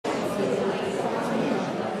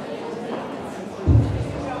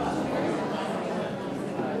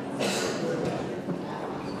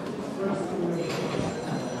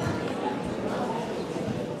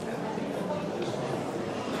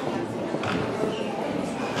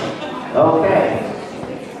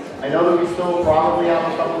know that we still probably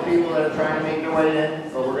have a couple of people that are trying to make their way in,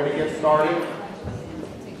 but we're going to get started.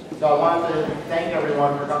 So I wanted to thank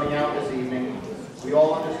everyone for coming out this evening. We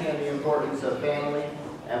all understand the importance of family,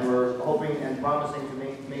 and we're hoping and promising to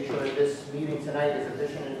make sure that this meeting tonight is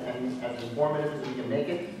efficient and as informative as we can make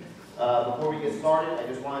it. Before we get started, I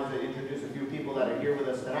just wanted to introduce a few people that are here with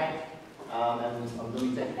us tonight, and I'm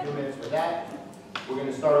going to take a few minutes for that. We're going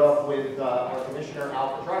to start off with our Commissioner,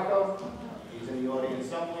 Al Petracco. He's in the audience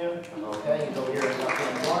somewhere. Okay, he's over here in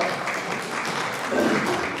left-hand corner.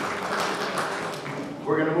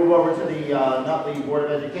 We're going to move over to the Nutley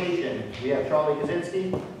Board of Education. We have Charlie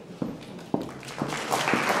Kaczynski.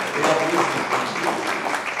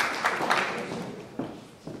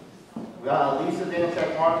 We have Lisa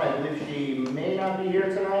Danchek Martin. I believe she may not be here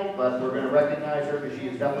tonight, but we're going to recognize her because she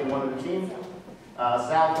is definitely one of the team.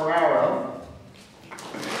 Sal Ferraro.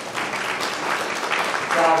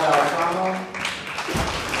 Sal Valsamo.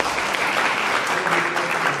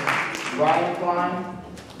 Ryan Klein.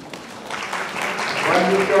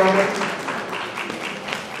 Wendy Sherman.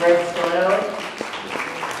 Greg Scalera.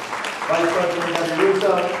 Vice President Heather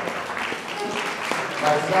Russo.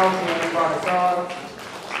 Myself, Ian Barnasad.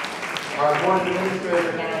 Our Board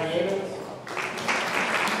Administrator, Karen Yates.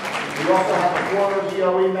 We also have a former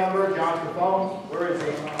DOE member, John Capone. Where is he?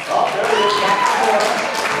 Oh, there he is.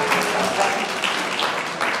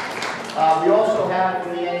 We also have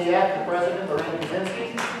from the NEF, the President, Lorraine Kaczynski.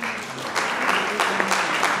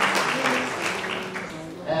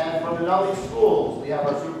 And from the Nutley Schools, we have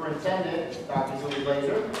our Superintendent, Dr. Julie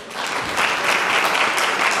Glazer.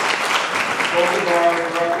 Both of our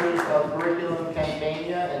Directors of Curriculum, Ken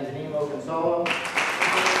Bania and Janine Loconsolo.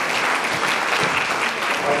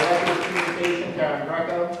 Our Director of Communication, Karen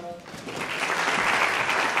Greco.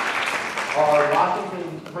 Our Washington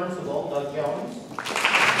Principal, Doug Jones.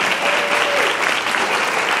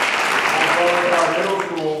 As well as our Middle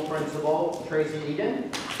School Principal, Tracy Egan.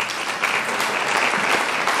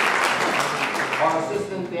 Our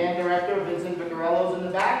Assistant Band Director, Vincent Vicarello's in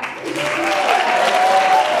the back.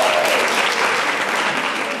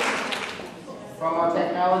 From our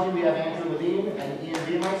technology, we have Andrew Levine and Ian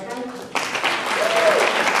Biemeister.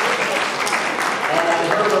 And I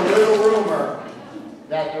heard a little rumor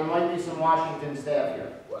that there might be some Washington staff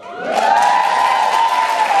here.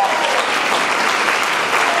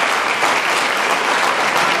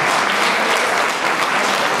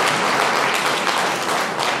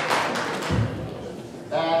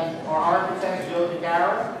 And our architect, Joe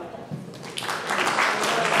DeGara.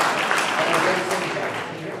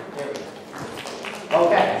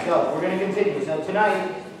 Okay, so we're going to continue. So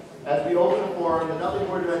tonight, as we open the floor, the Nutley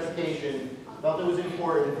Board of Education felt it was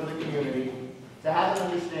important for the community to have an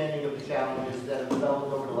understanding of the challenges that have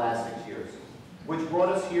developed over the last 6 years, which brought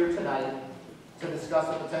us here tonight to discuss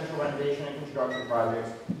the potential renovation and construction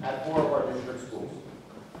projects at 4 of our district schools.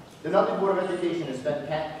 The Nutley Board of Education has spent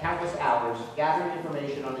countless hours gathering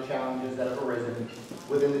information on the challenges that have arisen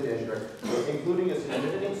within the district, including a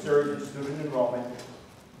significant surge in student enrollment,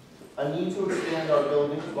 a need to expand our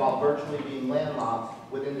buildings while virtually being landlocked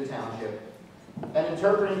within the township, and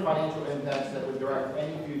interpreting financial impacts that would direct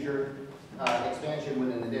any future expansion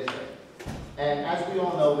within the district. And as we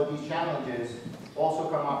all know, with these challenges also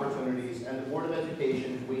come opportunities, and the Board of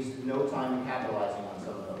Education wasted no time in capitalizing on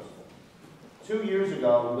some of those. 2 years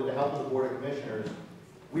ago, with the help of the Board of Commissioners,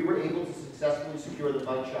 we were able to successfully secure the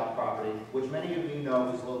bike shop property, which many of you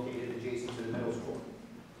know is located adjacent to the middle school.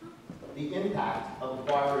 The impact of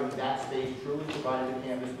acquiring that space truly provided the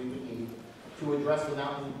campus we would need to address the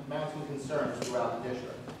mounting concerns throughout the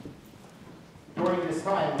district. During this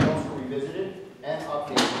time, we also revisited and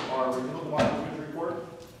updated our original Department report,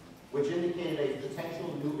 which indicated a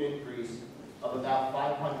potential new increase of about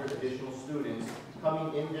 500 additional students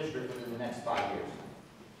coming in district within the next 5 years.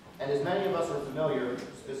 And as many of us are familiar,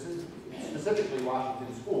 specifically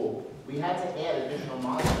Washington School, we had to add additional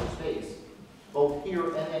modular space, both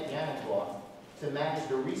here and at Yannickaw, to manage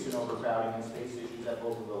the recent overcrowding and space issues at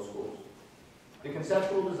both of those schools. The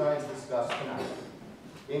conceptual designs discussed tonight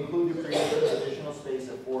include the creation of additional space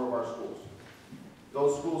at 4 of our schools.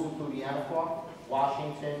 Those schools include Yannickaw,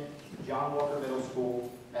 Washington, John Walker Middle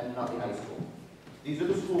School, and Nutley High School. These are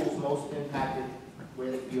the schools most impacted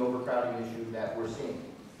with the overcrowding issue that we're seeing.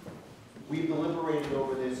 We've deliberated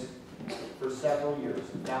over this for several years,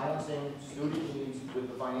 balancing student needs with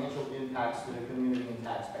the financial impacts to the community and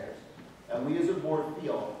taxpayers. And we as a board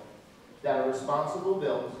feel that a responsible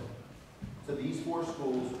build to these 4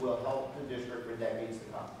 schools will help the district for decades to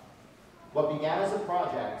come. What began as a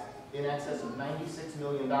project in excess of $96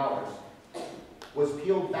 million was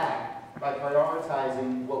peeled back by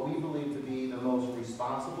prioritizing what we believe to be the most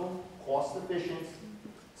responsible, cost-efficient,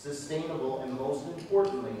 sustainable, and most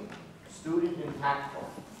importantly, student-impactful,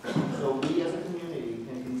 so we as a community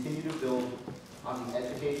can continue to build on the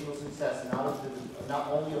educational success not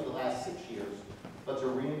only of the last 6 years, but to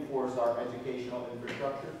reinforce our educational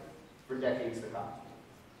infrastructure for decades to come.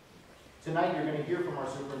 Tonight, you're going to hear from our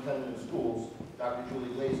superintendent of schools, Dr. Julie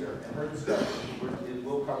Glazer, and her discussion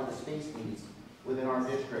will cover the space needs within our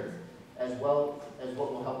district, as well as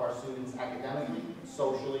what will help our students academically,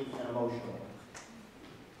 socially, and emotionally.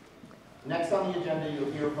 Next on the agenda,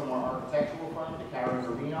 you'll hear from our architectural firm, DeCaro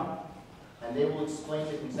Marino, and they will explain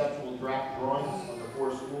the conceptual draft drawings of the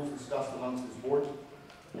 4 schools discussed amongst this board.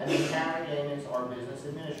 And then Karen Yeamans, our business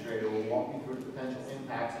administrator, will walk you through the potential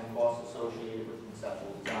impacts and costs associated with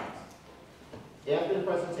conceptual designs. After the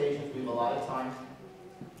presentations, we have a lot of time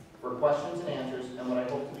for questions and answers and what I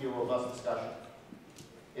hope to be a robust discussion.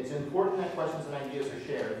 It's important that questions and ideas are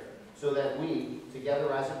shared so that we,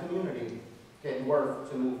 together as a community, can work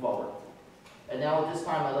to move forward. And now at this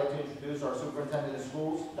time, I'd like to introduce our superintendent of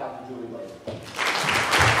schools, Dr. Julie Glazer.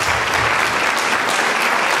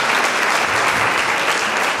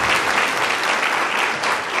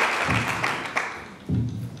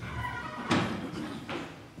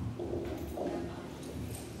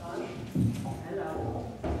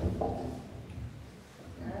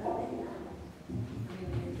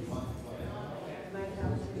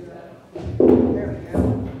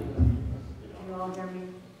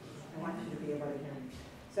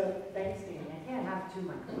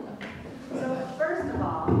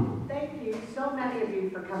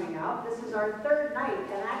 This is our 3rd night,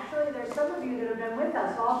 and actually there's some of you that have been with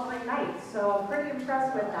us all 3 nights, so I'm pretty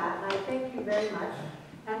impressed with that, and I thank you very much.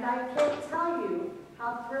 And I can't tell you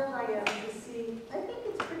how thrilled I am to see, I think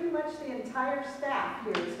it's pretty much the entire staff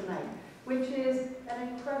here tonight, which is an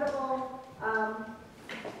incredible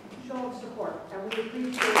show of support, and we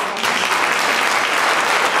appreciate that.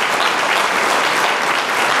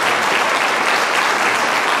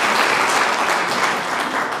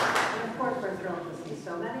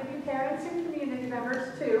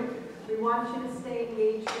 We want you to stay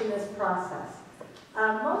engaged in this process.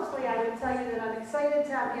 Mostly, I would tell you that I'm excited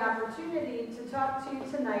to have the opportunity to talk to you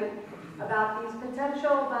tonight about these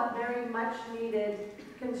potential but very much needed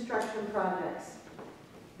construction projects.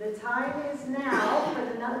 The time is now for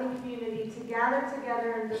the Nutley community to gather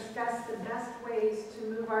together and discuss the best ways to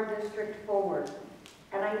move our district forward.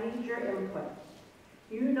 And I need your input.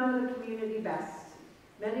 You know the community best.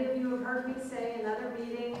 Many of you have heard me say in other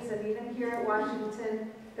meetings and even here at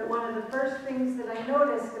Washington that one of the first things that I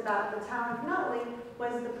noticed about the town of Nutley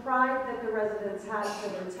was the pride that the residents had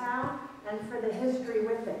for the town and for the history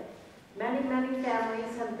with it. Many, many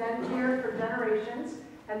families have been here for generations,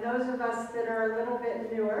 and those of us that are a little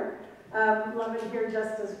bit newer love it here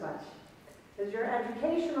just as much. As your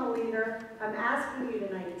educational leader, I'm asking you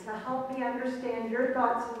tonight to help me understand your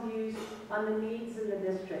thoughts and views on the needs in the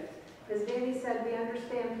district. As Danny said, we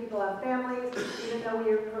understand people have families. Even though we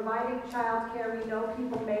are providing child care, we know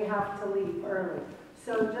people may have to leave early.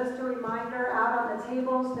 So just a reminder, out on the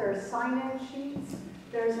tables, there are sign-in sheets.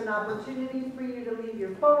 There's an opportunity for you to leave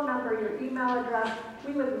your phone number, your email address.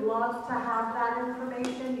 We would love to have that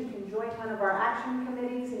information. You can join one of our action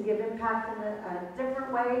committees and give impact in a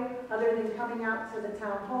different way other than coming out to the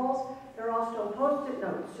town halls. There are also Post-it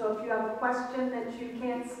notes. So if you have a question that you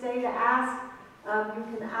can't stay to ask,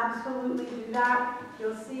 you can absolutely do that.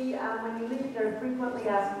 You'll see when you leave, there are frequently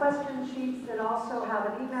asked question sheets that also have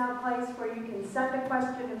an email place where you can send a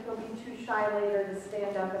question if you'll be too shy later to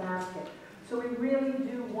stand up and ask it. So we really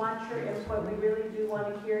do want your input. We really do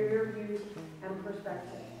want to hear your views and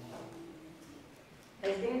perspectives.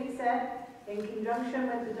 As Danny said, in conjunction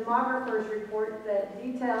with the demographer's report that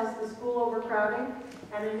details the school overcrowding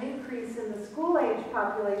and an increase in the school-age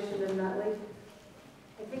population in Nutley,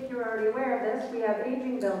 I think you're already aware of this, we have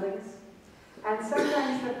aging buildings, and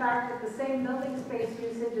sometimes the fact that the same building space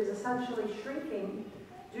usage is essentially shrinking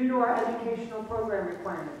due to our educational program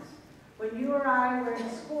requirements. When you or I were in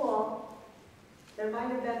school, there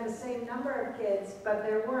might have been the same number of kids, but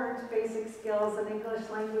there weren't basic skills and English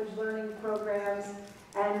language learning programs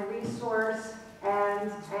and resource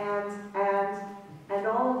and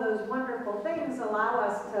all of those wonderful things allow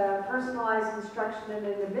us to personalize instruction and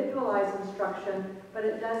individualize instruction, but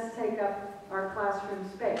it does take up our classroom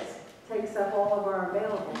space, takes up all of our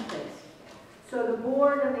available space. So the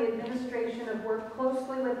board and the administration have worked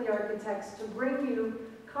closely with the architects to bring you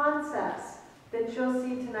concepts that you'll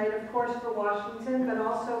see tonight, of course, for Washington, but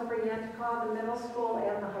also for Yanticott, the middle school,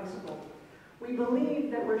 and the high school. We believe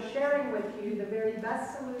that we're sharing with you the very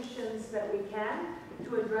best solutions that we can,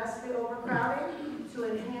 to address the overcrowding, to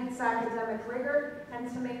enhance academic rigor, and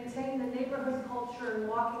to maintain the neighborhood culture and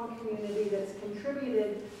walking community that's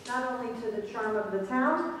contributed not only to the charm of the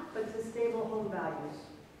town, but to stable home values.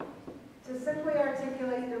 To simply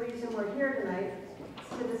articulate the reason we're here tonight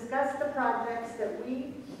is to discuss the projects that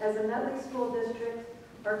we, as a Nutley School District,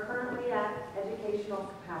 are currently at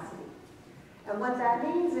educational capacity. And what that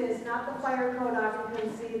means is not the fire code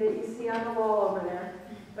occupancy that you see on the wall over there,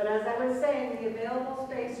 but as I was saying, the available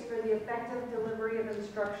space for the effective delivery of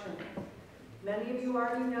instruction. Many of you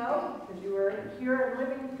already know, because you were here and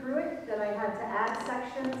living through it, that I had to add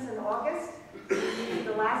sections in August. We used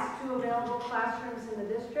the last 2 available classrooms in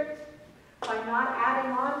the district. By not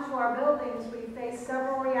adding on to our buildings, we face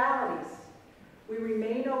several realities. We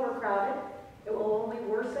remain overcrowded. It will only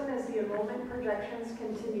worsen as the enrollment projections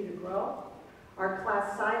continue to grow. Our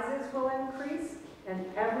class sizes will increase in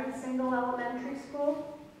every single elementary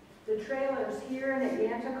school. The trailers here and at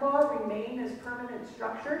Yanticott remain as permanent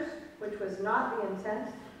structures, which was not the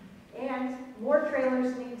intent. And more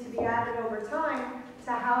trailers need to be added over time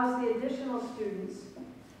to house the additional students.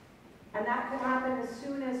 And that could happen as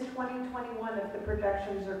soon as 2021 if the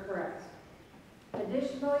projections are correct.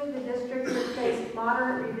 Additionally, the district has faced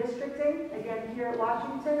moderate redistricting, again here at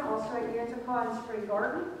Washington, also at Yanticott and Spring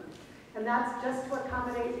Garden, and that's just to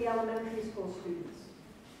accommodate the elementary school students.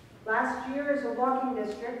 Last year, as a walking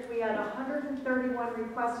district, we had 131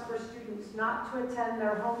 requests for students not to attend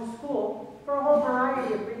their home school for a whole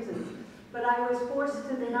variety of reasons. But I was forced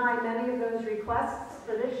to deny many of those requests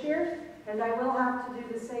for this year, and I will have to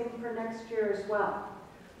do the same for next year as well.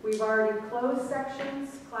 We've already closed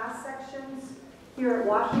sections, class sections, here at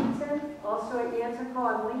Washington, also at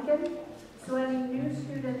Yanticott and Lincoln. So any new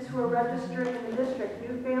students who are registering in the district,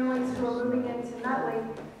 new families who are moving into Nutley,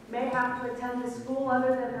 may have to attend a school other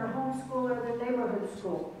than their home school or their neighborhood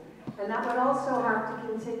school. And that would also have to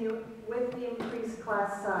continue with the increased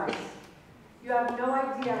class size. You have no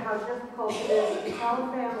idea how difficult it is to tell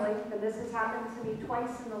a family, and this has happened to me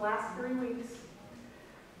twice in the last 3 weeks,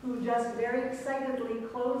 who just very excitedly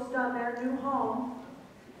closed on their new home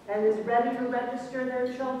and is ready to register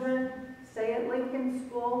their children, say at Lincoln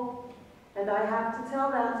School, and I have to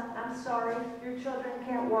tell them, I'm sorry, your children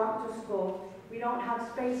can't walk to school. We don't have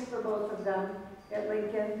space for both of them at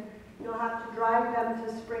Lincoln. You'll have to drive them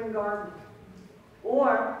to Spring Garden.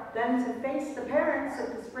 Or then to face the parents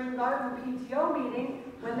at the Spring Garden PTO meeting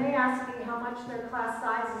when they ask me how much their class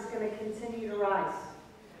size is going to continue to rise.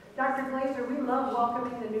 Dr. Glazer, we love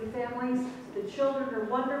welcoming the new families. The children are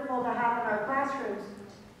wonderful to have in our classrooms.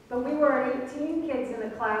 But we were at 18 kids in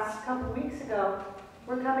a class a couple weeks ago.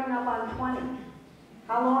 We're coming up on 20.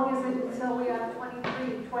 How long is it until we have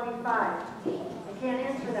 23, 25? I can't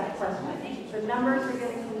answer that question. The numbers are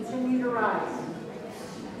going to continue to rise.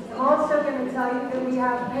 I'm also going to tell you that we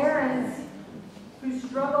have parents who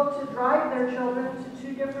struggle to drive their children to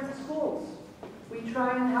 2 different schools. We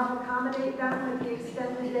try and help accommodate them with the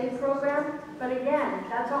extended day program, but again,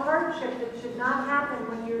 that's a hardship that should not happen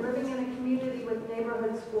when you're living in a community with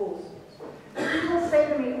neighborhood schools. People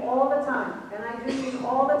say to me all the time, and I do mean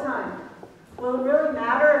all the time, will it really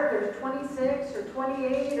matter if there's 26 or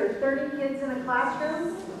 28 or 30 kids in a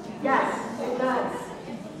classroom? Yes, it does.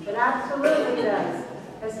 It absolutely does,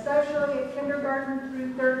 especially at kindergarten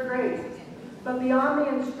through 3rd grade. But beyond the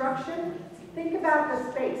instruction, think about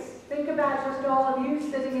the space. Think about just all of you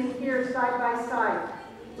sitting in here side by side.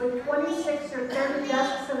 With 26 or 30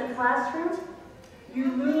 desks in a classroom,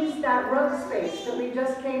 you lose that rug space that we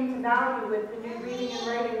just came to value with the new reading and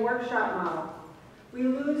writing workshop model. We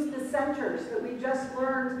lose the centers that we just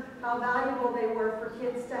learned how valuable they were for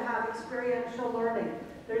kids to have experiential learning.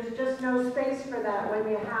 There's just no space for that when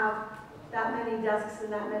you have that many desks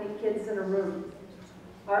and that many kids in a room.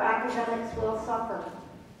 Our academics will suffer.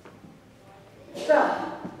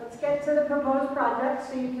 So, let's get to the proposed project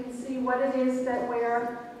so you can see what it is that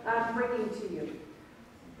we're bringing to you.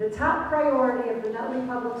 The top priority of the Nutley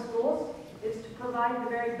Public Schools is to provide the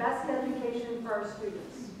very best education for our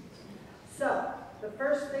students. So, the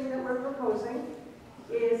first thing that we're proposing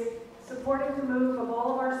is supporting the move of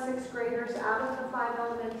all of our 6th graders out of the 5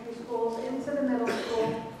 elementary schools into the middle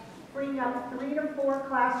school, freeing up 3 to 4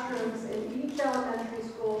 classrooms in each elementary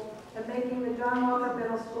school and making the John Walker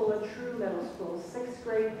Middle School a true middle school, 6th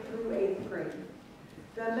grade through 8th grade.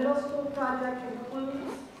 The middle school project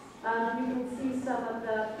includes, you can see some of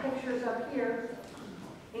the pictures up here,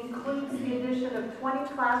 includes the addition of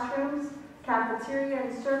 20 classrooms, cafeteria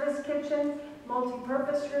and service kitchen,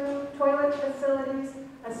 multi-purpose room, toilet facilities,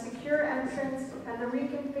 a secure entrance, and the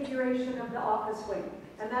reconfiguration of the office wing.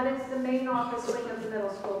 And that is the main office wing of the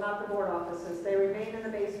middle school, not the board offices. They remain in the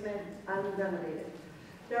basement unrenovated.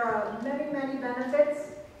 There are many, many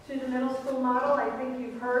benefits to the middle school model. I think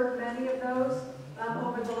you've heard many of those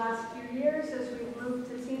over the last few years as we've moved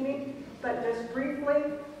to teaming. But just briefly,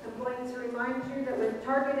 I'm going to remind you that with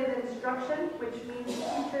targeted instruction, which means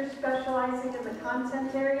teachers specializing in the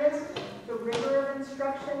content areas, the rigor of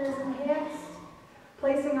instruction is enhanced.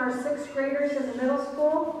 Placing our 6th graders in the middle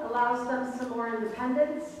school allows them some more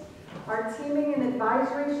independence. Our teaming and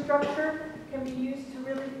advisory structure can be used to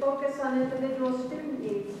really focus on individual student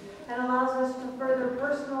needs and allows us to further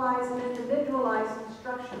personalize and individualize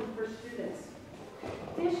instruction for students.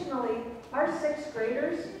 Additionally, our 6th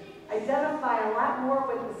graders identify a lot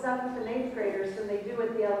more with the 7th and 8th graders than they do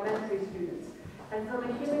with the elementary students. And from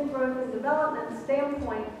a human growth and development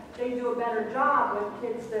standpoint, they do a better job with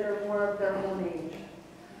kids that are more of their own age.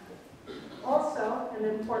 Also, and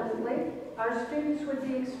importantly, our students would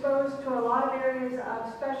be exposed to a lot of areas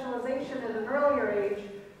of specialization at an earlier age,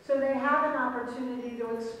 so they have an opportunity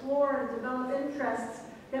to explore and develop interests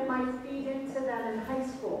that might feed into them in high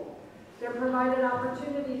school. They're provided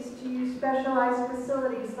opportunities to use specialized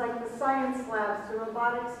facilities like the science labs, the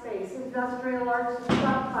robotics space, industrial arts and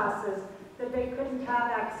shop classes that they couldn't have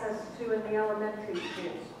access to in the elementary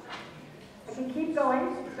schools. I can keep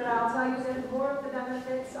going, but I'll tell you that more of the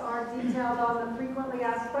benefits are detailed on the frequently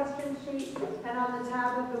asked questions sheet and on the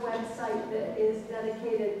tab of the website that is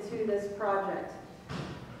dedicated to this project.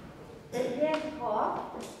 At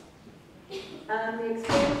Townhall, the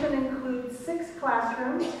expansion includes 6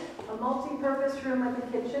 classrooms, a multi-purpose room with a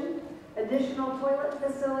kitchen, additional toilet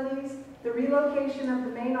facilities, the relocation of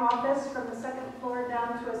the main office from the 2nd floor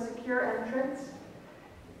down to a secure entrance.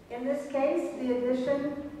 In this case, the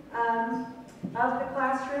addition of the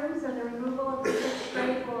classrooms and the removal of the 6th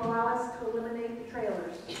grade will allow us to eliminate the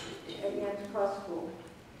trailers at Yant Cross School.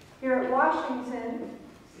 Here at Washington,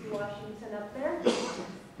 see Washington up there,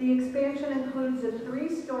 the expansion includes a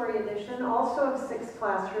 3-story addition, also of 6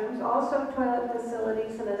 classrooms, also toilet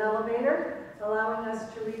facilities and an elevator, allowing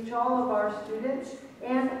us to reach all of our students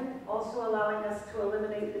and also allowing us to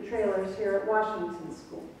eliminate the trailers here at Washington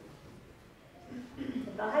School.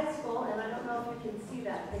 At the high school, and I don't know if you can see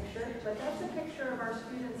that picture, but that's a picture of our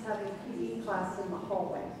students having PE class in the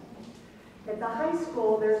hallway. At the high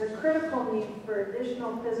school, there's a critical need for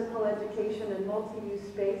additional physical education and multi-use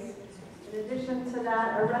space. In addition to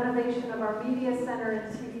that, a renovation of our media center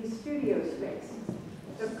and TV studio space.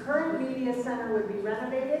 The current media center would be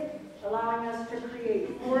renovated, allowing us to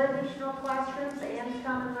create 4 additional classrooms and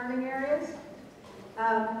common learning areas,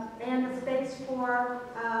 and a space for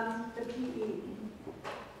the PE.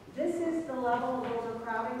 This is the level of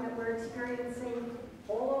overcrowding that we're experiencing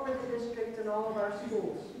all over the district and all of our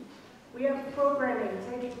schools. We have programming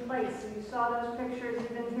taking place, and you saw those pictures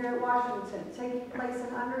even here at Washington, taking place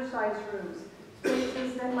in undersized rooms,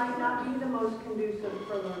 spaces that might not be the most conducive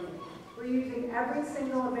for learning. We're using every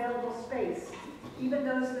single available space, even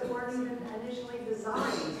those that weren't even initially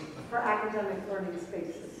designed for academic learning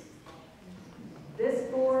spaces.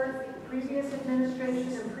 This board, previous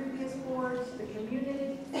administration and previous boards, the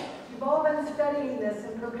community, you've all been studying this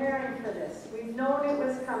and preparing for this. We've known it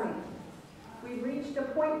was coming. We've reached a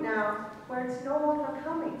point now where it's no longer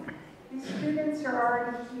coming. These students are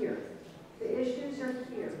already here. The issues are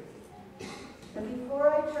here. And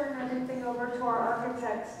before I turn everything over to our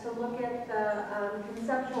architects to look at the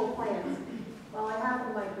conceptual plans, while I have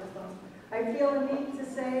the microphone, I feel the need to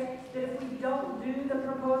say that if we don't do the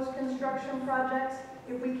proposed construction projects,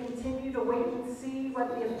 if we continue to wait and see what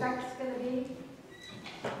the effect's going to be,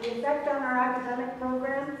 the effect on our academic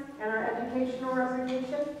program and our educational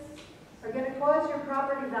reputation are going to cause your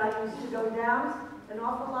property values to go down an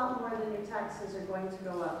awful lot more than your taxes are going to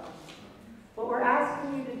go up. What we're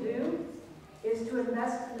asking you to do is to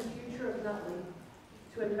invest in the future of Nutley,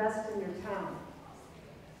 to invest in your town.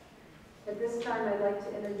 At this time, I'd like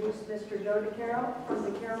to introduce Mr. Joe DeCaro from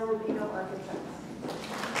DeCaro Rubino Architects.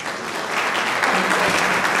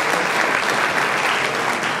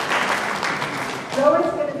 Joe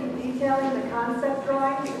is going to be detailing the concept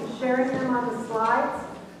drawings and sharing them on the slides.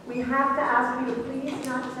 We have to ask you to please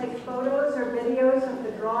not take photos or videos of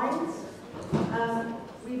the drawings.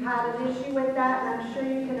 We've had an issue with that, and I'm sure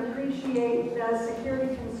you can appreciate the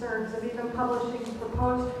security concerns of even publishing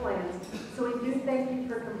proposed plans. So we do thank you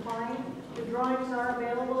for complying. The drawings are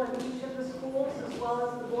available in each of the schools as well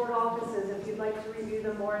as the board offices if you'd like to review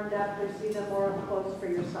them more in depth or see them more up close for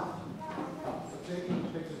yourself. So taking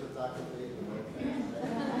pictures of Dr. Lee.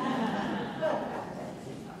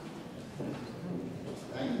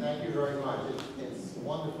 Thank you very much. It's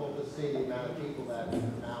wonderful to see the amount of people that have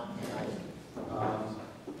come out tonight.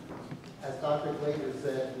 As Dr. Glazer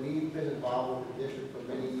said, we've been involved with the district for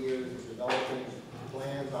many years in developing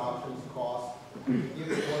plans, options, costs, give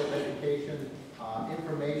the Board of Education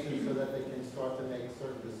information so that they can start to make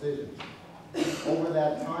certain decisions. Over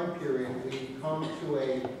that time period, we come to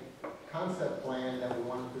a concept plan that we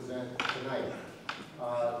want to present tonight.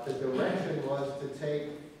 The direction was to take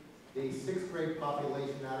the 6th grade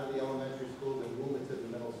population out of the elementary schools and move it to the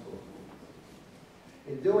middle school.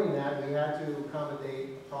 In doing that, we had to accommodate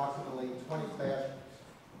approximately 20 classrooms,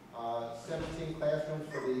 17 classrooms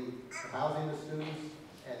for the housing of students,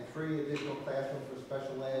 and 3 additional classrooms for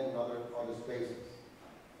special ed and other spaces.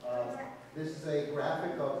 This is a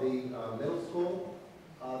graphic of the middle school.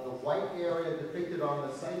 The white area depicted on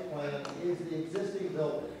the site plan is the existing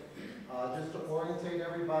building. Just to orientate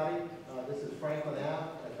everybody, this is Franklin Ave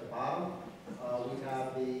at the bottom. We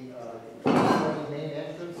have the main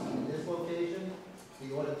entrance in this location,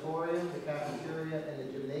 the auditorium, the cafeteria, and the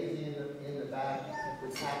gymnasium in the back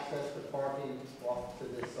with access to parking off to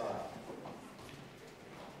this side.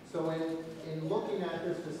 So in looking at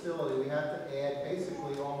this facility, we have to add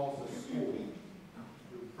basically almost a school.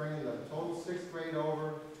 We're bringing the total 6th grade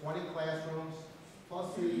over, 20 classrooms,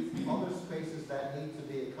 plus the other spaces that need to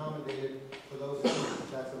be accommodated for those students.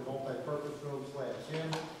 That's a multi-purpose room / gym,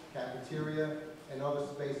 cafeteria, and other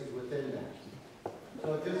spaces within that.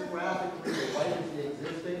 So just graphically, the white is the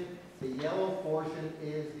existing, the yellow portion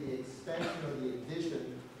is the extension or the addition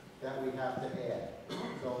that we have to add.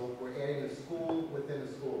 So we're adding a school within a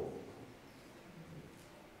school.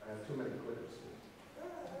 I have too many clips.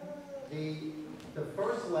 The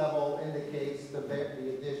first level indicates the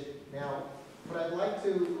addition. Now, what I'd like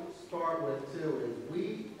to start with too is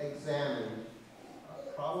we examined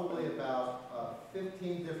probably about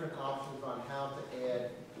 15 different options on how to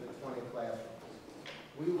add the 20 classrooms.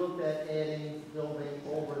 We looked at adding building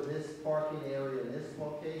over this parking area in this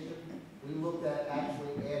location. We looked at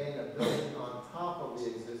actually adding a building on top of the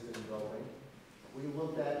existing building. We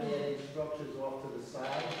looked at adding structures off to the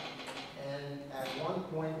side. And at one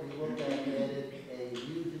point, we looked at adding a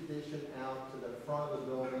huge addition out to the front of the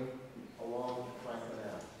building along Franklin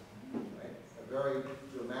Ave. Right? A very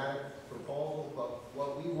dramatic proposal, but what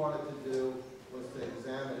we wanted to do was to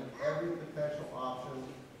examine every potential option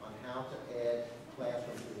on how to add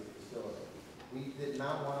classrooms to this facility. We did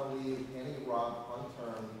not want to leave any rock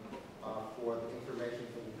unturned for the information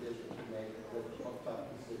from the district to make tough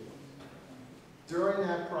decisions. During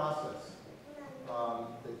that process,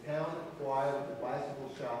 the town acquired the bicycle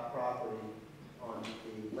shop property on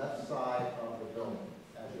the left side of the building,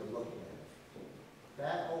 as you're looking at it.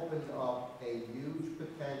 That opened up a huge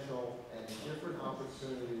potential and different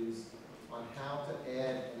opportunities on how to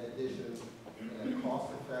add an addition in a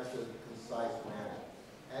cost-effective, concise manner.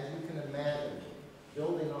 As you can imagine,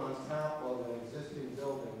 building on top of an existing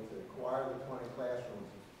building to acquire the 20 classrooms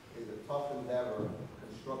is a tough endeavor,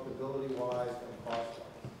 constructability-wise and cost-wise.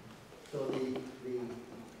 So the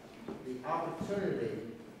opportunity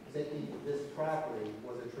taking this property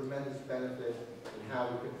was a tremendous benefit in how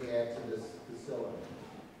we could add to this facility.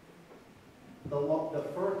 The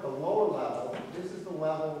lower level, this is the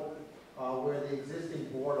level where the existing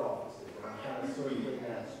board office is. I'm kind of circling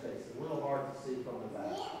that space. It's a little hard to see from the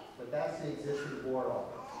back, but that's the existing board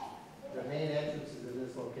office. The main entrance is in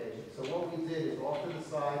this location. So what we did is off to the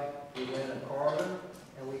side, we ran a corridor,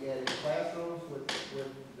 and we added classrooms with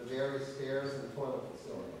the various stairs and toilet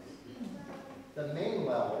facilities. The main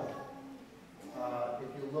level, if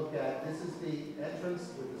you look at, this is the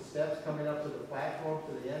entrance with the steps coming up to the platform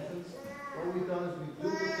to the entrance. What we've done is we've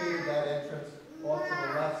duplicated that entrance off to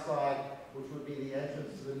the left side, which would be the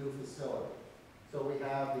entrance to the new facility. So we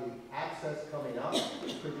have the access coming up.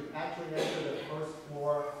 Could you actually enter the first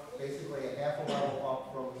floor, basically a half a level up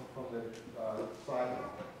from the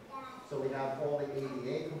sidewalk? So we have all the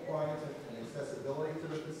ADA compliance and accessibility to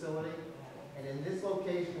the facility. And in this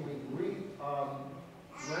location, we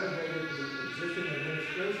renovated the existing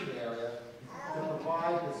administration area to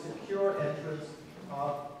provide the secure entrance,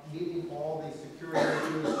 meeting all the security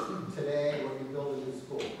issues today when we build a new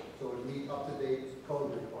school. So it would meet up-to-date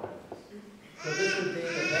code requirements. So this would be a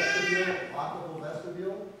vestibule, lockable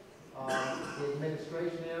vestibule, the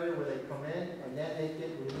administration area where they come in, and then they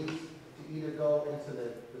get released to either go into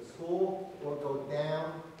the school or go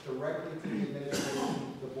down directly to the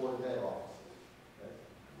administration, the Board of Ed office. Okay.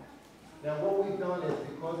 Now what we've done is,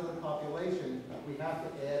 because of the population, we have to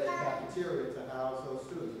add a cafeteria to house those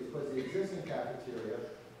students, because the existing cafeteria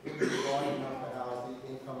would be large enough to house the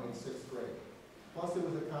incoming 6th grade. Plus it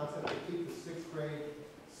was a concept to keep the 6th grade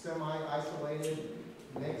semi-isolated,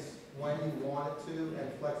 mix when you want it to, and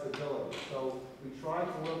flexibility. So we try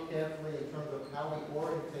to look carefully in terms of how we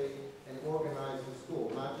orientate and organize the school,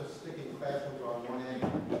 not just sticking classrooms on one end,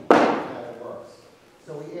 that it works.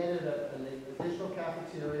 So we added an additional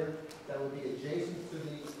cafeteria that would be adjacent to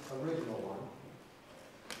the original one.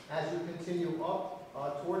 As you continue up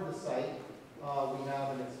toward the site, we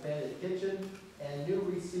have an expanded kitchen and new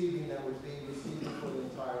receiving that was being received for the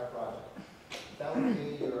entire project. That would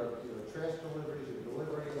be your trash deliveries, your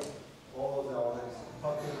deliveries, all those elements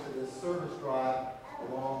tucked into this service drive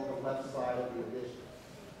along the left side of the addition.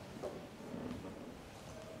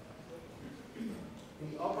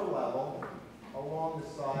 The upper level, along the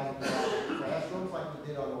side, we have classrooms like we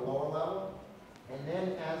did on the lower level. And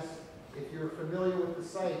then if you're familiar with the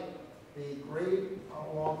site, the grade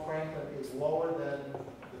along Franklin is lower than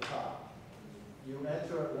the top. You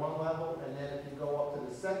enter at one level, and then if you go up to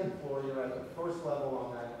the second floor, you're at the first level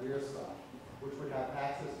on that rear side, which would have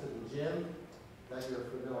access to the gym that you're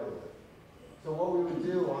familiar with. So what we would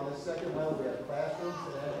do on the second level, we have classrooms,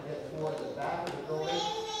 and as you get toward the back of the building,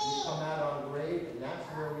 you come out on grade, and that's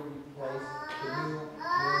where we replace the new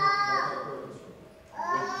multi-purpose room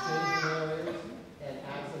with changing areas and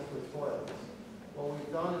access with toilets. What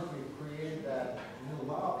we've done is we've created that new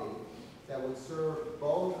lobby that would serve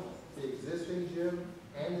both the existing gym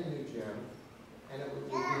and the new gym, and it would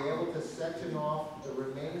be able to section off the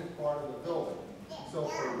remaining part of the building. So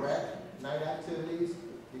for rec, night activities,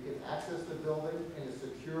 you can access the building in a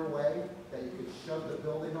secure way that you could shut the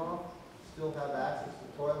building off, still have access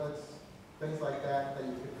to toilets, things like that, that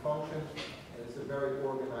you can function, and it's a very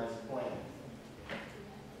organized plan.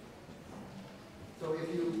 So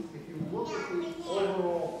if you look at the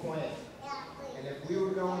overall plan, and if we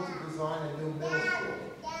were going to design a new middle school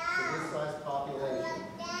for this size population,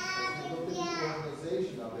 if you look at the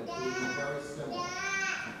organization of it, it would be very similar.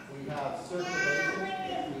 We have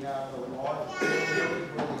circulation, we have the large areas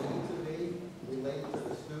where they need to be related to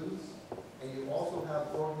the students, and you also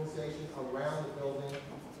have organization around the building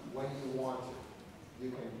when you want to. You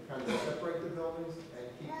can kind of separate the buildings and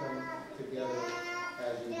keep them together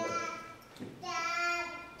as you wish.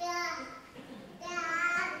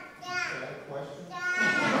 Question?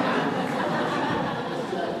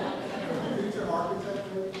 Future architect,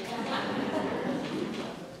 maybe?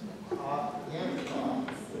 The answer,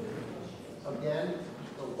 again,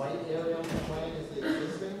 the white area on the plan is the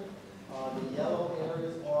existing. The yellow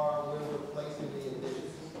areas are where we're placing the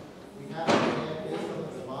additions. We have a plan based on the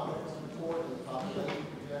demographics report and the population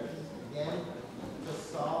projections. Again, to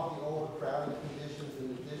solve the overcrowding conditions in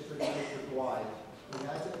the district-wide, we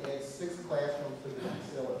had to add 6 classrooms to the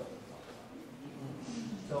facility.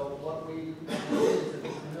 So what we did is, if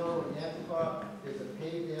you're familiar with Nanticoke, there's a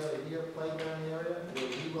paved area here, playground area. We're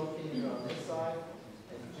relocating on this side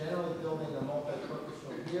and generally building a multi-purpose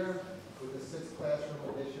room here with a 6 classroom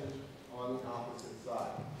addition on the opposite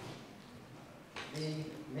side. The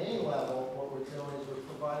main level, what we're doing is we're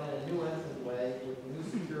providing a new entranceway with new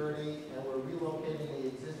security, and we're relocating the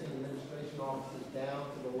existing administration offices down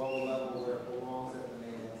to the lower level where it belongs at the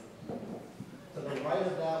main entrance. To the right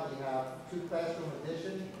of that, we have 2 classroom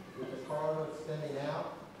addition with the corridor extending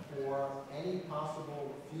out for any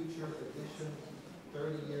possible future additions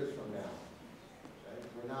 30 years from now. Okay?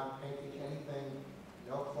 We're not painting anything,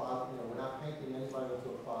 no closet, we're not painting anybody into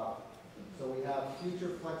a closet. So we have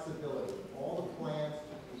future flexibility. All the plans,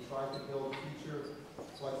 we try to build future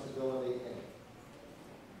flexibility in.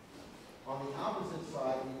 On the opposite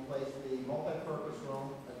side, we place the multi-purpose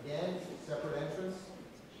room, again, separate entrance,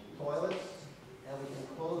 toilets, and we can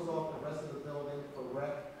close off the rest of the building for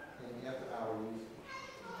rec and after-hour use.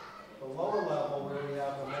 The lower level, where we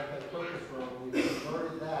have the multi-purpose room, we've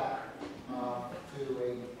converted that to a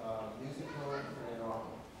music room and an art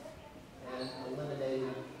room, and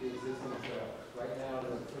eliminating the existing trailers. Right now,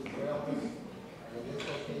 there are 3 trailers, and in this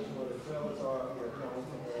location where the trailers are, we're going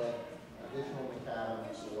to add additional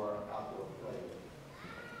macadams for outdoor play.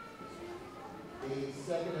 The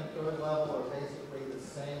second and third level are basically the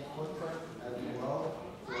same footprint as below,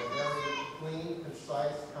 so a very clean,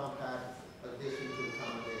 concise, compact addition to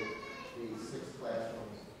accommodate the 6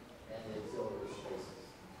 classrooms and the auxiliary spaces.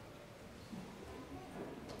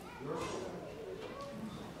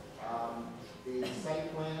 The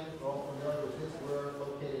site plan, we're all familiar with this. We're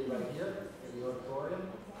located right here in the auditorium.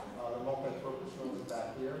 The multi-purpose room is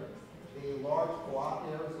back here. The large block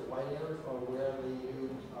areas, the white areas, are where the new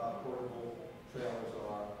portable trailers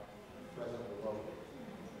are presently located.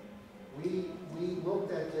 We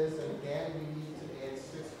looked at this, and again, we needed to add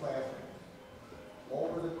 6 classrooms.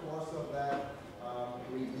 Over the course of that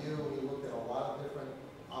review, we looked at a lot of different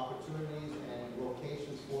opportunities and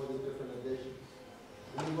locations for the different additions.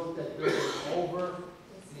 We looked at building over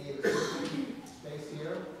the existing space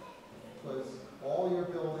here, because all your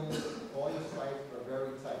buildings, all your sites are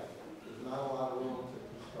very tight. There's not a lot of room to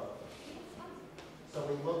construct. So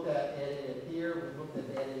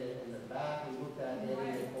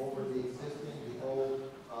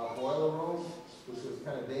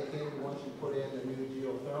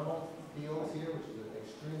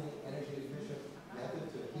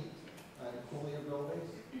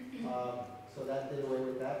so that did away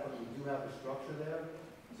with that, but you do have a structure there.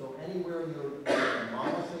 So anywhere you're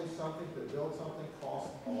demolishing something to build something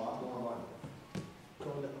costs a lot more money.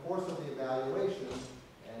 So in the course of the evaluation,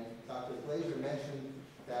 and Dr. Glazer mentioned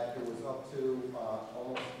that it was up to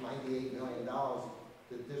almost $98 million,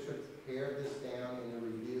 the district pared this down in the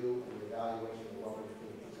review and the evaluation of what was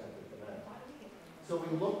being presented tonight. So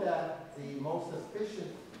we looked at the most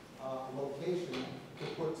efficient location to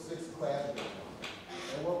put 6 classrooms on.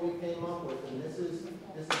 And what we came up with, and this is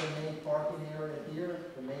the main parking area here,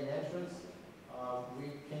 the main entrance. We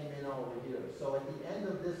came in over here. So at the end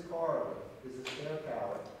of this corridor is a stair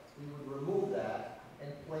tower. We would remove that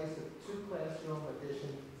and place a 2-classroom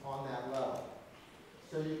addition on that level.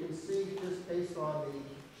 So you can see just based on the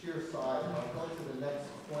sheer size, and I'll go to the next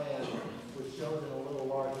plan, which shows in a little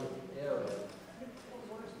larger area.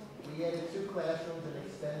 We added 2 classrooms and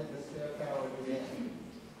extended the stair tower again.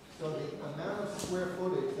 So the amount of square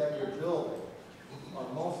footage that you're building are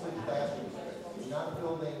mostly classroom space. You're not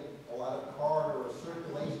building a lot of corridor or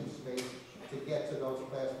circulation space to get to those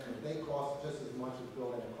classrooms. They cost just as much as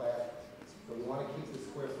building a classroom. So we want to keep the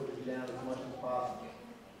square footage down as much as possible.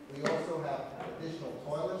 We also have additional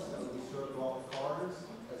toilets that will be served all the corridors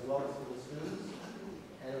as well as for the students.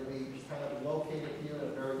 And it will be kind of located here in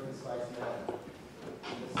a very concise manner.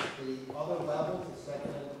 The other levels, the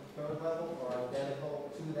second and third level, are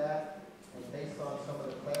identical to that. And based on some of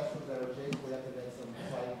the classrooms that are adjacent, we have to make some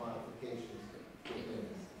slight modifications.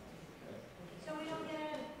 So we don't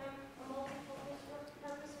get a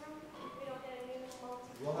multi-purpose room? We don't get a new multi?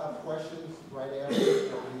 We'll have questions right after,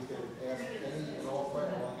 so you can ask any and all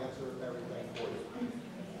questions, and I'll answer everything for you.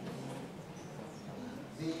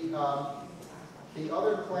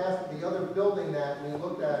 The other building that we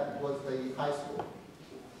looked at was the high school.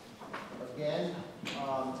 Again,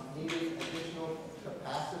 needed additional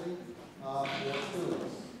capacity for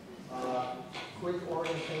students. Quick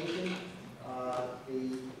orientation, the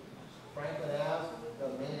Franklin Ave, the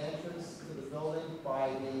main entrance to the building by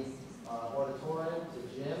the auditorium, the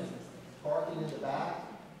gym, parking in the back,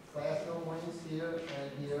 classroom wings here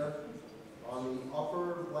and here. On the upper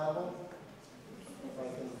level, if I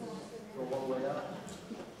can go all the way up.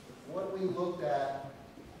 What we looked at,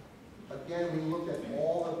 again, we looked at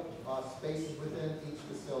all the spaces within each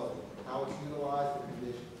facility, how it's utilized, the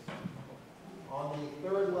conditions. On the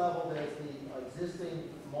third level, there's the existing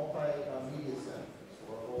multimedia center,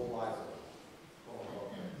 or old library.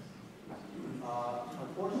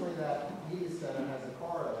 Unfortunately, that media center has a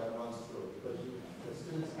corridor that runs through it, because the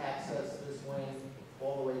students access this wing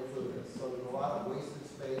all the way through this. So there's a lot of wasted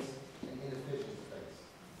space and inefficient space.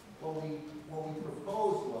 What we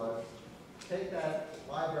proposed was take that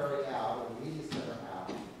library out, or the media center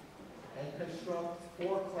out, and construct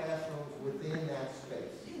 4 classrooms within that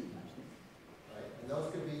space. Right? And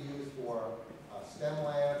those could be used for STEM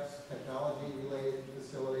labs, technology-related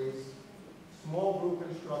facilities, small group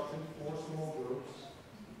instruction, 4 small groups,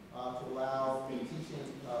 to allow the teaching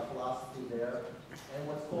philosophy there, and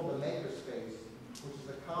what's called the maker space, which is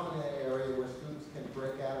a common area where students can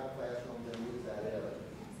break out of classrooms and use that area.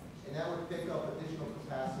 And that would pick up additional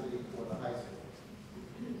capacity for the high school.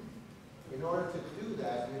 In order to do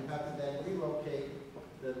that, you have to then relocate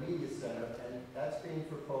the media center, and that's being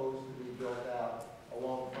proposed to be built out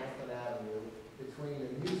along Franklin Avenue between the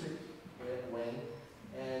music wing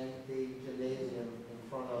and the gymnasium in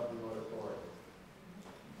front of the auditorium.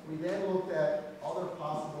 We then looked at other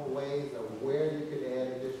possible ways of where you could add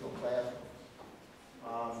additional classrooms.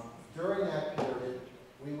 During that period,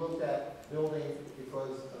 we looked at building,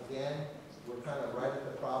 because again, we're kind of right at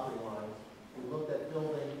the property line. We looked at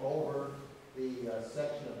building over the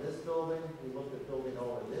section of this building. We looked at building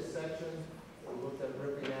over this section. We looked at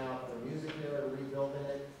ripping out the music area, rebuilding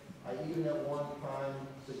it. I even at one time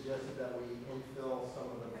suggested that we infill some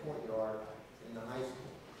of the courtyard in the high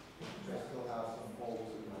school. I still have some holes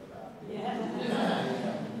in my back.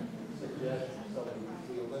 Suggestion, so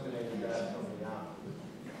we eliminated that from the out.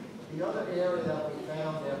 The other area that we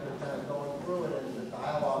found after kind of going through it and the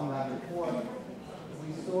dialogue back and forth,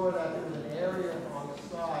 we saw that there was an area on the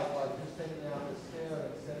side, like just taking out the stair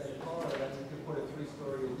and extending the corridor, that you could put a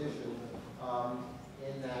 3-story addition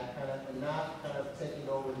in that kind of, and not kind of taking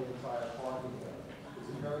over the entire parking area. It's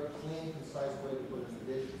a very clean, concise way to put an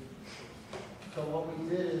addition. So what we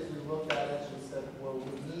did is we looked at it and said, well, we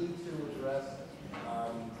need to address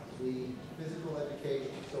the physical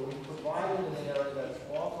education. So we provided an area that's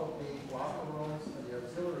off of the locker rooms and the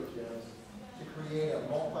auxiliary gyms to create a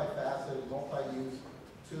multifaceted, multi-use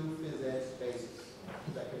 2 phys ed spaces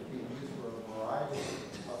that could be used for a variety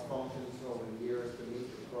of functions over the years to meet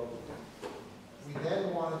the program. We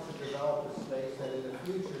then wanted to develop a space that in the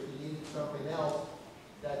future, if you needed something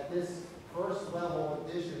this first level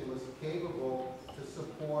addition was capable to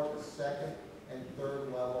support a second and third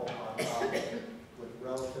level on top of it with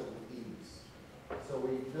relative ease. So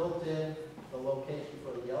we built in the location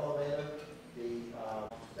for the elevator.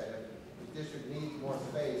 That if the district needs more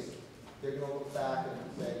space, they're going to look back and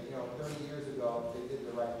say, 30 years ago, they did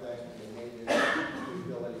the right thing and they made this the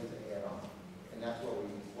ability to add on. And that's what we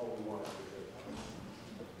wanted to do.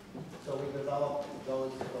 So we developed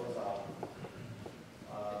those out.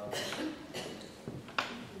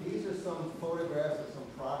 These are some photographs of some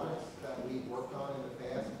projects that we've worked on in the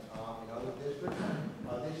past in other districts.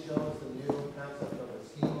 This shows the new concept of a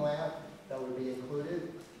STEAM lab that would be included.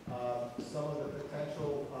 Some of the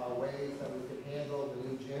potential ways that we could handle the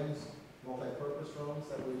new gyms, multi-purpose rooms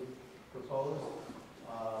that we proposed.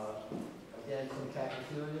 Again, some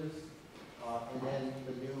cafeterias. And then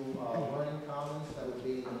the new learning commons that would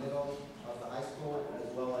be in the middle of the high school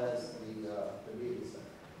as well as the media center.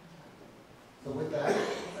 So with that,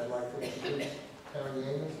 I'd like to introduce Karen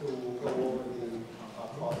Yeamans, who will go over the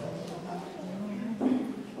process.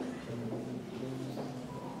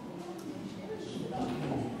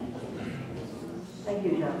 Thank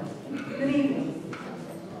you, Joe. Good evening.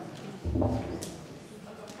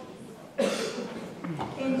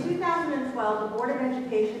 In 2012, the Board of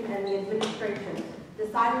Education and the administration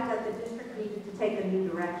decided that the district needed to take a new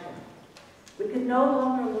direction. We could no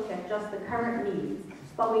longer look at just the current needs,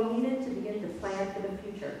 but we needed to begin to plan for the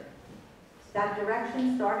future. That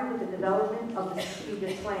direction started with the development of the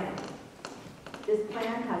strategic plan. This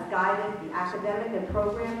plan has guided the academic and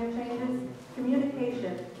programming changes,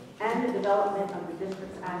 communication, and the development of the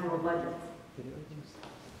district's annual budget.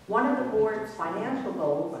 One of the board's financial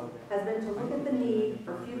goals has been to look at the need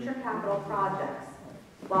for future capital projects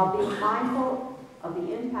while being mindful of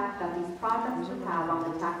the impact that these projects would have on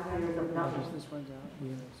the taxpayers of Nutley.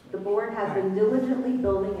 The board has been diligently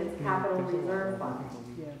building its capital reserve fund,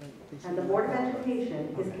 and the Board of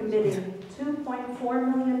Education is committing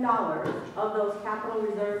 $2.4 million of those capital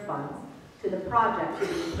reserve funds to the project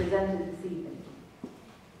being presented this evening.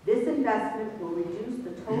 This investment will reduce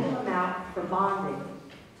the total amount for bonding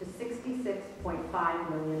to $66.5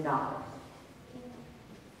 million.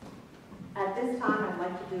 At this time, I'd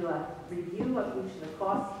like to do a review of each of the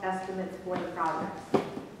cost estimates for the projects.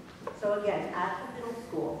 So again, at the middle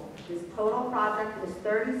school, this total project is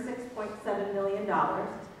 $36.7 million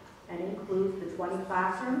and includes the 20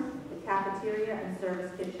 classrooms, the cafeteria and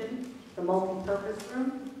service kitchen, the multi-purpose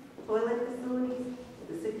room, toilet facilities,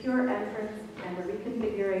 the secure entrance, and the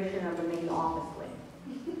reconfiguration of the main office wing.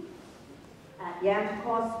 At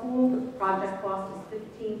Yanticott School, the project cost is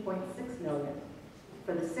 $15.6 million.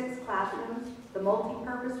 For the 6 classrooms, the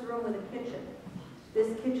multi-purpose room with a kitchen. This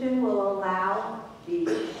kitchen will allow the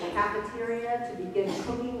cafeteria to begin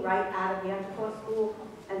cooking right out of Yanticott School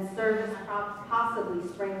and service possibly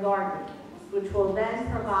spring gardening, which will then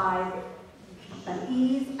provide an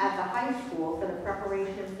ease at the high school for the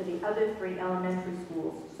preparation for the other 3 elementary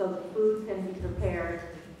schools, so the food can be prepared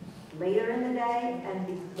later in the day and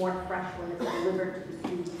be more fresh when it's delivered to the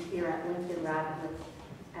students here at Lincoln, Radcliffe,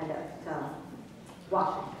 and at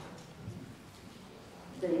Washington.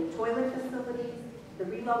 The toilet facilities, the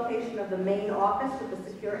relocation of the main office with the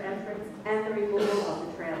secure entrance, and the removal of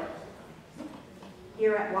the trailers.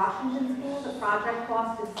 Here at Washington School, the project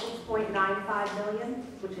cost is $6.95 million,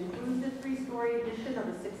 which includes the 3-story addition of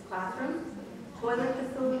the 6 classrooms, toilet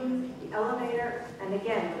facilities, the elevator, and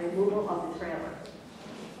again, the removal of the trailers.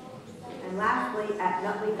 And lastly, at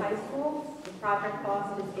Nutley High School, the project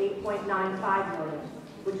cost is $8.95 million,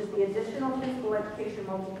 which is the additional physical education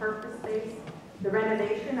multi-purpose space, the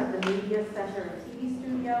renovation of the media center and TV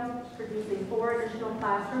studio, producing 4 additional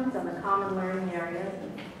classrooms and the common learning areas,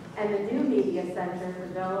 and the new media center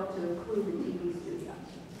developed to include the TV studio.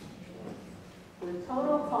 The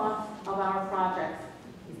total cost of our projects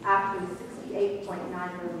is actually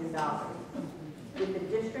 $68.9 million, with the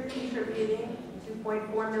district contributing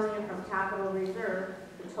 $2.4 million from capital reserve.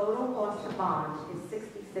 The total cost to bond is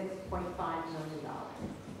 $66.5 million.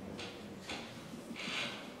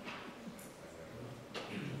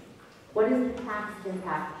 What is the tax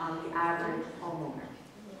impact on the average homeowner?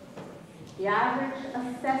 The average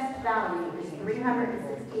assessed value is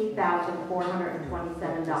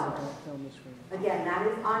 $316,427. Again, that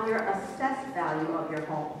is on your assessed value of your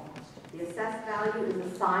home. The assessed value is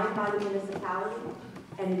assigned by the municipality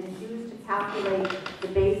and it is used to calculate the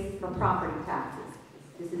base for property taxes.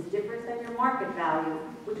 This is different than your market value,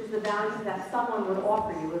 which is the value that someone would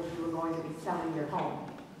offer you if you were going to be selling your home.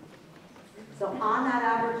 So on that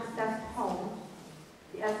average assessed home,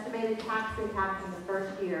 the estimated tax impact in the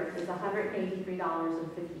first year is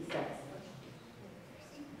 $183.50.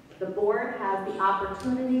 The board has the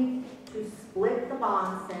opportunity to split the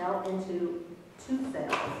bond sale into 2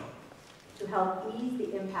 sales to help ease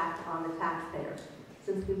the impact on the taxpayers.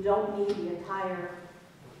 Since we don't need the entire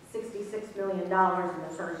 $66 million in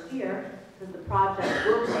the first year, because the project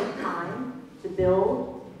will take time to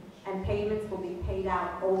build and payments will be paid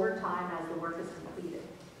out over time as the work is completed.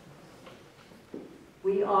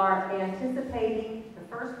 We are anticipating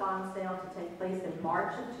the first bond sale to take place in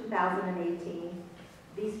March of 2018.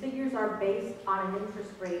 These figures are based on an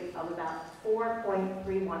interest rate of about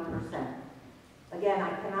 4.31%. Again, I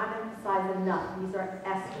cannot emphasize enough, these are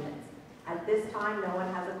estimates. At this time, no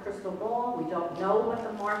one has a crystal ball. We don't know what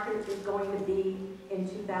the market is going to be in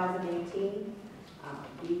 2018.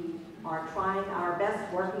 We are trying our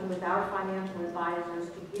best, working with our financial advisors,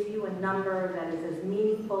 to give you a number that is as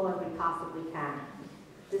meaningful as we possibly can.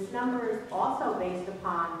 This number is also based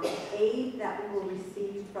upon aid that we will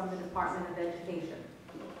receive from the Department of Education.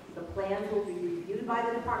 The plans will be reviewed by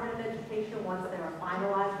the Department of Education once they are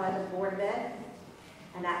finalized by the Board of Ed.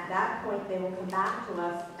 And at that point, they will come back to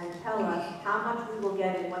us and tell us how much we will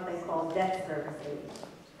get in what they call debt service aid.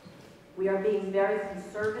 We are being very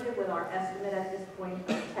conservative with our estimate at this point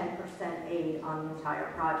of 10% aid on the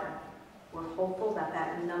entire project. We're hopeful that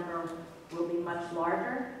that number will be much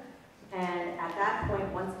larger. And at that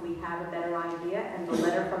point, once we have a better idea and the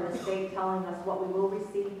letter from the state telling us what we will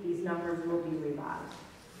receive, these numbers will be revised.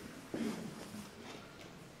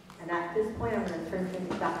 And at this point, I'm going to turn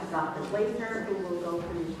things back to Dr. Glazer, who will go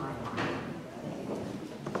through the timeline.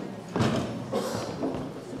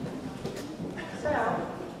 So,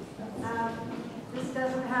 this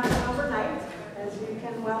doesn't happen overnight, as you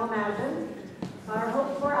can well imagine. Our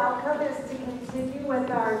hope for outcome is to continue with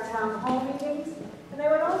our town hall meetings. And I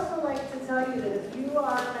would also like to tell you that if you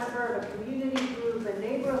are a member of a community group, a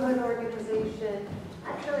neighborhood organization,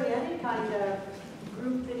 actually any kind of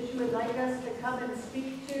group that you would like us to come and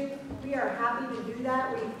speak to, we are happy to do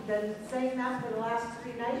that. We've been saying that for the last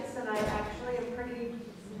 3 nights, and I actually am pretty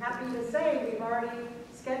happy to say we've already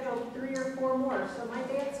scheduled 3 or 4 more. So my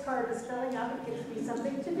dance card is filling up. It gives me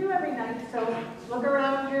something to do every night. So look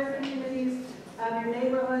around your communities, your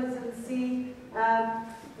neighborhoods, and see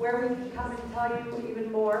where we can come and tell you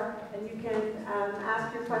even more. And you can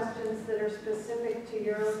ask your questions that are specific to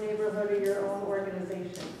your own neighborhood or your own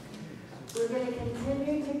organization. We're going to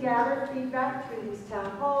continue to gather feedback through these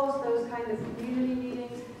town halls, those kind of community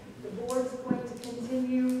meetings. The board's going to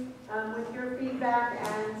continue with your feedback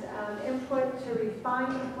and input to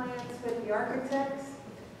refine the plans with the architects.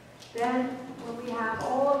 Then, when we have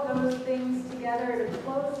all of those things together at a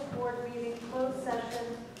closed board meeting, closed session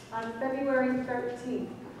on February 13th,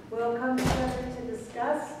 we'll come together to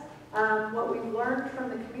discuss what we've learned from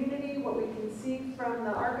the community, what we can see from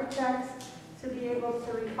the architects, to be able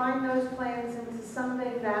to refine those plans into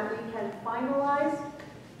something that we can finalize.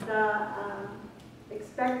 The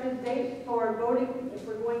expected date for voting, if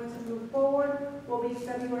we're going to move forward, will be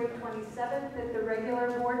February 27th at the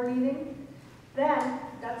regular board meeting. Then,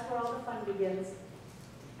 that's where all the fun begins.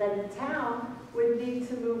 Then the town would need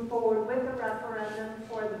to move forward with a referendum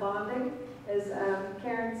for the bonding. As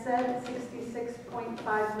Karen said,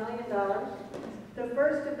 $66.5 million. The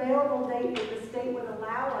first available date that the state would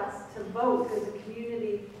allow us to vote as a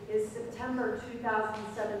community is September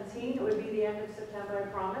 2017. It would be the end of September, I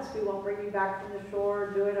promise. We won't bring you back from the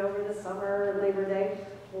shore, do it over the summer or Labor Day.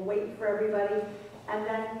 We'll wait for everybody. And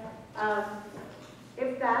then,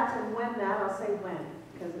 if that and when that, I'll say when,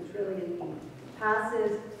 because it's really a need,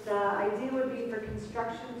 passes, the idea would be for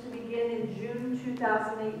construction to begin in June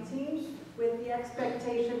 2018, with the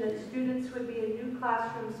expectation that students would be in new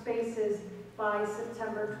classroom spaces by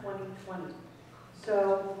September 2020.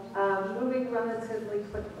 So moving relatively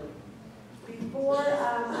quickly. Before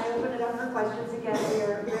I open it up for questions, again, we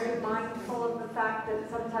are very mindful of the fact that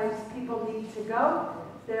sometimes people need to go.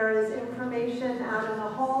 There is information out in the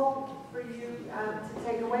hall for you to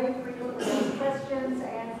take away, frequently asked questions,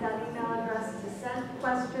 and that email address to send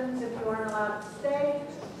questions if you aren't allowed to stay,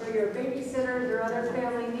 for your babysitters or other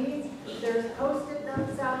family needs. There's Post-it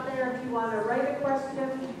notes out there if you want to write a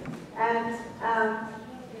question. And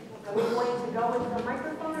are we going to go with the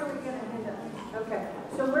microphone, or are we going to hand it? Okay,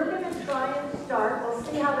 so we're going to try and start. We'll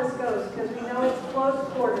see how this goes, because we know it's close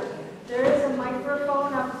quarters. There is a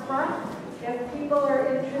microphone up front. If people are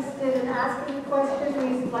interested in asking a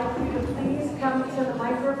question, we'd like you to please come to the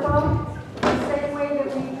microphone. The same way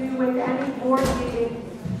that we do with any board meeting,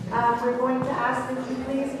 we're going to ask that you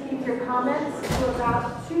please keep your comments to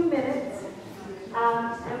about 2 minutes.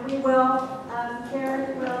 And we will,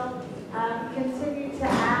 Karen will continue to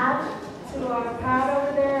add to our pad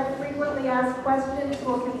over there, frequently asked asked questions.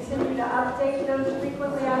 We'll continue to update those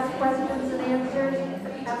frequently asked questions and answers and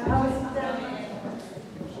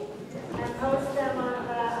post them on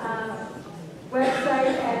the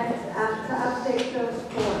website and to update those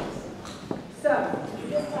forms. So,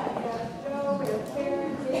 this side, we have Joe, we have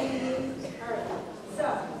Karen, Jamie. All right. So,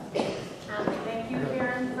 thank you,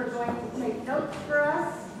 Karen, for going to take notes for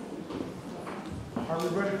us. Are we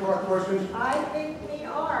ready for our questions? I think we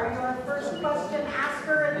are. Your first question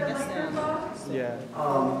asker in the microphone. Yeah.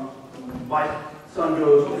 My son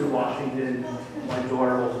goes to Washington. My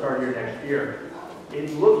daughter will start here next year.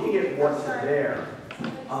 In looking at what's there,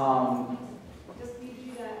 Just need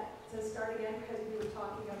you to start again because we were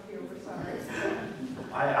talking up here. We're sorry.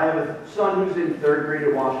 I have a son who's in 3rd grade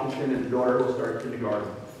at Washington and a daughter who will start kindergarten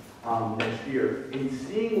next year. In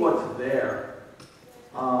seeing what's there,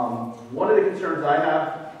 one of the concerns I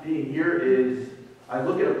have being here is I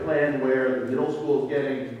look at a plan where the middle school is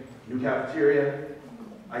getting new cafeteria.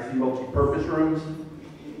 I see multi-purpose rooms.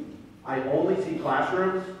 I only see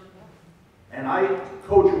classrooms. And I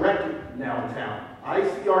coach rec now in town. I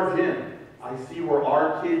see our gym. I see where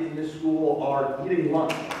our kids in this school are eating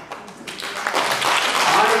lunch.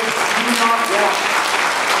 I do not want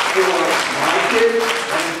for my kids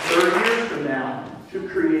and 30 years from now to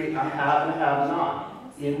create a have and have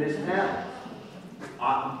not in this town.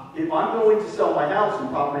 If I'm going to sell my house and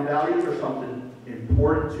property values are something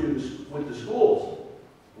important with the schools,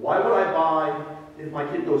 why would I buy if my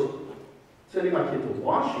kid goes, sending my kid to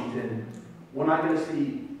Washington, when I'm going to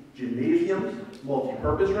see gymnasiums,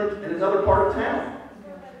 multi-purpose rooms, in another part of town?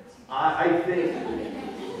 I think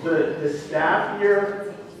the staff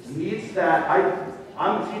here needs that.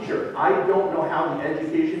 I'm a teacher. I don't know how the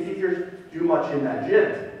education teachers do much in that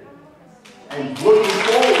gym. And looking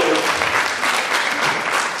forward,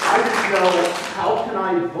 I just know, how can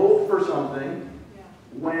I vote for something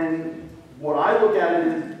when what I look at it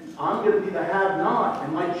is, I'm going to be the have-not,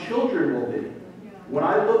 and my children will be. When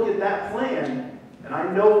I look at that plan, and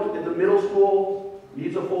I know that the middle school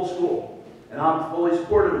needs a full school, and I'm fully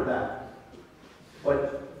supportive of that.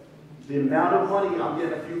 But the amount of money, I'm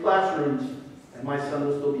getting a few classrooms, and my son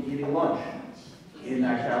will still be eating lunch in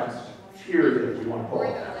that cafeteria, if you want to call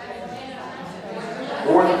it that.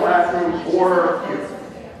 Or the classroom, or here.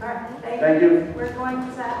 All right, Thank you. We're going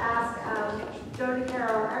to ask Joe DeCaro,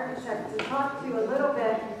 our architect, to talk to you a little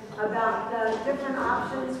bit about the different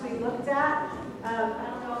options we looked at. I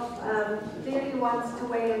don't know if Danny wants to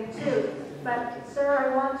weigh in too, but sir,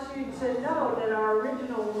 I want you to know that our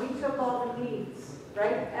original, when we took all the needs,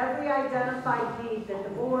 right, every identified need that the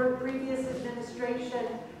board, previous administration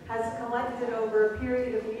has collected over a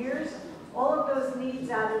period of years, all of those needs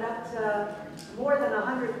added up to more than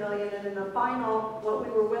 $100 million, and in the final, what we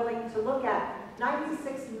were willing to look at,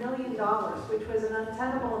 $96 million, which was an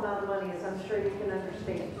untenable amount of money, as I'm sure you can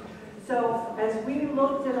understand. So as we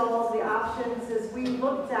looked at all of the options, as we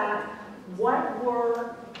looked at what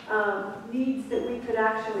were needs that we could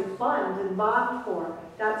actually fund and bond for,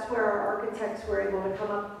 that's where our architects were able to come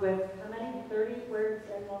up with, how many? 30? Where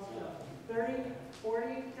did I lost it? 30,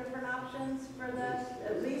 40 different options for this?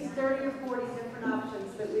 At least 30 or 40 different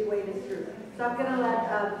options that we waded through. So I'm going to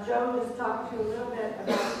let Joe just talk to you a little bit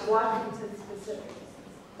about Washington specifically.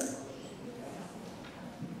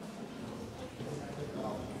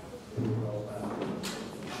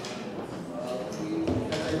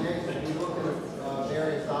 As I mentioned, we looked at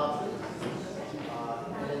various options.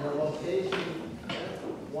 And in the location,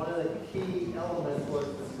 one of the key elements was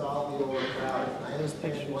to solve the overcrowding. I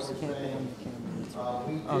understand what you're saying.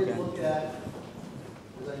 We did look at,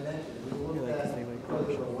 as I mentioned, we looked at because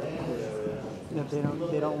of the land area. No,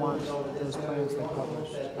 they don't want those plans to be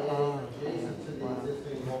published. Adjacent to the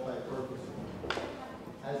existing multi-purpose room.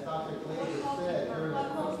 As Dr. Glazer said,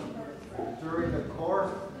 during the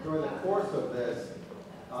course of this,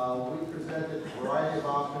 we presented a variety of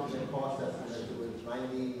options and cost estimates. It was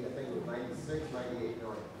 90, I think it was 96, 98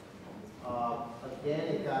 million. Again,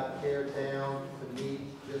 it got pared down to meet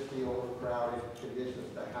just the overcrowded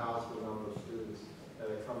conditions to house the number of students that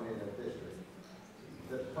are coming in the district.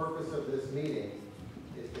 The purpose of this meeting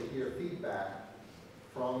is to hear feedback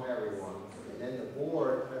from everyone, and then the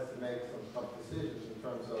board has to make some tough decisions in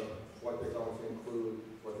terms of what they're going to include,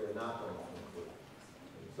 what they're not going to include.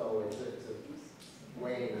 So it's a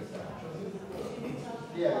weighing this out.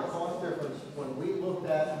 Yeah, the cost difference, when we looked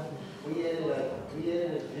at, we added a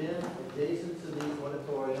gym adjacent to the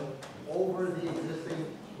auditorium over the existing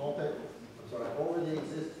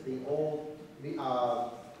the old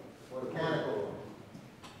mechanical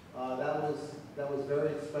room. That was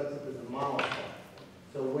very expensive to demolish that.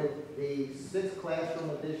 So with the 6th classroom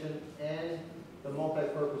addition and the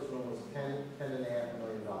multi-purpose room was $10.5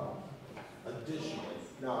 million. Additionally.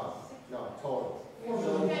 No, total. So,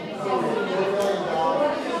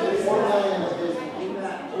 $4 million additional. In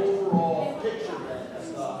that overall picture then,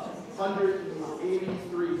 that's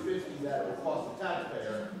 $183.50 that it would cost the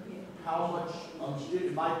taxpayer, how much,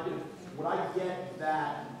 would I get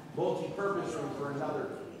that multi-purpose room for another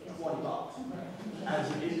 $20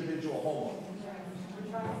 as an individual homeowner?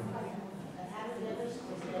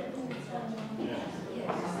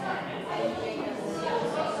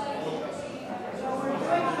 So we're doing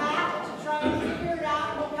math to try and figure it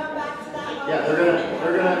out, we'll come back to that. Yeah,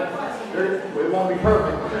 it won't be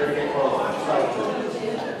perfect, but they're gonna get close.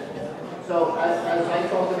 So as I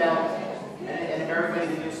talked about, and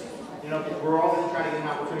everybody just, we're all gonna try to get an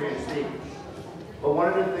opportunity to speak. But one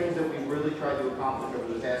of the things that we've really tried to accomplish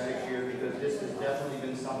over the past 6 years, because this has definitely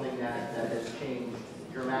been something that has changed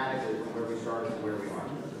dramatically from where we started to where we are.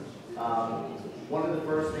 One of the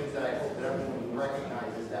first things that I hope that everyone will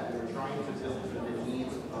recognize is that we're trying to build for the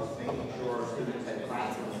needs of making sure our students have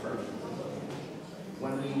classrooms first.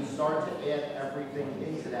 When we start to add everything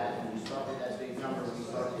into that, and we start with that big number, we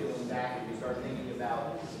start peeling back, and we start thinking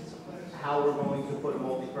about how we're going to put a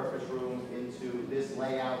multi-purpose room into this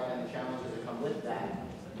layout and the challenges that come with that,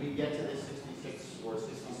 we get to this $66 or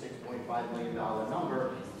 $66.5 million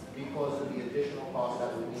number because of the additional cost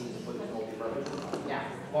that we need to put this multi-purpose room on. Now,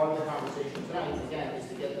 part of the conversation tonight, again, is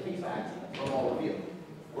to get the feedback from all of you.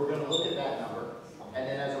 We're going to look at that number, and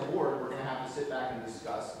then as a board, we're going to have to sit back and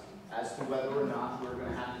discuss as to whether or not we're going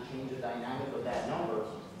to have to change the dynamic of that number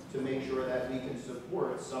to make sure that we can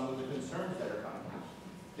support some of the concerns that are coming out.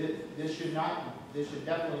 This should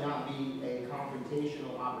definitely not be a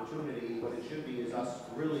confrontational opportunity. What it should be is us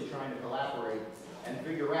really trying to collaborate and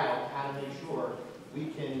figure out how to make sure we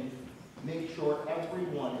can make sure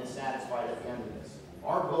everyone is satisfied at the end of this.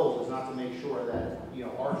 Our goal is not to make sure that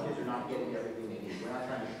our kids are not getting everything they need. We're not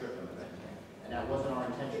trying to strip them of anything, and that wasn't our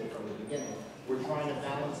intention from the beginning. We're trying to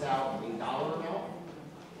balance out a dollar amount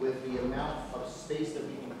with the amount of space that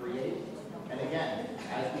we can create. And again,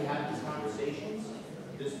 as we have these conversations,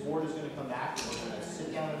 this board is going to come back and we're going to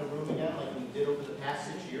sit down in the room again like we did over the past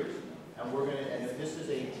 6 years. And if this is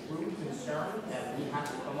a true concern that we have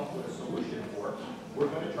to come up with a solution for, we're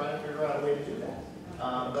going to try to figure out a way to do that.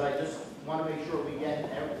 But I just want to make sure we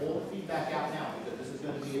get all the feedback out now, because this is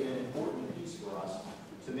going to be an important piece for us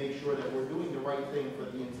to make sure that we're doing the right thing for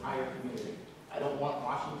the entire community. I don't want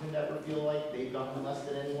Washington to ever feel like they've done less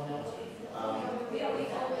than anyone else.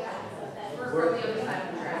 We're working through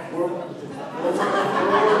that.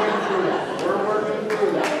 We're working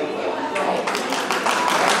through that.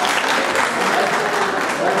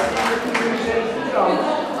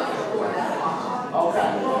 Okay.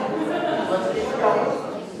 Let's keep it going.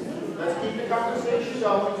 Let's keep the conversation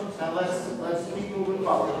going, and let's keep moving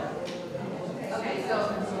forward. Okay, so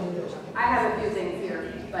I have a few things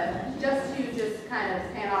here, but just to kind of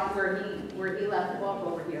stand off where he left off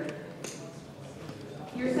over here.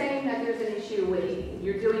 You're saying that there's an issue with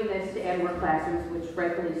you're doing this to add more classrooms, which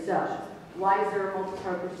rightfully so. Why is there a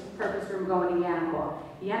multi-purpose room going to Yanaqua?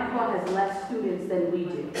 Yanaqua has less students than we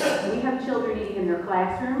do. We have children eating in their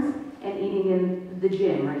classrooms and eating in the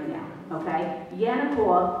gym right now, okay?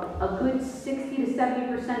 Yanaqua, a good 60 to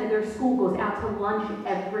 70% of their school goes out to lunch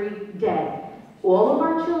every day. All of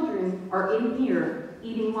our children are in here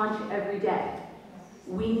eating lunch every day.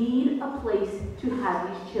 We need a place to have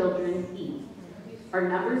these children eat. Our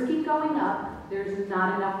numbers keep going up. There's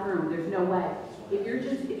not enough room. There's no way. If you're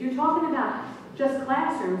talking about just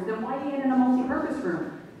classrooms, then why are you in a multi-purpose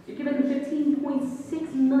room? You're giving them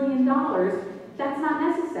 $15.6 million. That's not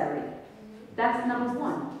necessary. That's number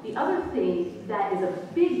one. The other thing that is a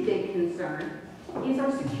big, big concern is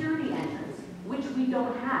our security entrance, which we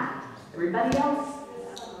don't have. Everybody else?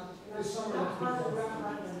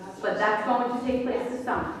 But that's going to take place this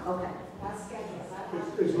summer. Okay.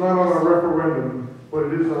 It's not on our referendum, but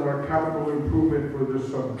it is on our capital improvement for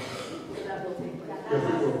this summer. So that will take place. Yes,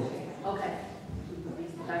 it will. Okay.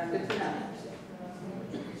 That's good to know.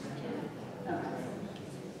 Okay.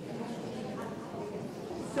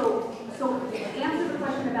 So answer the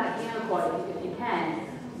question about Yanaqua, if you can.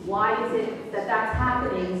 Why is it that that's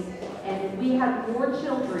happening and we have more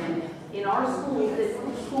children in our schools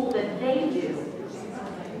than they do,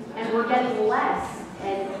 and we're getting less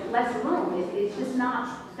and less room? It's just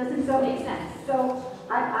not, doesn't make sense. So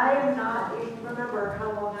I am not, remember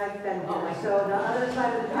how long I've been here, so the other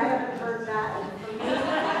side of it, I haven't heard that. And for me,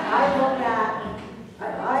 I look at, I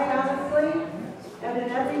honestly am in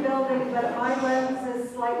every building, but my lens is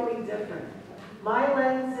slightly different. My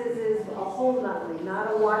lens is a whole Nutley,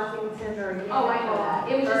 not a Washington or a Oh, I know that.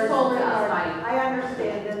 It was just told to us by. I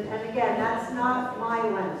understand, and again, that's not my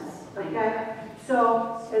lens, okay?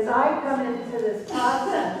 So as I come into this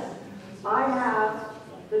process, I have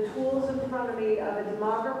the tools in front of me of a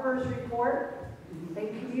demographer's report and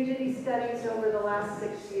community studies over the last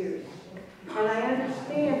 6 years. And I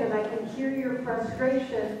understand and I can hear your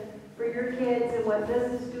frustration for your kids and what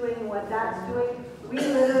this is doing and what that's doing. We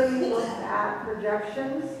literally looked at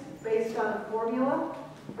projections based on a formula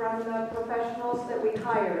from the professionals that we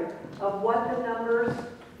hired of what the numbers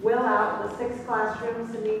will out in the 6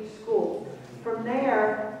 classrooms in each school. From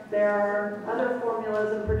there are other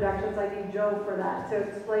formulas and projections. I need Joe for that to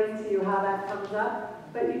explain to you how that comes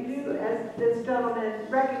up. But you do, as this gentleman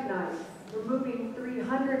recognized, we're moving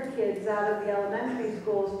 300 kids out of the elementary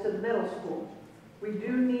schools to the middle school. We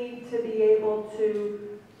do need to be able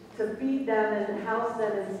to feed them and house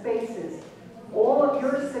them in spaces. All of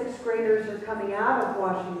your 6th graders are coming out of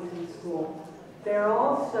Washington School. They're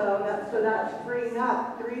also, so that's freeing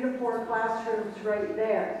up 3 to 4 classrooms right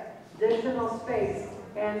there, additional space.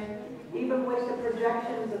 And even with the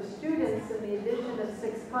projections of students and the addition of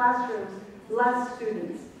 6 classrooms, less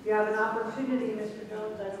students. You have an opportunity, Mr.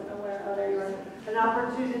 Jones, I don't know where, oh, there you are, an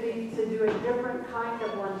opportunity to do a different kind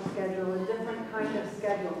of lunch schedule, a different kind of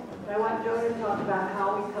schedule. But I want Joe to talk about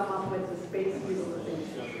how we come up with the space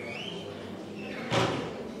utilization.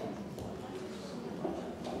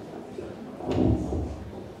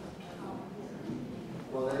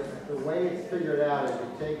 Well, the way it's figured out is you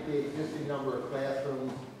take the existing number of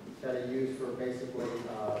classrooms that are used for basically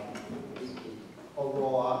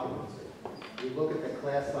overall occupancy. You look at the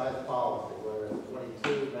class size policy, whether it's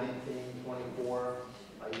 22, 19, 24.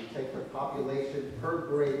 You take the population per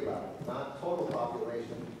grade level, not total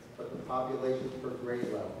population, but the population per grade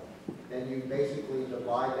level. Then you basically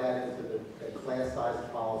divide that into the class size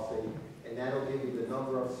policy, and that'll give you the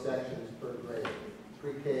number of sections per grade.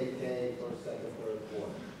 Pre-K, K, first, second, third,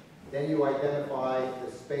 fourth. Then you identify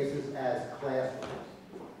the spaces as classrooms.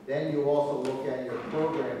 Then you also look at your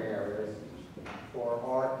program areas for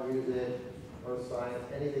art, music, earth science,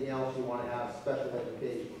 anything else you want to have special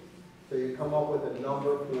education. So you come up with a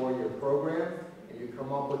number for your program, and you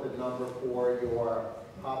come up with a number for your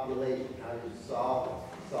population, how you solve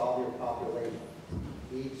your population.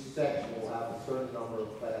 Each section will have a certain number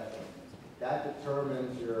of classrooms. That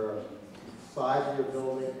determines your size of your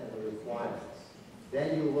building and the requirements.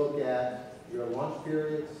 Then you look at your lunch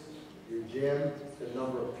periods, your gym, the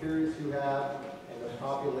number of periods you have, and the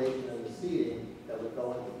population and the seating that would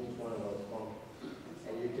go into each one of those functions.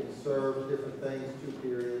 And you can serve different things, 2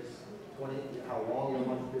 periods, 20, how long your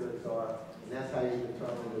lunch periods are, and that's how you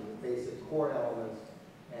determine the basic core elements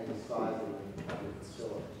and the size of your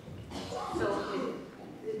facility. So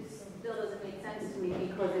it still doesn't make sense to me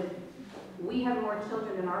because if we have more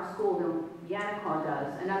children in our school than Yannicott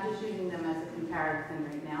does, and I'm just using them as a comparison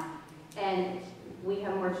right now, and we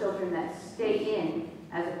have more children that stay in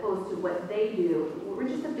as opposed to what they do. We're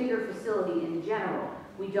just a bigger facility in general.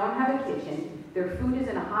 We don't have a kitchen. Their food is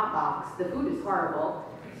in a hot box. The food is horrible.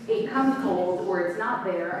 It comes cold or it's not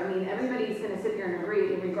there. I mean, everybody's going to sit here and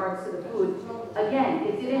agree in regards to the food. Again,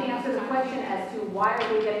 it didn't answer the question as to why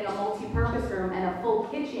are they getting a multi-purpose room and a full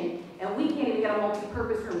kitchen, and we can't even get a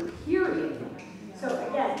multi-purpose room, period. So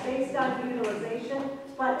again, based on utilization,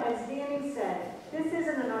 but as Danny said, this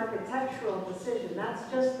isn't an architectural decision.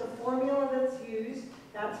 That's just the formula that's used.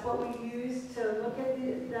 That's what we use to look at the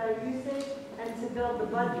usage and to build the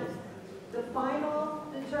budget. The final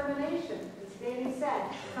determination, as Danny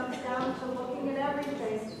said, comes down to looking at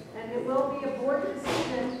everything, and it will be a board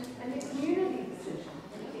decision and a community decision,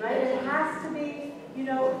 right? And it has to be, you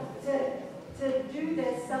know, to do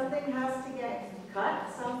this, something has to get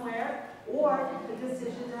cut somewhere, or the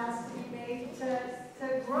decision has to be made to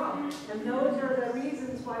grow. And those are the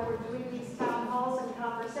reasons why we're doing these town halls and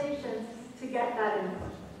conversations to get that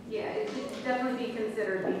input. Yeah, it should definitely be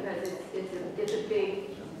considered because it's a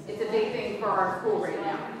big thing for our school right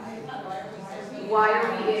now. Why are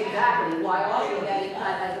we exactly? Why are we getting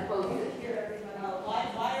cut as opposed to?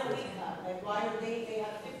 Why are we cut? Like why are they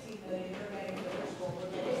have 15 million, you're getting the first school, we're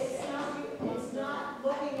getting 6. It's not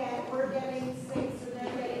looking at we're getting 6 and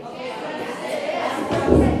they're getting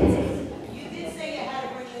You did say you had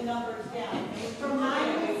to bring the numbers down. from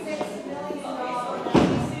 $96 million. Okay, so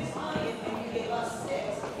 96 million, and you gave us 6,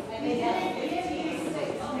 and they have 15.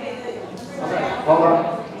 Okay, hold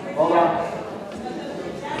on.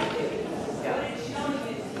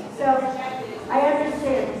 So, I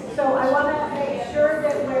understand. So I want to make sure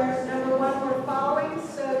that we're, number one, we're following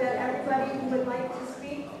so that everybody who would like to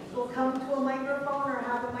speak will come to a microphone or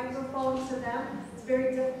have a microphone to them. It's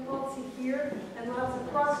very difficult to hear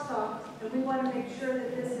and we want to make sure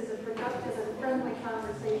that this is a productive and friendly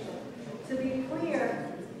conversation. To be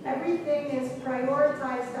clear, everything is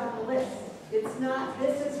prioritized on the list. It's not,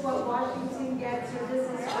 this is what Washington gets, or this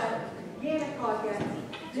is what Yannicott gets.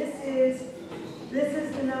 This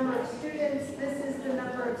is the number of students, this is the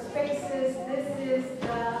number of spaces, this is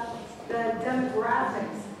the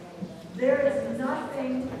demographics. There is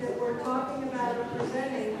nothing that we're talking about or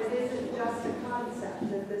presenting that isn't just a concept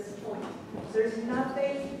at this point. There's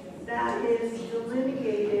nothing that is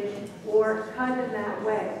delineated or cut in that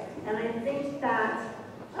way. And I think that,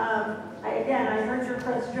 I heard your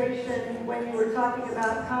frustration when you were talking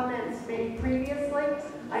about comments made previously.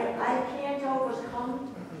 I can't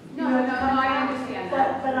overcome. No, I understand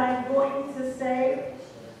that. But I'm going to say,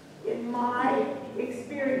 in my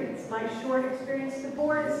experience, my short experience, the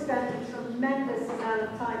board has spent a tremendous amount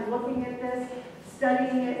of time looking at this,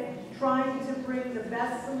 studying it, trying to bring the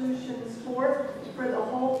best solutions forth for the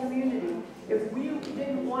whole community. If we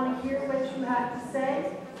didn't want to hear what you had to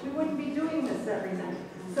say, we wouldn't be doing this every night.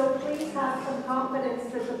 So please have some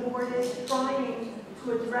confidence that the board is trying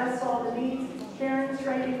to address all the needs. Karen's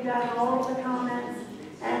writing down all of the comments,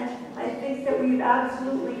 and I think that we've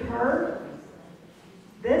absolutely heard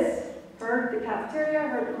this, heard the cafeteria,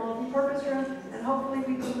 heard the multi-purpose room, and hopefully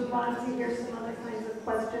we can move on to hear some other kinds of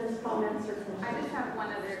questions, comments, or concerns. I just have one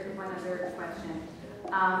other question.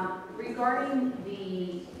 Regarding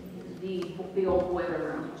the old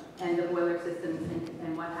boiler room and the boiler systems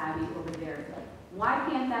and what have you over there, why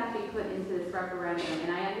can't that be put into this referendum?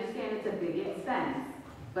 And I understand it's a big expense,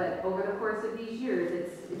 but over the course of these years,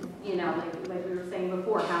 it's you know, like we were saying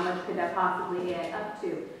before, how much could that possibly add up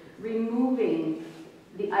to? Removing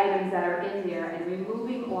the items that are in there and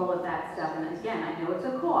removing all of that stuff, and again, I know it's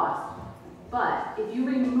a cost, but if you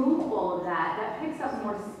remove all of that, that picks up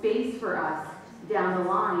more space for us down the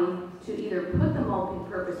line to either put the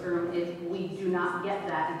multi-purpose room if we do not get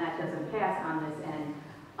that and that doesn't pass on this end,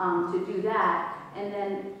 to do that. And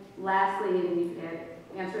then lastly, and you can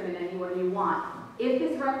answer it in any way you want, if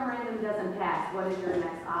this referendum doesn't pass, what is your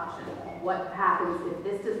next option? What happens if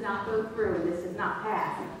this does not go through and this does not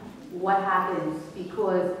pass? What happens?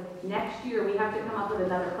 Because next year we have to come up with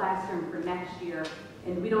another classroom for next year,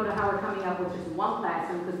 and we don't know how we're coming up with just one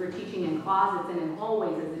classroom because we're teaching in closets and in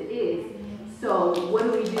hallways as it is. So what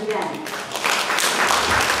do we do then?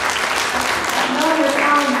 I know you're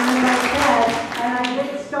telling me, as I said, and I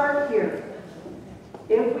did start here.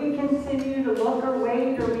 If we continue to look or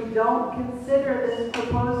wait, or we don't consider this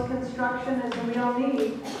proposed construction as a real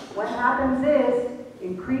need, what happens is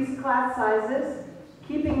increased class sizes,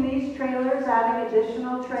 keeping these trailers, adding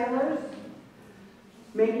additional trailers,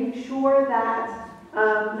 making sure that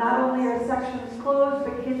not only are sections closed,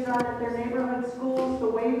 but kids aren't at their neighborhood schools, the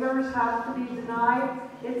waivers have to be denied.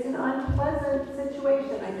 It's an unpleasant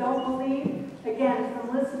situation. I don't believe, again,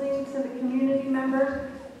 from listening to the community members,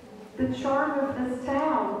 the charm of this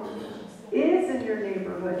town is in your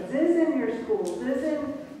neighborhoods, is in your schools,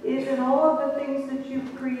 is in all of the things that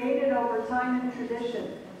you've created over time and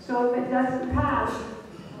tradition. So if it doesn't pass,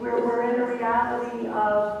 we're in a reality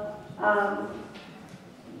of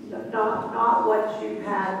not what you've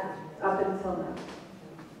had up until now.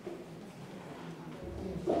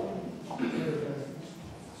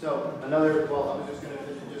 So another, well, I was just going to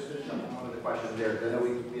finish up one of the questions there. I know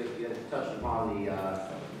we had touched upon the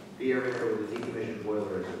area where the decommissioned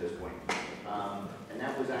boiler is at this point. And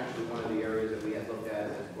that was actually one of the areas that we had looked at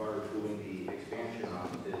as far as doing the expansion on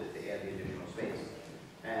to add the additional space.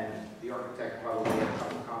 And the architect probably had a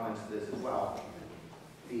couple comments to this as well.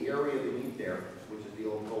 The area beneath there, which is the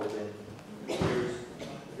old coal bin,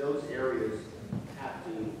 those areas have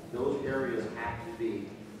to be,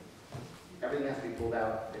 everything has to be pulled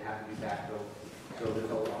out, they have to be backfilled. So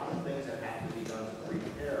there's a lot of things that have to be done to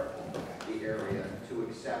prepare the area to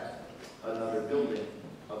accept another building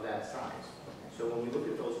of that size. So when we look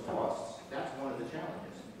at those costs, that's one of the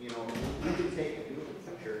challenges. You know, we could take, if you look at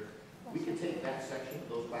the picture, we could take that section,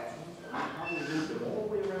 those classrooms, and probably move them all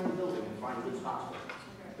the way around the building and find good spots for them.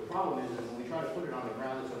 The problem is that when we try to put it on the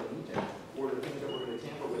ground that's underneath it, or the things that we're going to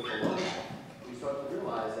tamper with below that, we start to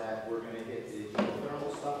realize that we're going to get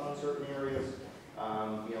thermal stuff on certain areas.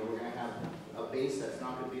 You know, we're going to have a base that's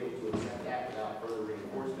not going to be able to accept that without further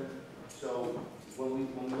reinforcement. So when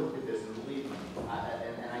we look at this, and believe me,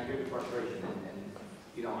 and I hear the frustration, and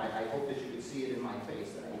you know, I hope that you can see it in my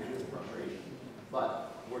face that I hear the frustration.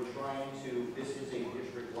 But we're trying to, this is a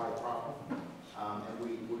district-wide problem, and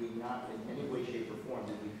we not in any way, shape, or form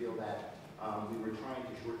did we feel that we were trying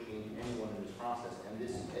to shortchange anyone in this process. And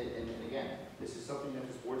this, and again, this is something that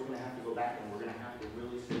this board's going to have to go back and we're going to have to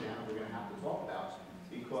really sit down. We're going to have to talk about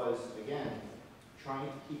because, again, trying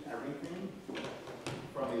to keep everything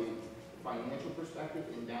from a financial perspective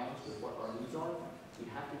in balance with what our needs are, we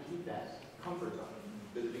have to keep that comfort zone.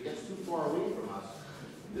 Because if it gets too far away from us,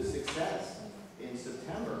 the success in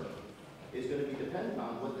September is going to be dependent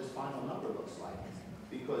on what this final number looks like.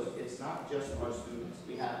 Because it's not just our students.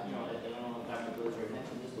 We have, you know, I don't know if Dr. Blitzer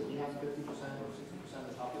mentioned this, but we have 50% or 60% of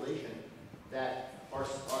the population that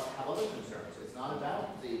have other concerns. It's not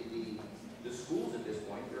about the schools at this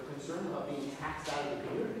point. They're concerned about being taxed out of the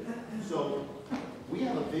community. So we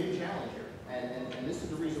have a big challenge here. And this is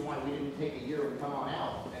the reason why we didn't take a year and come on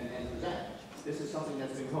out and present. This is something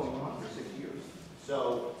that's been going on for 6 years.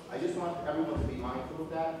 So I just want everyone to be mindful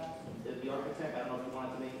of that. The architect, I don't know if you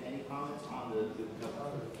wanted to make any comments on the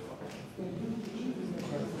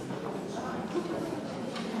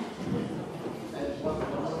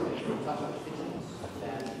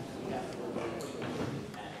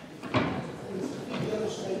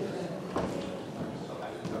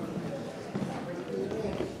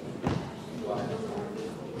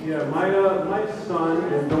Yeah, my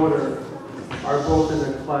son and daughter are both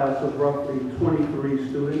in a class of roughly 23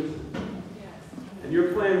 students. And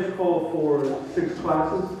your plans call for 6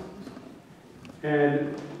 classes.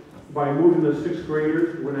 And by moving the 6th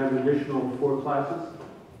graders, we're going to have an additional 4 classes.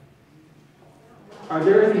 Are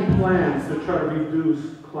there any plans to try to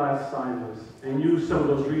reduce class sizes and use some of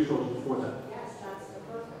those resources for that? Yes, that's the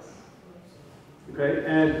purpose. Okay,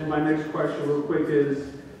 and my next question real quick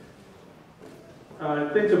is, I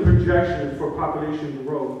think the projections for population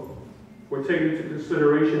growth were taken into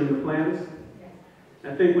consideration in the plans.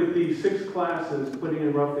 I think with the 6 classes, putting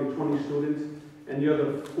in roughly 20 students, and the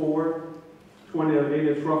other 4, 20,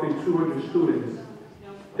 it's roughly 200 students.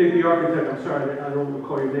 I think the architect, I'm sorry, I don't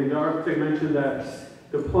recall your name, the architect mentioned that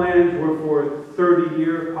the plans were for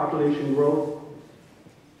 30-year population growth.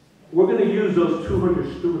 We're going to use those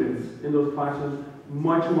 200 students in those classes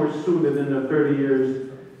much more sooner than the 30 years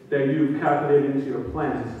that you've calculated into your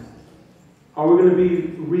plans. Are we going to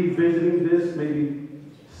be revisiting this maybe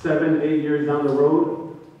 7, 8 years down the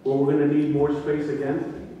road, where we're going to need more space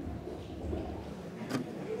again?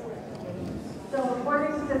 So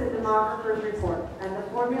according to the demographer's report, and the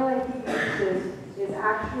formula he uses is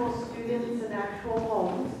actual students and actual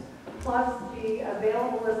homes, plus the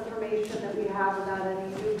available information that we have about any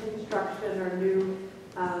new construction or new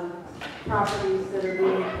properties that are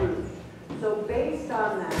being approved. So based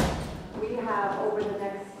on that, we have over the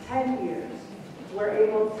next 10 years, we're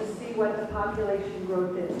able to see what the population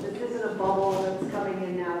growth is. This isn't a bubble that's coming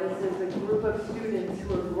in now. This is a group of students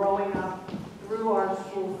who are growing up through our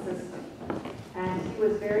school system. And he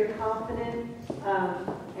was very confident,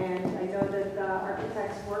 and I know that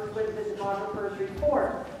architects worked with the demographer's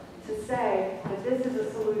report to say that this is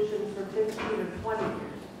a solution for 15 or 20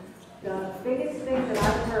 years. The biggest thing that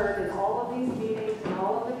I've heard in all of these meetings and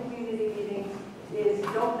all of the community meetings is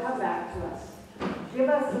don't come back to us. Give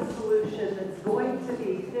us a solution that's going to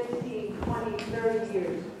be 15, 20, 30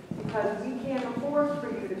 years, because we can't afford for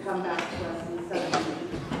you to come back to us in 7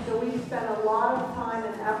 years. So we spent a lot of time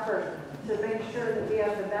and effort to make sure that we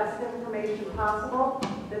have the best information possible,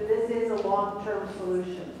 that this is a long-term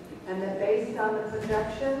solution, and that based on the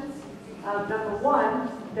projections, number one,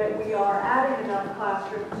 that we are adding enough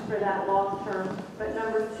classrooms for that long term, but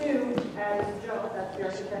number two, as Joe, that's the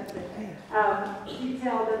architect,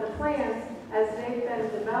 detailed in the plans, as they've been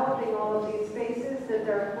developing all of these spaces, that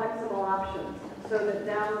there are flexible options, so that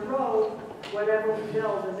down the road, whatever we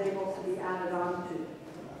build is able to be added on to.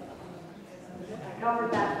 I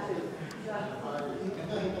covered that too.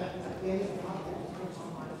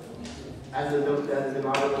 As the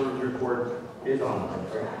demographer's report is on,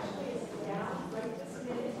 right?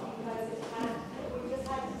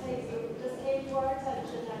 To our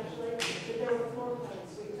attention, actually, that there were 4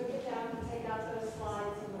 plans. We took it down to take out those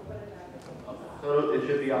slides and we'll put it back. So it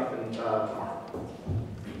should be up in tomorrow.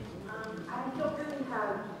 I don't really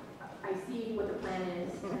have, I see what the plan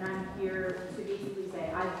is, and I'm here to basically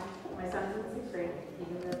say, my son's in the 6th grade, he's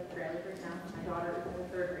in the trailer right now, my daughter is in the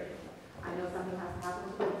 3rd grade. I know something has to happen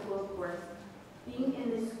with the school, of course. Being in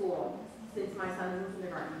this school, since my son's in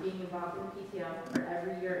kindergarten, being involved in PTO for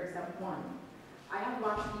every year except 1, I have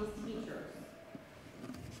watched these teachers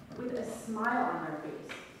with a smile on their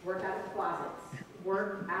face, work out of closets,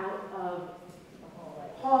 work out of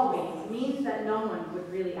hallways, means that no one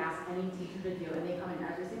would really ask any teacher to do, and they come in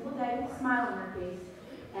every single day with a smile on their face,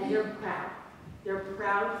 and they're proud. They're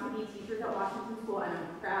proud to be teachers at Washington School, and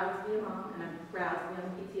I'm proud to be a mom, and I'm proud to be on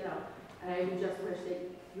the PTO, and I would just wish that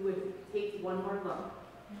you would take one more look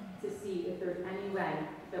to see if there's any way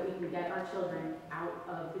that we can get our children out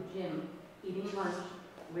of the gym eating lunch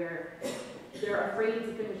where they're afraid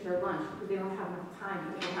to finish their lunch because they don't have enough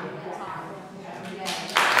time. They don't have enough time.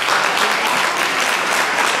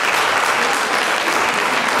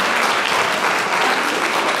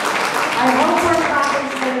 I hope we're clapping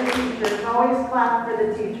for the teachers, always clap for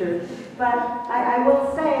the teachers. But I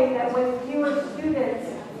will say that with fewer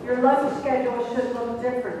students, your lunch schedule should look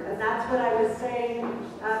different. And that's what I was saying,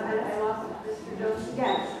 and I lost Mr. Jones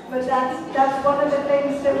again. But that's one of the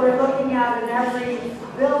things that we're looking at in every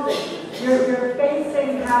building. You're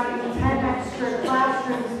facing having 10 extra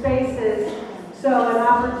classroom spaces, so an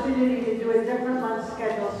opportunity to do a different lunch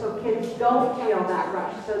schedule so kids don't feel that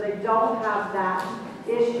rush, so they don't have that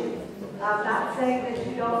issue. I'm not saying that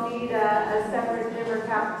you don't need a separate gym or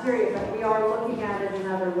cafeteria, but we are looking at it in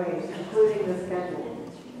other ways, including the schedule.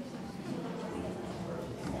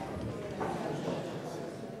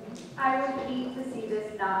 I would hate to see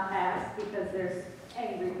this not pass because there's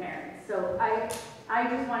angry parents. So I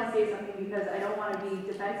just want to say something because I don't want to be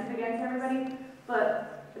defensive against everybody,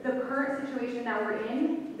 but the current situation that we're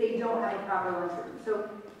in, they don't have a proper lunchroom. So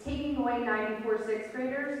taking away 94 sixth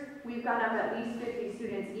graders, we've gone up at least 50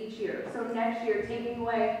 students each year. So next year, taking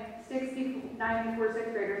away 94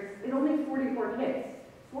 sixth graders, it's only 44 kids.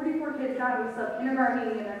 44 kids got to sub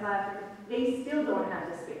kindergarten in their classroom. They still don't have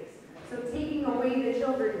the space. So taking away the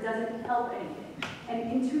children doesn't help anything.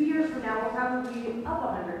 And in 2 years from now, we'll probably be up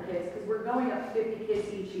 100 kids because we're going up 50 kids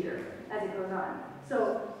each year as it goes on.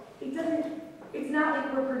 So it's not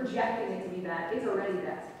like we're projecting it to be bad. It's already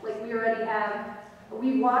bad. Like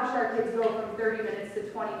we watched our kids go from 30 minutes to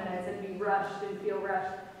 20 minutes and be rushed and feel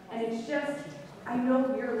rushed. And it's just, I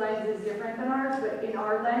know your lens is different than ours, but in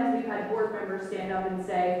our lens, we've had board members stand up and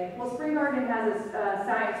say, well, Spring Garden has a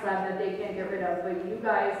science lab that they can't get rid of, but you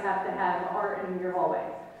guys have to have art in your hallway.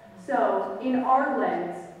 So in our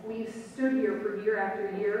lens, we've stood here for year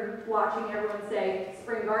after year watching everyone say,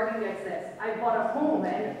 Spring Garden gets this. I bought a home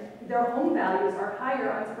and their home values are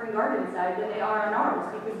higher on Spring Garden's side than they are on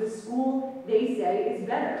ours because the school, they say, is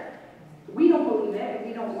better. We don't believe it and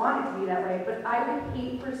we don't want it to be that way, but I would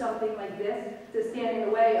hate for something like this to stand in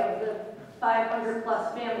the way of the 500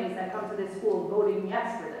 plus families that come to this school voting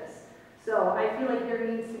yes for this. So I feel like there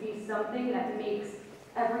needs to be something that makes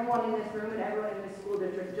everyone in this room and everyone in this school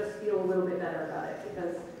district just feel a little bit better about it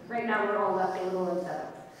because right now we're all left a little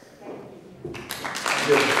unsettled. Thank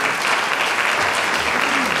you.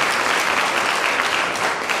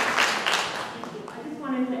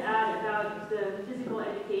 To add about the physical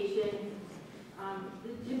education,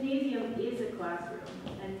 the gymnasium is a classroom,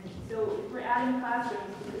 and so if we're adding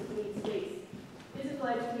classrooms because we need space, physical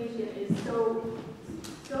education is so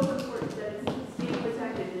important that it's state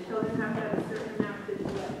protected. The children have to have a certain amount of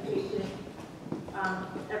physical education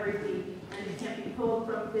every week, and it can't be pulled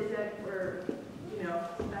from phys ed or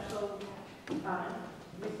special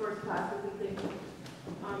resource classes and things.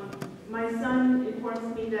 My son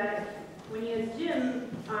informs me that when he has gym,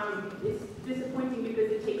 it's disappointing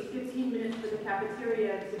because it takes 15 minutes for the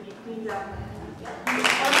cafeteria to be cleaned up. So,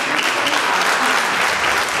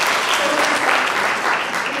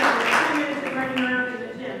 10 minutes of running around in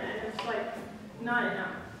the gym, and it's like not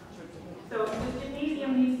enough. So the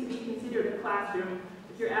gymnasium needs to be considered a classroom.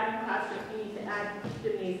 If you're adding classrooms, you need to add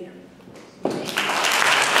gymnasium.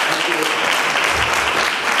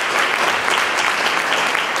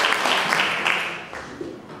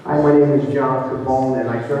 Hi, my name is John Capone, and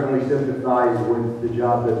I certainly sympathize with the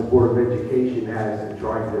job that the Board of Education has in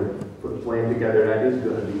trying to put a plan together that is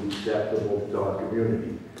going to be acceptable to our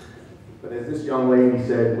community. But as this young lady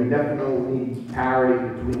said, we definitely need parity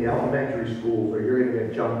between the elementary schools, or you're going to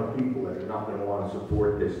get a chunk of people that are not going to want to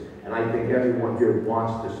support this. And I think everyone here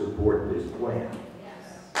wants to support this plan.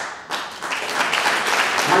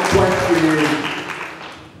 My question is,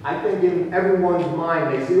 I think in everyone's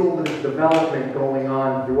mind, they see all this development going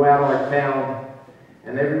on throughout our town,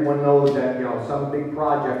 and everyone knows that, some big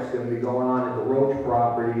project's going to be going on at the Roach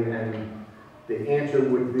property, and the answer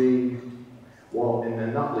would be, well, in the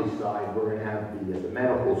Nutley side, we're going to have the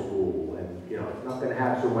medical school, and, it's not going to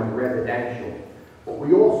have so much residential. But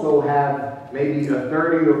we also have maybe a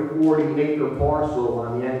 30 or 40 acre parcel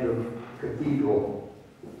on the end of Cathedral,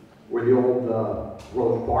 where the old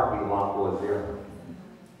Roach parking lot was there.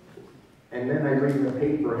 And then I read in the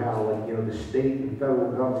paper how, the state and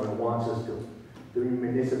federal government wants us the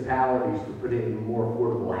municipalities to put in more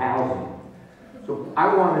affordable housing. So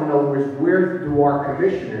I want to know where do our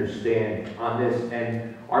commissioners stand on this,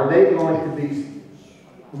 and are they going to be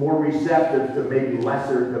more receptive to maybe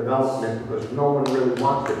lesser development because no one really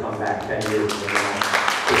wants to come back 10 years from now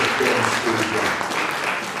to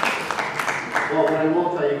Well, what I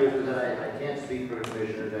will tell you is that I can't speak for the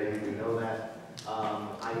commissioners, I do know that.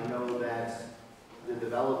 I know that the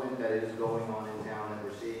development that is going on in town that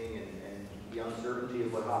we're seeing and the uncertainty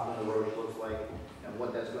of what Hoffman Roche looks like and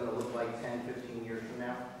what that's going to look like 10, 15 years from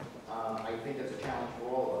now, I think that's a challenge for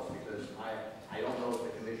all of us because I don't know if the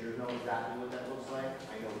commissioners know exactly what that looks like.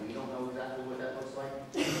 I know we don't know exactly what that looks like.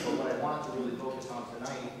 But what I wanted to really focus on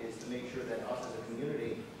tonight is to make sure that us as a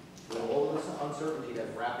community, with all this uncertainty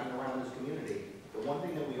that's wrapping around this community, the one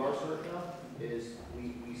thing that we are certain of is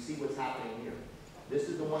we see what's happening here. This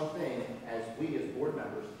is the one thing, as we as board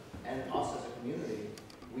members and us as a community,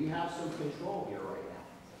 we have some control here right now.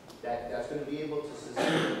 That's going to be able to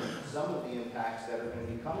sustain some of the impacts that are going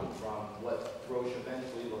to be coming from what Roche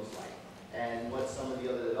eventually looks like and what some of the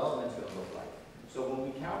other developments going to look like. So when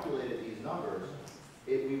we calculated these numbers,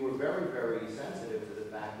 we were very, very sensitive to the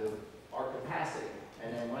fact of our capacity.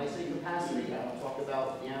 And then when I say capacity, I don't talk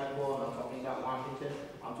about Yannick, I'm not talking about Washington,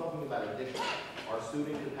 I'm talking about addition, our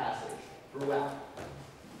student capacity throughout.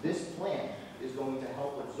 This plan is going to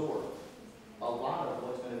help absorb a lot of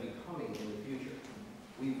what's going to be coming in the future.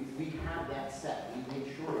 We have that set, we made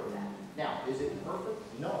sure of that. Now, is it perfect?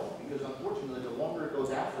 No, because unfortunately, the longer it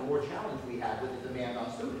goes out, the more challenge we have with the demand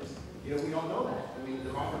on students. You know, we don't know that. I mean, the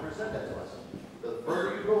demographer said that to us. The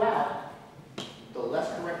further you go out, the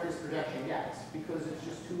less correct this projection gets, because it's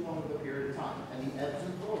just too long of a period of time. And the ebbs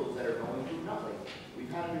and flows that are going through Nutley,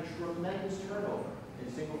 we've had a tremendous turnover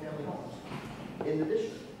in single-family homes in the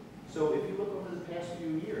district. So if you look over the past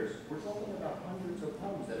few years, we're talking about hundreds of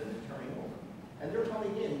homes that have been turning over. And they're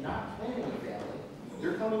coming in not planning a family,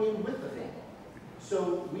 they're coming in with the family.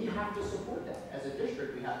 So we have to support that. As a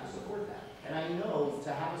district, we have to support that. And I know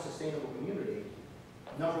to have a sustainable community,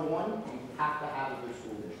 number one, we have to have a good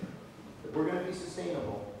school district. If we're going to be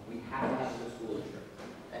sustainable, we have to have a good school district.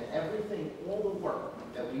 And everything, all the work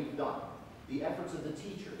that we've done, the efforts of the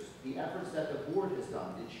teachers, the efforts that the board has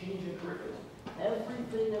done, the change in curriculum,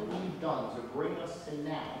 everything that we've done to bring us to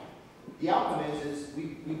now, the outcome is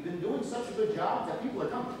we've been doing such a good job that people are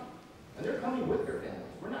coming. And they're coming with their families.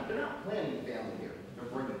 They're not planning a family here, they're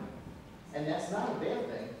bringing them. And that's not a bad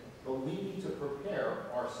thing, but we need to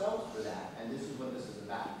prepare ourselves for that, and this is what this is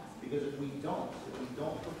about. Because if we don't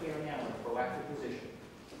prepare now in a proactive position,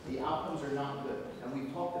 the outcomes are not good, and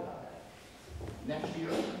we've talked about that. Next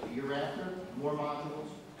year, the year after, more modules,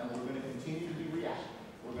 and we're going to continue to be reactive.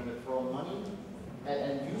 We're going to throw money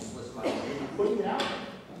and useless money, and we're putting it out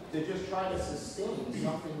there to just try to sustain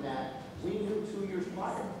something that we knew 2 years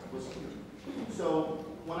prior was here. So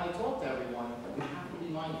when I talk to everyone, we have to be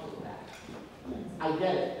mindful of that. I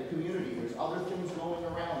get it, the community, there's other things going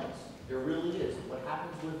around us. There really is. What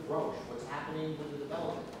happens with Roche, what's happening with the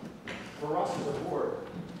development. For us as a board,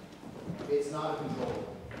 it's not a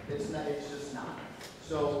control. It's just not.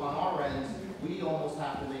 So on our end, we almost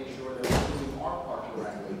have to make sure that we're doing our part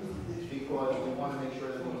correctly because we want to make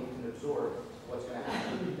sure that we can absorb what's going to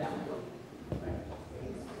happen down the road.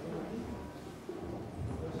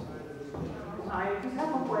 I just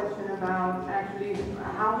have a question about actually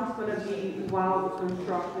how it's going to be while the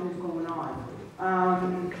construction is going on. I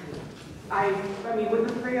mean, with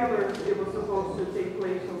the trailers, it was supposed to take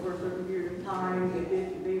place over a certain period of time.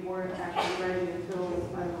 They weren't actually ready until,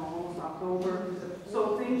 I don't know, almost October.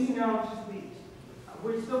 So thinking of,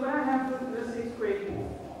 we're still going to have the 6th grade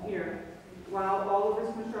here while all of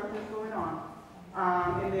this construction is going on.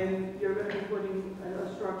 And then you're going to be putting a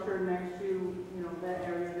structure next to, you know, that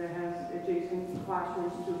area that has adjacent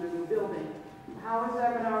classrooms to the new building. How is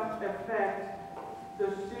that going to affect the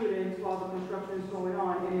students while the construction is going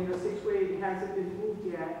on? And in the 6th grade, it hasn't been moved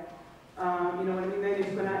yet. You know what I mean? Then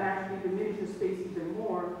it's going to actually diminish the space even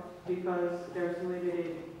more because there's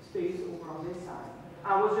limited space over on this side.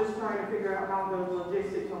 I was just trying to figure out how the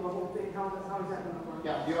logistics of the whole thing, how is that going to work?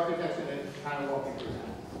 Yeah, the architect's going to kind of walk you through that.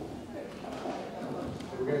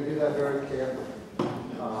 We're going to do that very carefully.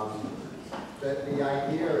 The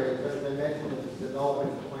idea is, as I mentioned, in the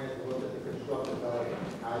development plan to look at the construction of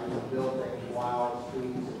how you build things while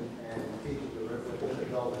students and teachers are within the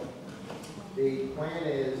building. The plan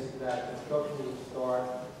is that construction will start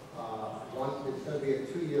it's going to be a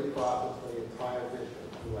 2-year process for the entire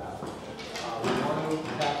district throughout. We want to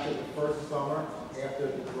capture the first summer after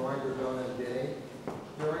the drawings are done and bidding.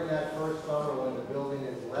 During that first summer, when the building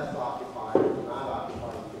is less occupied or not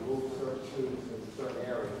occupied, to move certain students into certain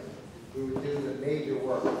areas, we would do the major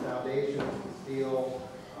work, the foundations, the steel,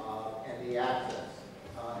 and the access,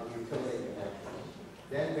 and utility connections.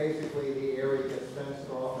 Then basically the area gets fenced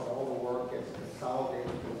off and all the work gets consolidated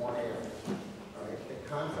to one area. Right? The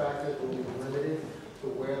contractors will be limited to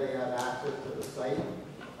where they have access to the site,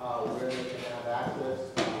 where they can have access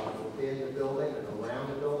within the building and around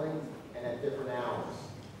the building, and at different hours.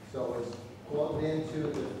 So as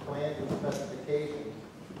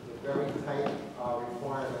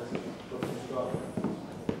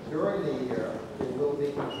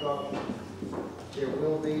you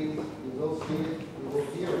will see it, you will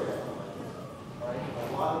hear it at times. Right?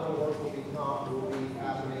 A lot of the work will be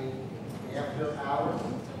happening after hours,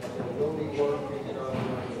 and there will be work being done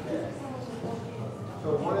during the day. So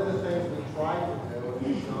one of the things we try to do, and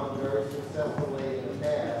we've done very successfully in the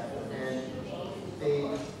past, and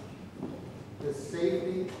the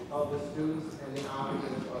safety of the students and the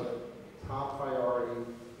occupants are the top priority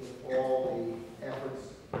in all the efforts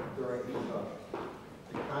during construction.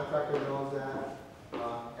 The contractor knows that,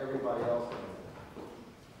 everybody else knows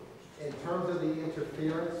that. In terms of the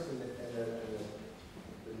interference and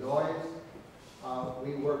the noise,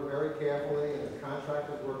 we work very carefully, and the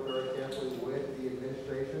contractors work very carefully with the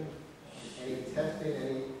administration. Any testing,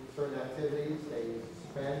 any certain activities, they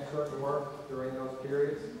suspend certain work during those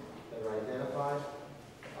periods that are identified.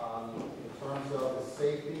 In terms of the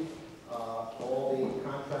safety, all the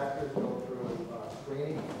contractors go through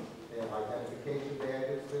screening. They have identification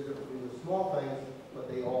badges. These are small things, but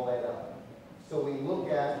they all add up. So we look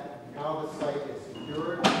at how the site is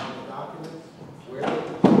secured on the documents, where they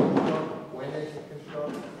can construct, when they can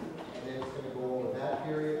construct, and then it's going to go over that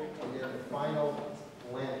period, and then the final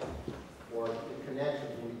length or the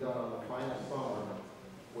connections will be done on the final summer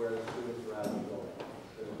where the students are out of the building.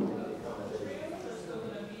 So the accommodation.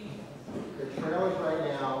 The trailers right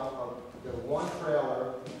now, the one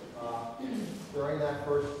trailer, during that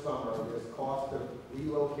first summer, there's cost to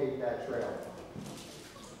relocate that trailer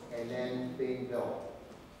and then being built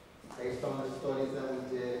based on the studies that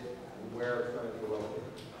we did and where it's going to be located.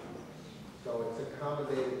 So it's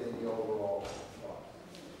accommodated in the overall cost.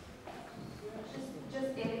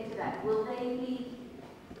 Just adding to that, will they be,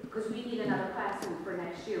 because we need another classroom for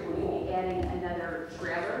next year, will you be adding another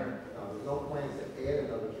trailer? No, there's no plans to add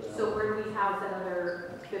another trailer. So where do we house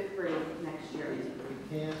another fifth grade next year?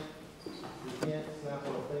 We can't snap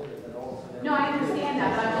our fingers and all. No, I understand that,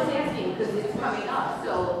 but I'm just asking because it's coming up.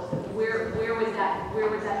 So where would that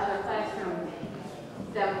other classroom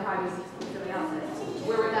that would probably be somebody else's?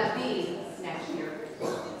 Where would that be next year?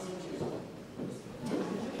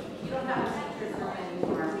 You don't have a teacher's room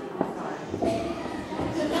anymore. I'm sorry.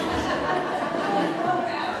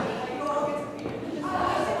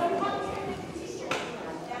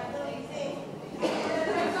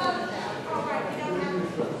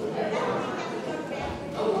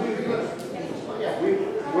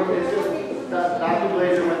 Dr.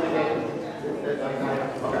 Glazer went to get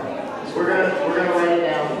okay. We're gonna write it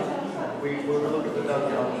down. We were looking for Doug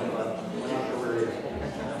Johnson, but we're not sure where he is.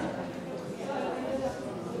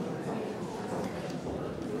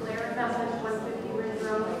 Blair Dublin, 150 Ridge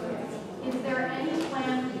Road. Is there any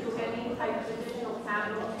plan to do any type of additional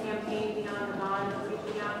capital campaign beyond the bond,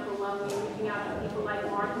 reaching out to alumni, reaching out to people like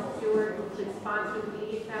Martha Stewart, who could sponsor the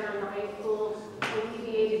media center in the high school,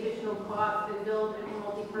 alleviate additional costs, and build a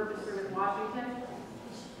multi-purpose room in Washington?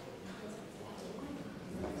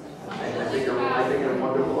 I think they're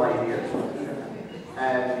wonderful ideas,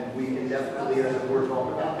 and we can definitely, as a board,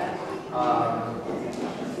 talk about that.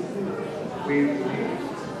 We can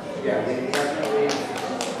definitely.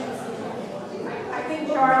 I think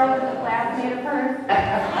Charlie was a classmate of hers.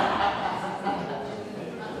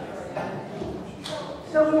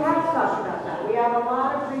 So we have talked about that. We have a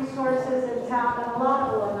lot of resources in town and a lot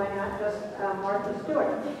of alumni, not just Martha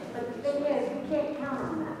Stewart. But the thing is, we can't count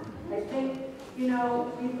on that. I think, you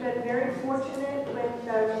know, we've been very fortunate with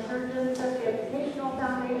the resurgence of the Educational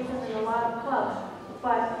Foundation and a lot of clubs.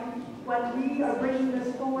 But when we are bringing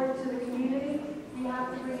this forward to the community, we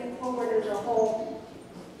have to bring it forward as a whole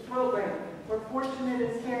program. We're fortunate,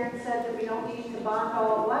 as Karen said, that we don't need to bond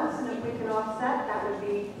all at once, and if we can offset, that would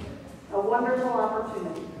be a wonderful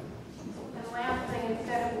opportunity. And last thing,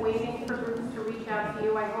 instead of waiting for groups to reach out to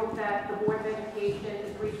you, I hope that the Board of Education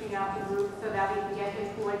is reaching out to groups so that we can get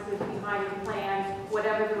influences behind the plan,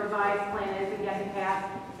 whatever the revised plan is, and get it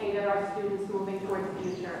passed and get our students moving towards the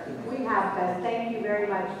future. We have been. Thank you very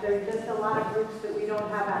much. There's just a lot of groups that we don't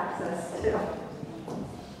have access to.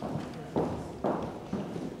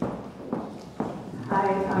 Hi,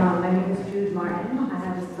 my name is Jude Martin. I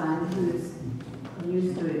have a son who's a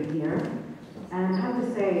new student here. And I have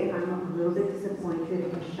to say, I'm a little bit disappointed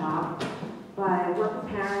and shocked by what the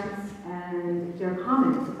parents and their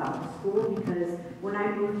comments about the school, because when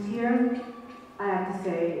I moved here, I have to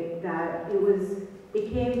say that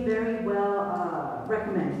it came very well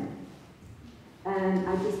recommended. And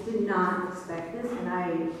I just did not expect this, and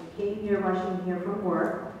I came here rushing here from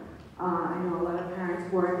work. I know a lot of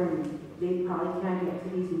parents work and they probably can't get to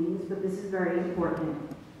these meetings, but this is very important.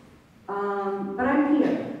 But I'm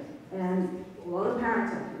here, and all the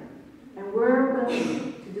parents are here, and we're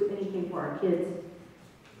willing to do anything for our kids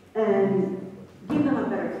and give them a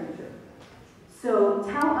better future. So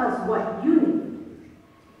tell us what you need.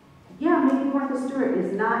 Yeah, maybe Martha Stewart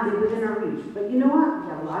is not within our reach, but you know what? We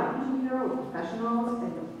have a lot of people here who are professionals,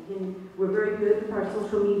 and we're very good with our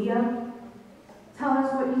social media. Tell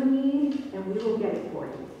us what you need, and we will get it for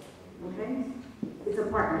you. Okay? It's a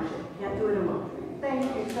partnership. You can't do it alone.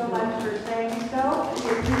 Thank you so much for saying so. We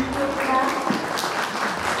appreciate that.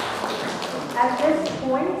 At this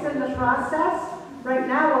point in the process, right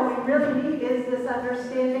now what we really need is this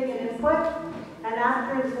understanding and input. And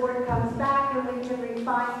after the board comes back and we can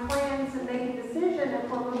refine plans and make a decision if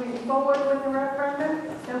we're moving forward with the referendum,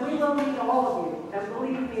 then we will meet all of you. And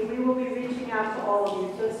believe me, we will be reaching out to all of you.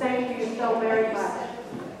 So thank you so very much.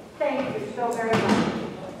 Thank you so very much.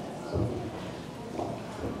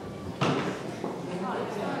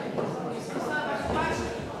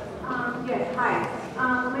 Yes, hi.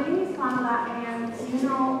 My name is Pamela, and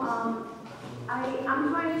I'm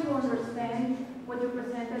trying to understand what you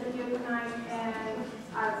presented here tonight, and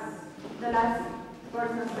as the last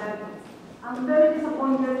person said, I'm very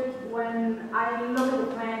disappointed when I look at the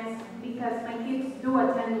plans because my kids do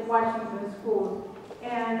attend Washington School,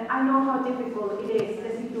 and I know how difficult it is,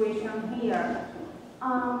 the situation here.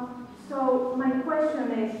 So my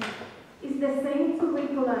question is the same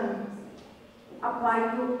curriculum apply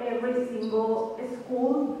to every single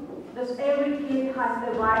school? Does every kid has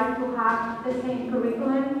the right to have the same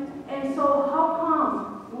curriculum? And so how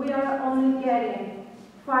come we are only getting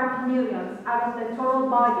 $5 million out of the total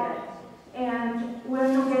budget, and we're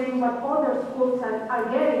not getting what other schools are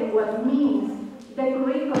getting, what means the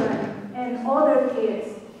curriculum and other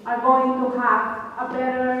kids are going to have a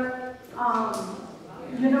better,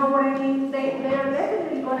 you know what I mean? They're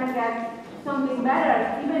definitely going to get something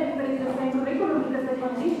better, even if it is the same curriculum, because the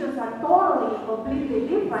conditions are totally, completely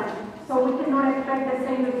different. So we cannot expect the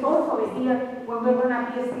same results over here when we're going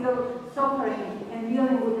to be still suffering and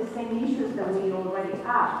dealing with the same issues that we already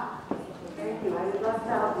have. Thank you. I would love to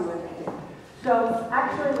help you with it. So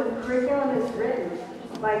actually when curriculum is written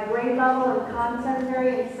by grade level and content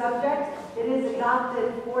area and subject, it is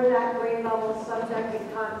adopted for that grade level subject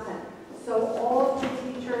and content. So all of the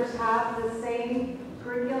teachers have the same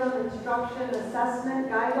curriculum, instruction, assessment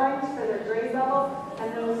guidelines for their grade level,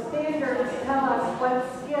 and those standards tell us what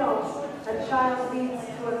skills a child needs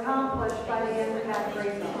to accomplish by the end of that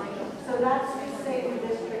grade level. So that's the same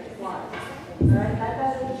district-wide. Right?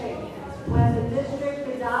 That doesn't change. When the district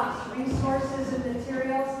adopts resources and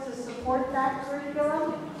materials to support that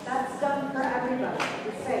curriculum, that's done for everybody,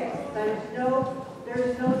 the same. There's no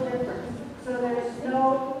difference. So there's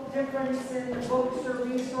no difference in the books or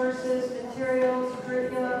resources, materials,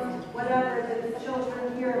 curriculum, whatever that the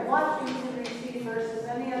children here in Washington receive versus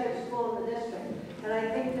any other school in the district. And I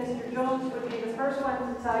think Mr. Jones would be the first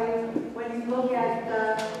one to tell you, when you look at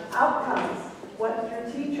the outcomes, what your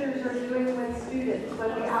teachers are doing with students,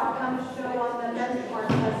 what the outcomes show on the benchmark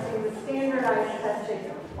testing, the standardized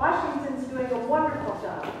testing. Washington's doing a wonderful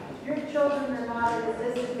job. Your children are not at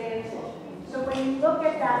a disadvantage. So when you look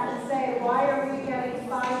at that and say, why are we getting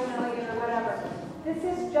 $5 million or whatever, this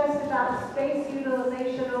is just about space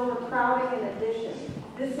utilization, overcrowding, and addition.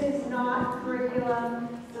 This is not curriculum,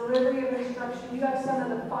 delivery of instruction. You have some of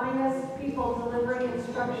the finest people delivering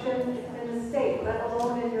instruction in the state, let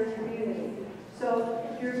alone in your community. So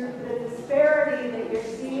the disparity that you're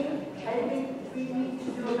seeing, I think we need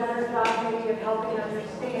to do a better job maybe of helping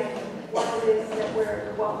understand what it is that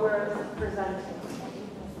we're presenting.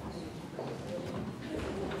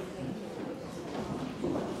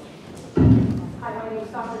 Hi, my name is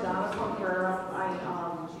Dr. Donna Plumper. I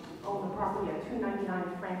own the property at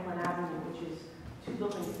 299 Franklin Avenue, which is 2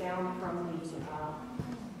 buildings down from the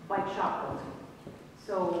bike shop building.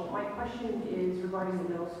 So my question is regarding the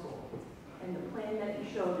middle school. And the plan that you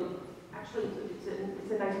showed, actually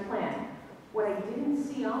it's a nice plan. What I didn't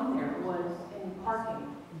see on there was any parking.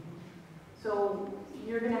 So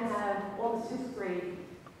you're going to have all the 6th grade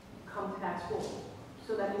come to that school.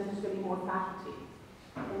 So that means there's going to be more faculty.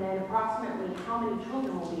 And then approximately how many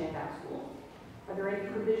children will be at that school? Are there any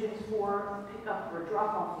provisions for pickup or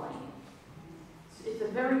drop-off lane? It's a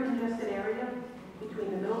very congested area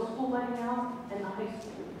between the middle school letting out and the high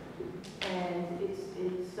school. And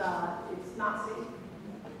it's not safe.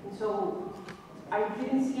 And so I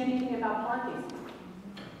didn't see anything about parking.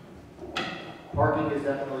 Parking is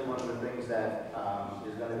definitely one of the things that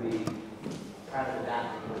is going to be kind of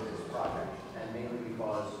adapting with this project. And mainly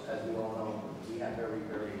because, as we all know, we have very,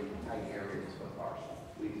 very tight areas for cars.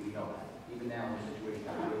 We know that. Even now in the situation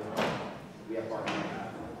that we're in, we have parking.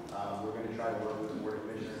 We're going to try to work with the Board of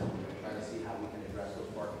Commissioners. We're going to try to see how we can address those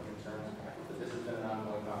parking concerns. But this has been an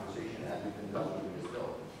ongoing conversation as we've been developing this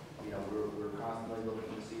bill. You know, we're constantly looking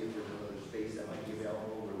to see if there's another space that might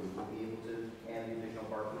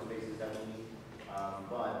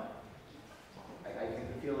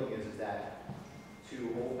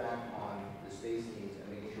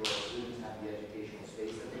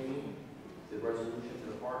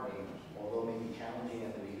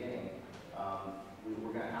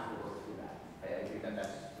we're gonna have to work through that. I think that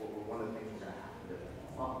that's one of the things we're gonna have to do.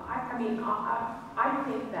 Well, I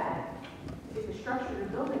think that if the structure you're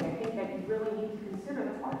building, I think that you really need to consider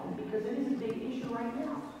the parking because it is a big issue right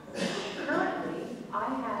now. Currently, I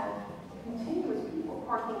have continuous people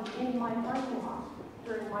parking in my parking lot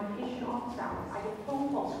during my patient office hours. I get phone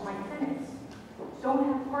calls from my tenants. Don't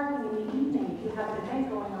have parking in the evening if you have an event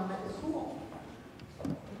going on at the school.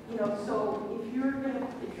 You know, so if you're gonna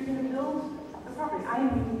build the property, I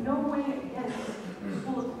am in no way against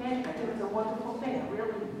school expansion. I think it's a wonderful thing,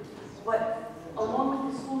 really. But along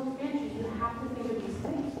with the school expansion, you have to think of these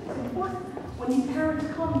things. It's important. When these parents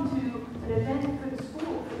come to an event for the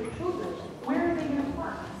school, for the children, where are they going to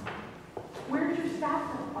park? Where's your staff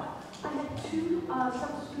going to park? I had 2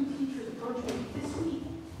 substitute teachers approach me this week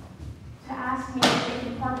to ask me if they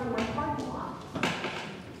can park in my parking lot.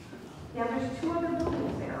 Now, there's 2 other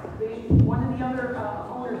buildings there. One of the other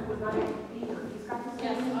owners was not able to be here. He's got the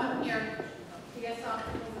same. Yes, I'm here. You guys saw.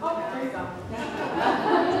 Oh, there you go.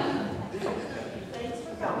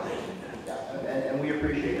 And we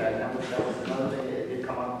appreciate that. That was another thing that did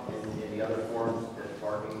come up in the other forums, the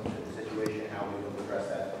parking situation, how we will address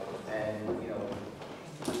that. And, you know,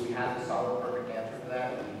 we have the solid perfect answer for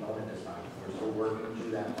that, but we don't at this time. We're still working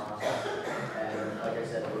through that process. And like I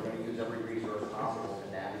said, we're going to use every resource possible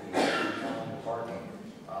to navigate the challenge of parking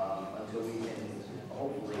until we can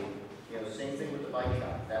hopefully, you know, same thing with the bike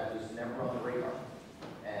shop. That was never on the radar.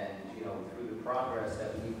 And, you know, through the progress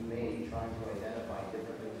that we've made trying to identify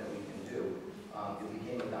different things that we can do, it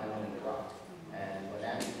became a diamond in the rough. And when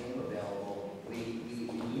that became available, we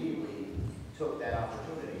immediately took that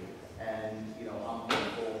opportunity. And, you know, I'm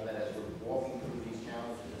hopeful that as we're walking through these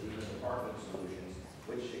challenges, even the parking solutions,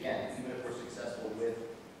 which again, even if we're successful with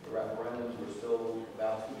the referendums, we're still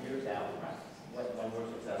about 2 years out, right? When we're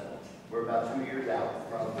successful. We're about 2 years out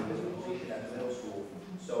from the completion at the middle school.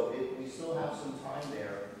 So we still have some time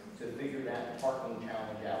there to figure that parking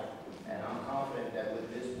challenge out. And I'm confident that with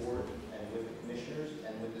this board and with the commissioners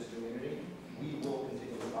and with this community, we will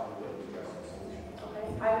continue to find a way to address that solution. Okay,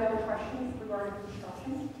 I have another question regarding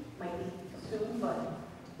construction. Might be soon, but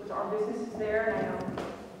with our businesses there, and I know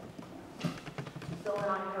Bill and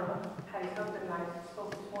I are Patty's husband and I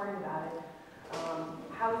spoke this morning about it.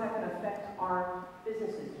 How is that going to affect our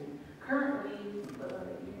businesses? And currently,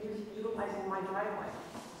 you're utilizing my driveway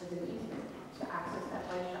as an easement to access that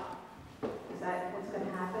bike shop. Is that what's going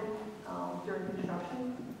to happen during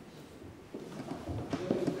construction?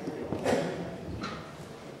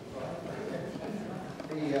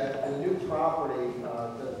 The new property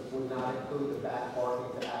would not include the back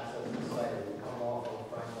parking to access the site. It would come off of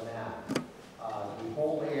Franklin Ave. The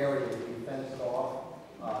whole area would be fenced off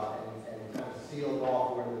and kind of sealed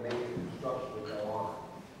off where the major construction would go on.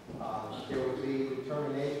 There would be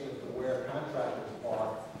determination as to where contractors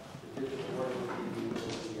park. The district board would be with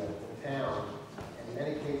the town. And in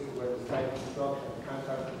many cases where the site construction,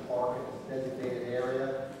 contractors park in a designated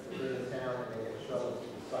area within the town and they get shuttled to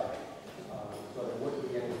the site. So there wouldn't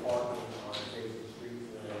be any parking on basic streets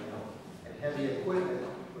or anything else. And heavy equipment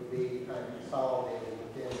would be kind of consolidated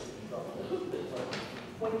within construction.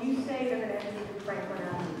 When you say they're going to enter through Franklin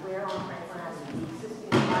Avenue, where on Franklin Avenue? The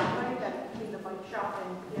existing driveway that's between the bike shop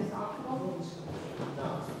and PS Optical? No,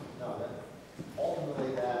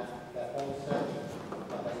 ultimately that whole section,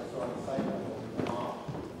 like I saw on the site, will be gone.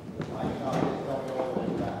 The bike shop is going all the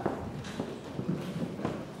way back.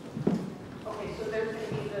 Okay, so there's going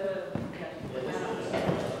to be the...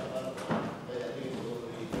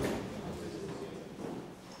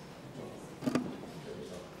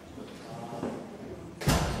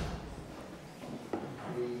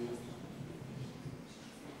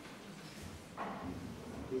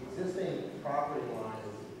 The existing property line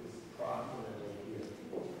is approximately here.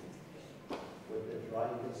 With the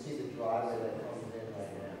drive, you can see the driveway that comes in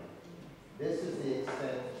right now. This is the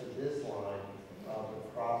extent to this line of the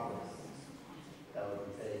property that would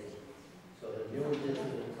be taken. So the new addition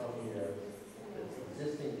would come here. The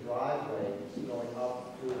existing driveway is going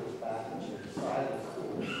up through this back to the side of the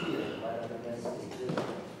school here, right up against the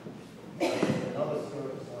existing. Another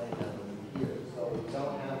service lane that would be here. So we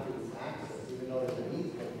don't have to access, even though there's an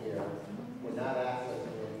easement here, we're not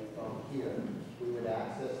accessing it from here. We would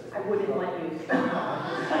access it. I wouldn't let you.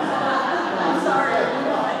 I'm sorry, I wouldn't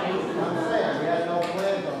let you. I'm saying, we had no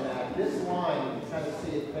plans on that. This line, you kind of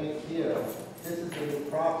see it faint here. This is the new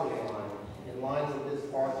property line. In line with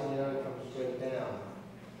this parking area, comes straight down.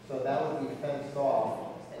 So that would be fenced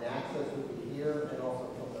off, and access would be here and also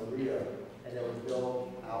from the rear, and it would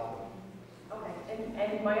build out. Okay,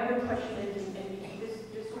 and my other question is, and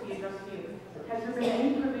this will be addressed to you, has there been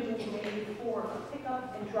any provisions made for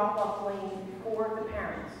pickup and drop-off lane for the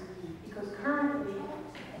parents. Because currently,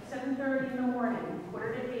 at 7:30 in the morning,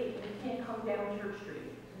 7:45, you can't come down Church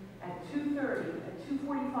Street. At 2:30, at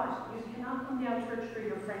 2:45, you cannot come down Church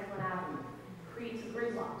Street or Franklin Avenue. Creates a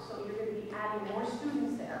gridlock, so you're going to be adding more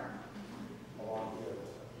students there.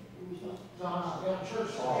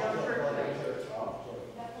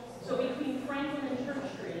 So between Franklin and Church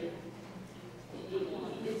Street,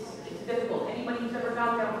 it's difficult. Anybody who's ever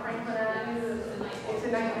gone down Franklin Avenue, it's a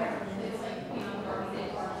nightmare.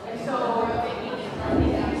 And so,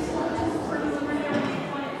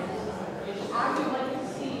 I would like to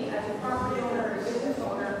see, as a property owner, a business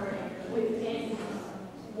owner, within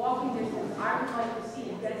walking distance, I would like to see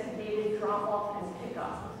a designated drop-off and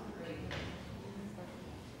pickup.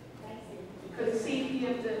 For the safety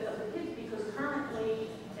of the kids, because currently,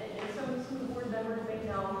 and some of the board members may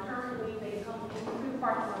know, currently they come through the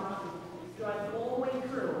parking lot, drive all the way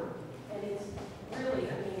through, and it's really,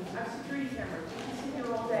 I mean, I have security cameras, you can sit here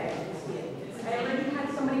all day and see it. I already had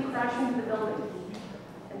somebody crash into the building,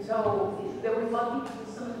 and so they were lucky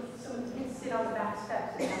because some of the kids sit on the back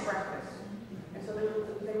steps and have breakfast. And so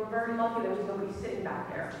they were very lucky there was nobody sitting back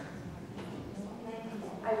there.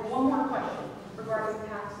 I have one more question regarding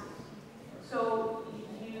taxes. So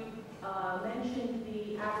you mentioned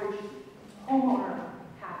the average homeowner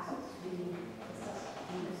taxes, the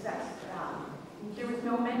assessed. There was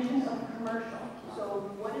no mention of commercial.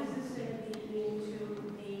 So what is this going to mean to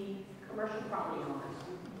the commercial property owners?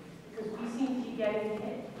 Because we seem to be getting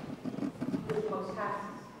hit with most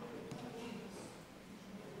taxes.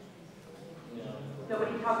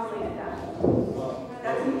 Nobody calculated that.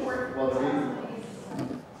 That's important. Well, the reason,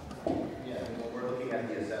 when we're looking at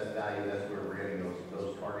the assessed value, that's where we're getting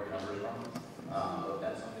those target numbers from. But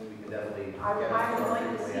that's something we can definitely I would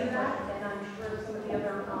like to see that, and I'm sure some of the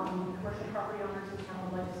other commercial property owners in town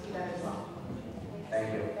would like to see that as well. Thank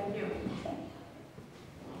you. Thank you.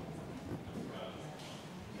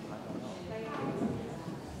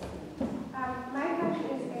 My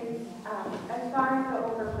question is as far as the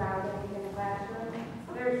overcrowding in the classroom,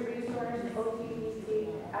 there's resources, OTBC,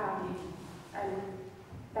 and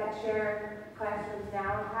that share classrooms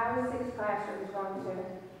now. How is 6 classrooms going to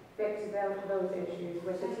fix those issues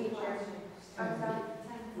with the teachers?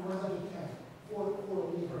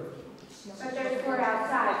 But there's 4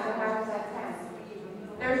 outside, so how is that 10?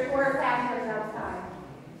 There's 4 classrooms outside.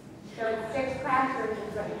 So it's 6 classrooms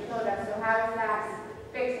is what you showed us, so how is that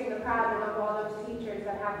fixing the problem of all those teachers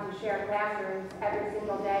that have to share classrooms every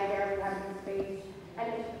single day, barely having space? And,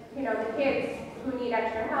 you know, the kids who need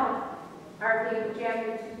extra help are being jammed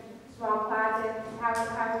into small closets. How is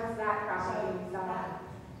that problem being solved?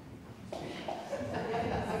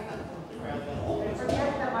 Forget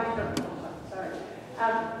the microphone, sorry.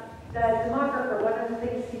 The demographer, one of the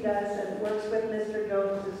things he does and works with Mr.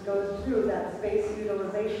 Jones is goes through that space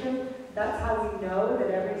utilization. That's how we know that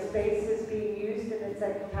every space is being used and it's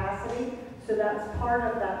at capacity. So that's part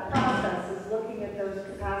of that process, is looking at those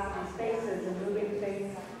capacity spaces and moving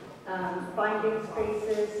things, finding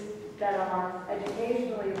spaces that are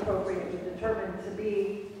educationally appropriate and determined to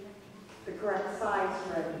be the correct size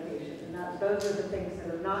for education. And those are the things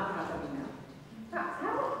that are not happening now.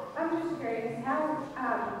 I'm just curious, how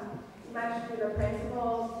much do the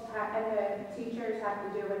principals and the teachers have to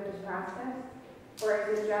do with this process? Or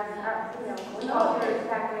is it just, with all due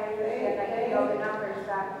respect, I understand that you know the numbers,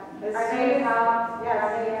 but are they involved? Yes.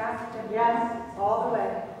 Are they asked? Yes, all the way.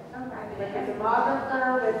 Okay. With the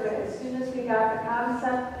demographer, as soon as we got the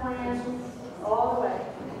concept plans, all the way.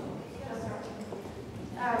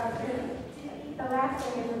 The last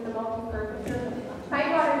thing is with the multi-purpose room. My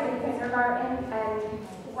daughter's in kindergarten, and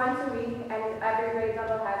once a week, and every grade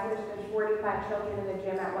level has, there's 45 children in the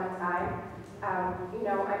gym at one time. I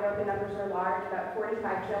know the numbers are large, but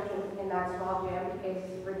 45 children in that small gym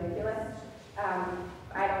is ridiculous.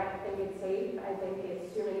 I don't think it's safe. I think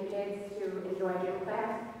it's too many kids to enjoy gym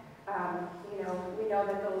class. We know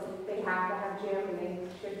that they have to have gym and they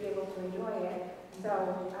should be able to enjoy it. So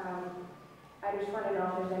I just want to know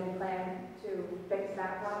if there's any plan to fix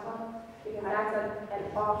that problem, because that's an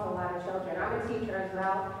awful lot of children. I'm a teacher as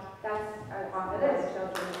well. That's an awful lot of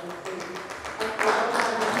children in the students.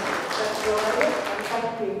 That's Gloria, and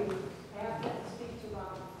thank you. I have to speak to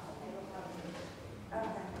Mom.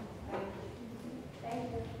 Okay, thank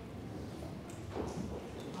you.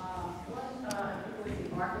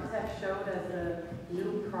 The architect showed as a new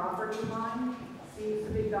property line seems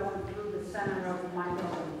to be going through the center of my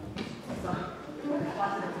building. So I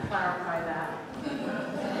wanted to clarify that.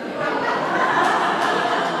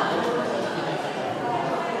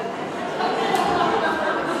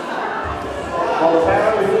 Well,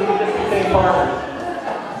 apparently we just became partners.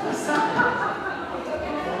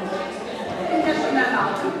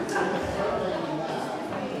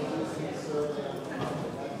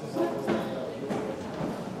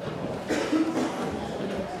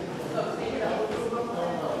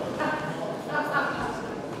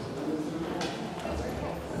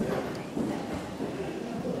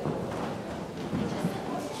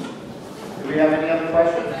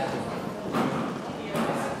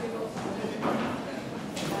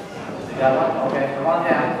 Got one? Okay, come on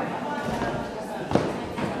down.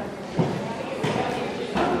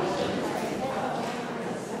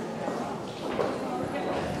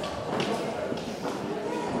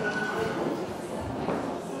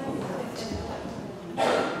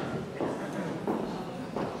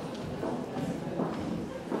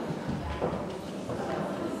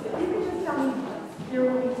 If you could just tell me, there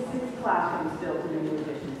will be 6 classrooms built in the new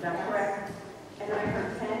addition, is that correct? And I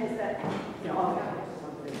heard 10, is that, yeah, all of it?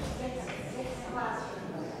 Six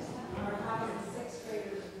classrooms, are having 6th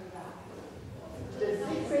graders move out. The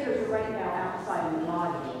 6th graders are right now outside in the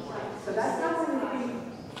modules, so that's not going to be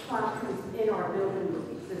classrooms in our building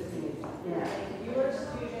existing now. Fewer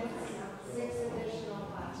students, 6 additional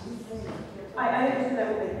classrooms. I understand that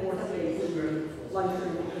would make more space in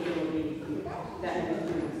lunchroom facility that many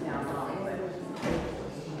students now not, but.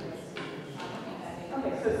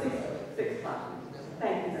 Okay, so six classrooms.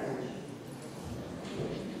 Thank you very much.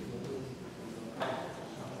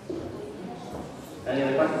 Any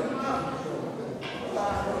other questions?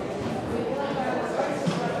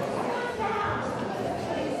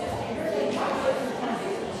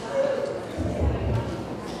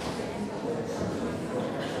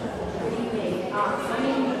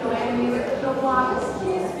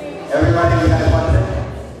 Everybody, we got a question?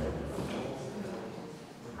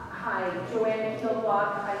 Hi, Joanne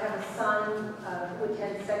Kilblock. I have a son who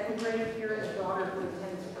attends 2nd grade here and a daughter who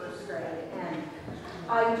attends 1st grade. And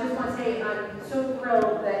I just want to say I'm so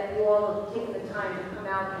thrilled that you all have taken the time to come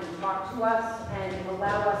out and talk to us and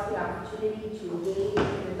allow us the opportunity to engage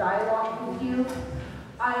in a dialogue with you.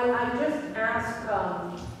 I just ask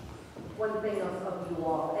one thing of you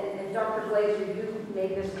all, and Dr. Glazer, you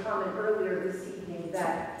made this comment earlier this evening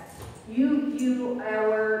that you view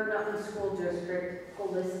our Nutley School District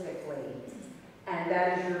holistically, and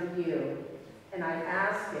that is your view. And I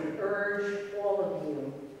ask and urge all of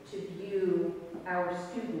you to view our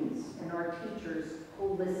students and our teachers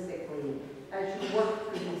holistically as you work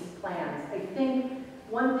through these plans. I think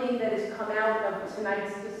one thing that has come out of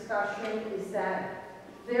tonight's discussion is that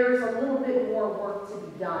there's a little bit more work to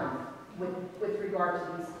be done with regard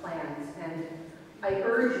to these plans. And I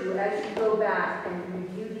urge you, as you go back and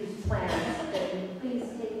review these plans, that you please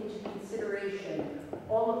take into consideration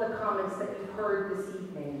all of the comments that you heard this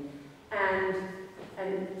evening and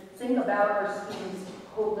think about our students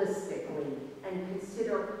holistically and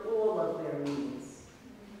consider all of their needs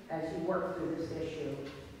as you work through this issue.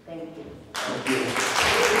 Thank you. Thank you.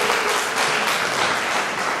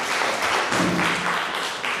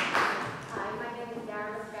 Hi, my name is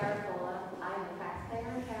Darren Scarafola. I'm a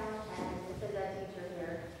taxpayer in town and a phys ed teacher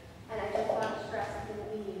here. And I just want to stress the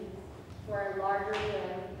need for a larger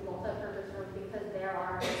gym, multi-purpose room, because there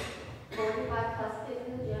are 45 plus kids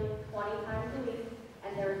in the gym 20 times a week,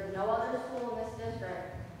 and there is no other school in this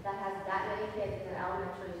district that has that many kids in an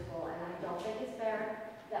elementary school, and I don't think it's fair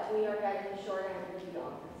that we are getting the short end of the deal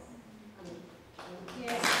on this.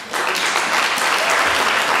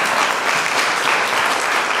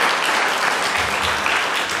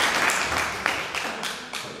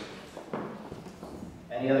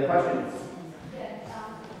 Any other questions?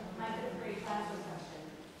 My 5th grade classroom question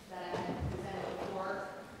that I had presented before,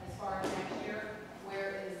 as far as next year, where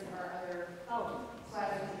is our other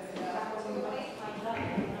classrooms going to go?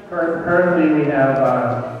 Currently, we have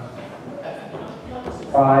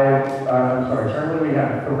currently we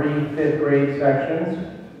have 3 5th grade sections,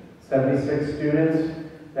 76 students.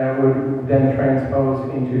 That would then transpose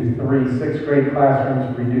into 3 6th grade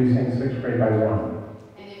classrooms, reducing 6th grade by 1.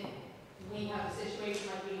 And if we have a situation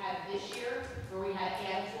like we had this year, where we had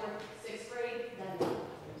added for 6th grade, then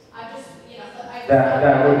I'm just,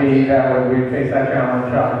 That would we face that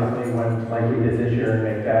challenge obviously when, like we did this year, and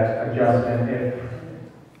make that adjustment if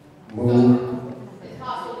move.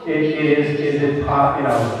 Is it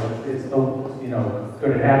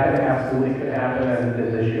could it happen? Absolutely could happen, as it did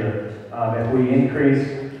this year. If we increase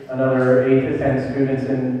another 8 to 10 students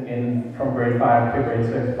from grade 5 to grade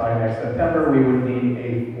 6 by next September, we would need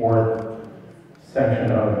a 4th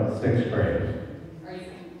section of 6th grade.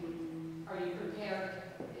 Are you prepared,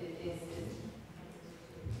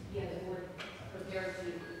 the board prepared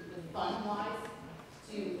fund-wise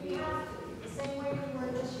to be able to? The same way we were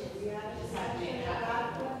this year, we added a section, we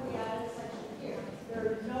added a section here. There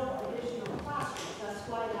are no additional classrooms, that's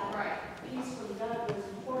why that piece from Doug was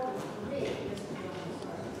important for me, Mr. Jones,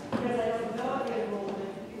 because I don't know the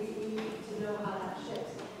enrollment, we need to know how that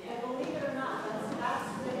shifts. And believe it or not, that's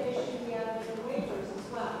the issue we have with the waivers as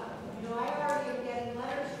well. You know, I already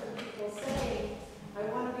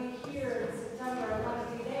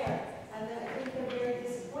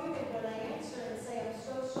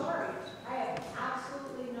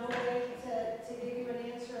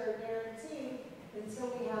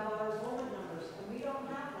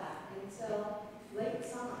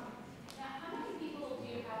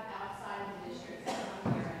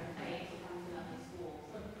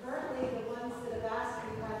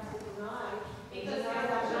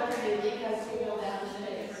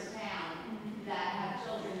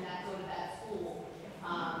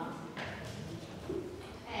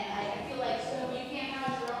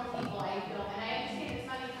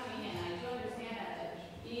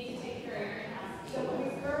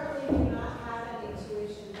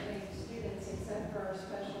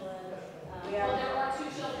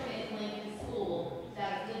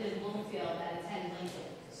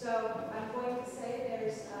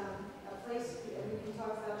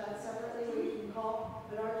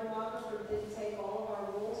but our demographer did take all of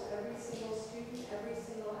our rules, every single student, every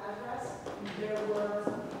single address. There were,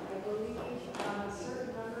 I believe, a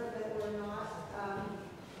certain number that were not,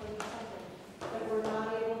 20-something, that were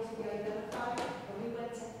not able to be identified, and we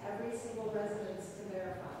went to every single residence to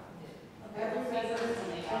verify. Every residence,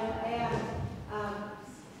 and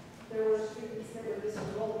there were students that were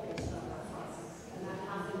disenrolled based on our process, and that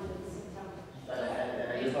happened in September. And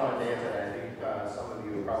I just wanted to answer that. I think some of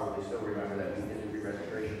you probably still remember that we did the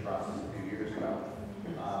re-registration process a few years ago.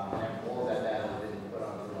 And all of that data was put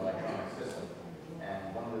onto an electronic system.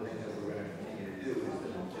 And one of the things that we're going to continue to do is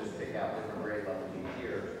to just pick out different grade levels each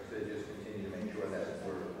year to just continue to make sure that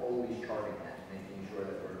we're always charting that, making sure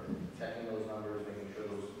that we're checking those numbers, making sure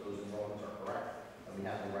those enrollments are correct, and we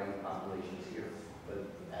have the right populations here. But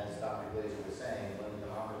as Dr. Glazer was saying, when the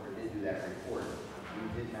demographer did do that report, we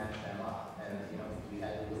did match them up. And, we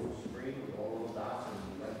had a little screen with all the little dots, and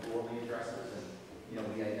we went through all the addresses, and,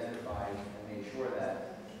 we identified and made sure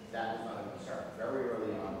that that was not a concern very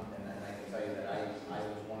early on. And I can tell you that I was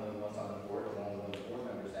one of the ones on the board, or one of the board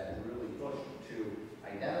members that really pushed to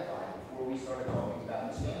identify before we started talking about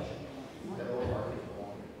expansion that all of our kids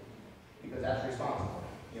belong here. Because that's responsible.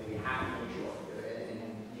 We have to make sure. And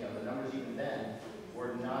the numbers even then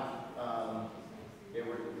were not, there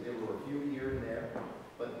were a few here and there,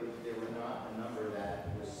 but there were not a number that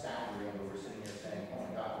was staggering where we're sitting here saying, oh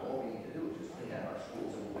my God, all we need to do is just clean out our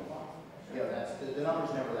schools and we'll be fine. That's, the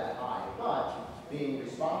number's never that high. But being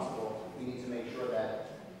responsible, we need to make sure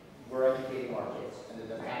that we're educating our kids and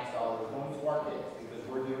that the tax dollar is going to our kids because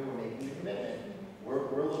we're here, we're making a commitment.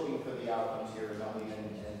 We're looking for the outcomes here in Nutley,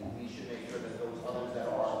 and we should make sure that those others that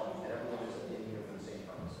are, and everyone is in here for the same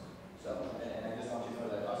purpose. So, and I just want you to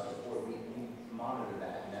know that us as a board, we monitor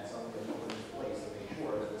that, and that's something that we put in place to make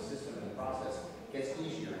sure that the system and the process gets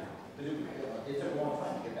easier now. Because it took a long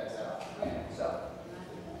time to get that set up. So,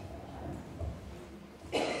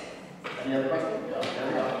 any other questions?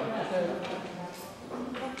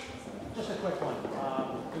 Just a quick one.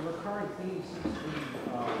 The recurring theme seems to be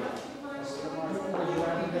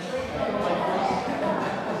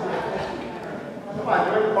come on,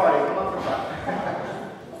 during the party, come up for fun.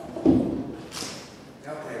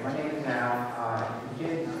 Okay, my name is Al. The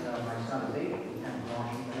kids, my son is 8, he attends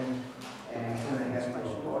Washington, and he's going to get my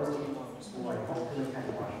daughter, who I hope to attend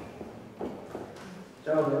Washington.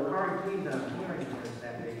 So the recurring theme that I'm hearing is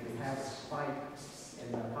that they have a spike in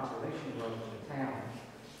the population growth of the town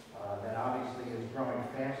that obviously is growing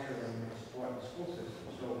faster than the support of the school system.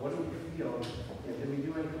 So what do we feel, do we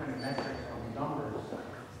do any kind of metrics on the numbers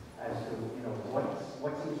as to,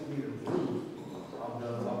 what seems to be the root of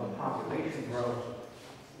the population growth,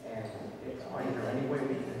 and is there any way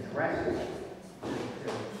we can address it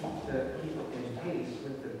to keep it in pace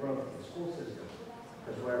with the growth of the school system?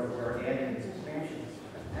 Because we're adding these expansions to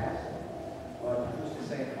capacity. But who's to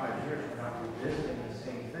say in 5 years we're not revisiting the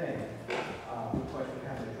same thing because we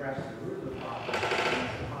haven't addressed the root of the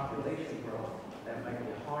population growth that might be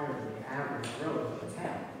higher than the average growth of the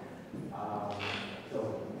town. So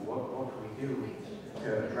what can we do to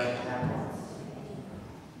address that one?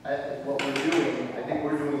 What we're doing, I think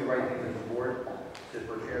we're doing the right thing as a board to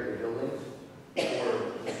prepare the buildings for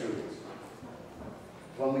the students.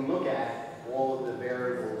 When we look at all of the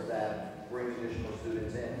variables that bring additional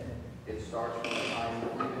students in, it starts from the time,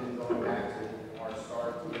 even going back to our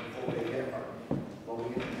start with full day kindergarten. When we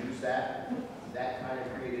introduced that kind of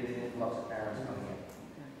created an influx of parents coming in.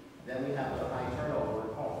 Then we have the high turnover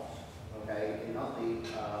of homes. Okay, in Nutley,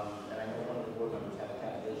 and I know one of the board members had a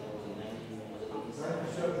calculation, was it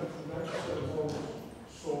 97 homes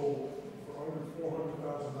sold for under $400,000 in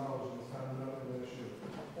the town of Nutley last year.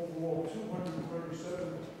 Overall,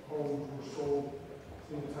 237 homes were sold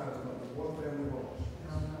in the town of Nutley, one-family homes.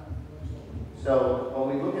 So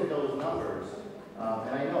when we look at those numbers,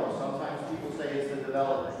 and I know sometimes people say it's the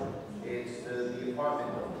development, it's the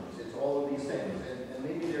apartment buildings, it's all of these things, and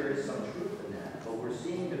maybe there is some truth in that, but we're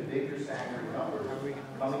seeing the bigger staggering numbers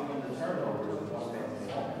coming from the turnovers of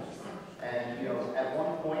one-family homes. And, at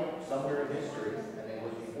one point, somewhere in history, and it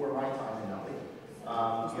was before my time in Nutley,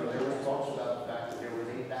 there was talks about the fact that there was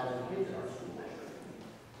 8,000 kids in our school district.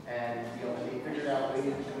 And, they figured out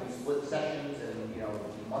ways to split sessions and,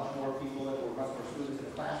 much more people that were much more students in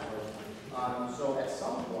the classroom. So at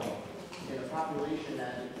some point, in a population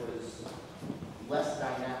that was less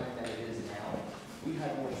dynamic than it is now, we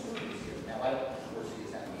had more students here. Now, I don't foresee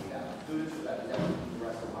us having 8,000 students, but that was definitely the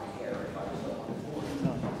rest of my hair if I was still on the board.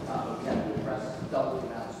 We had to address double the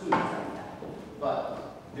amount of students that we had.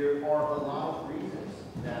 But there are a lot of reasons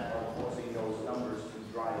that are causing those numbers to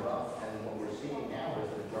drive up, and what we're seeing now is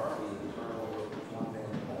the majority of the turnover of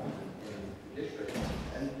one-family homes in the district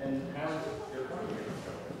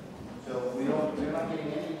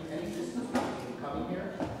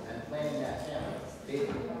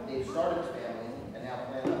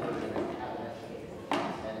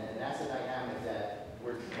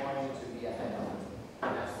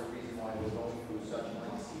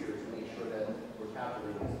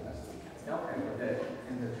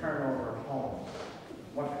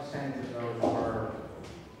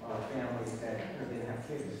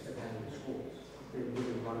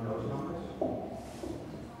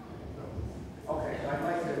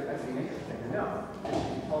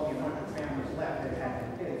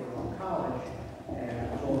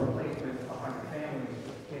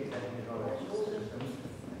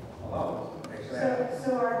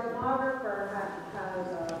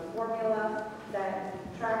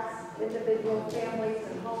individual families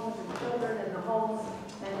and homes and children in the homes.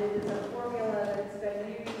 And it is a formula that's been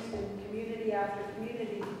used in community after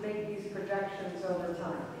community to make these projections over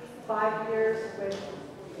time. 5 years with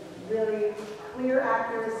really clear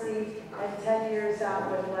accuracy and 10 years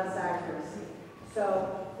out with less accuracy.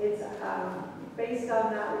 So it's based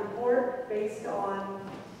on that report, based on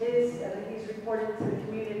I think he's reported to the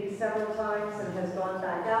community several times and has gone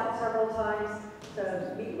back out several times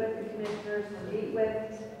to meet with the commissioners, to meet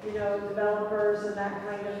with, developers and that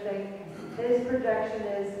kind of thing. His projection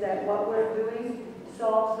is that what we're doing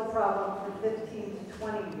solves the problem for 15 to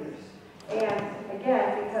 20 years. And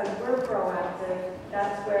again, because we're proactive,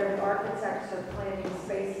 that's where the architects are planning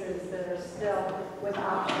spaces that are still with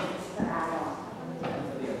options to add on.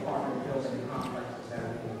 For the apartment building complexes that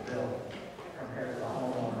are being built compared to the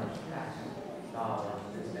homeowners' tax dollars,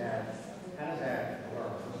 how does that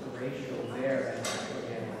work? What's the ratio there that's actually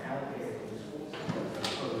getting allocated to the school system as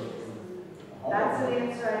opposed to the That's an homeowners?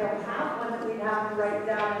 answer I don't have, one that we'd have to write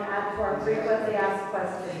down and add to our frequently asked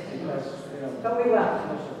questions. Because, But we will.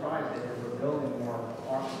 I'm so surprised that we're building more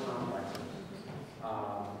apartment complexes.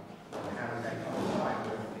 How does that coincide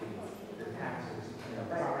with the taxes,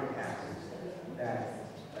 property taxes that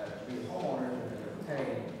the homeowners are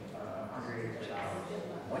paying $180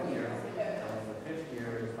 1 year, and the 5th year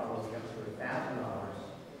is probably up to $1,000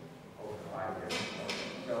 over 5 years.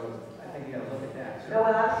 So I think you got to look at that. No,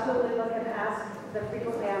 we'll absolutely look and ask the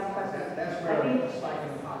frequently asked questions. That's where the spike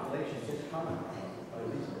in the population is coming from, at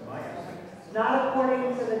least in my estimate. Not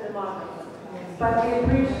according to the demography. But we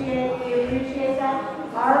appreciate that.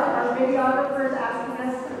 Our videographer is asking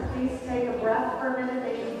us to please take a breath for a minute.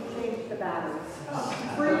 They need to change the batteries.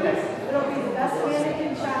 Freeze. It'll be the best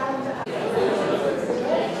mannequin challenge.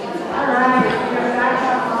 All right, you're back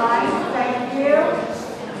online. Thank you.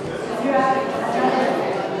 You have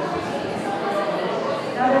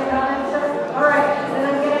another comment, sir? All right, then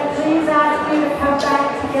I'm going to please ask you to come back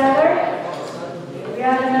together. We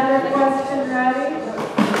have another question ready.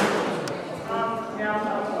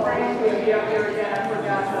 I'm sorry to be up here again. I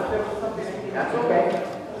forgot that there was something that came up. That's okay.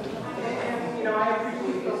 And I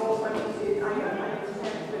appreciate the whole, I understand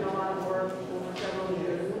it's been a lot of work over several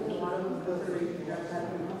years, a lot of considerations you guys have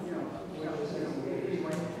been,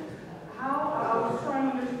 anyway. How, I was trying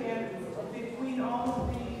to understand between all of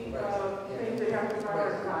the things they have to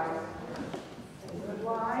prioritize,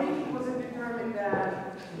 why was it determined that,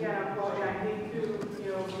 I hate to,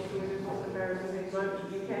 do this most embarrassing thing, but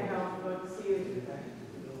you can't help but see it.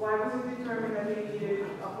 Why was it determined that they needed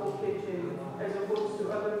a full kitchen as opposed to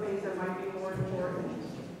other things that might be more important?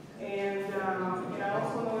 And, I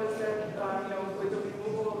also noticed that, with the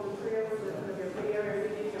removal of the trailers, there's going to be a play area,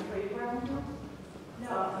 they need a playground too?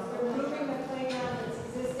 No, we're moving the playground that's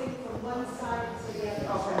existing from one side to the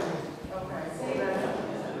other. Okay, okay. Same.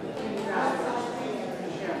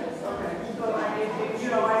 Okay,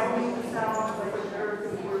 so I don't mean to sound like a jerk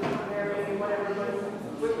and we're comparing whatever, but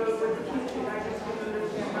with the kitchen, I just didn't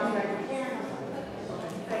understand how that can.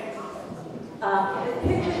 Thanks. The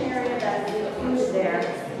kitchen area that is included there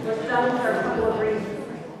was done for a couple of reasons.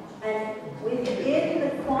 And within the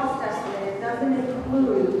cost estimate, it doesn't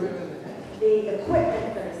include the equipment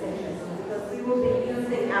for the kitchen, because we will be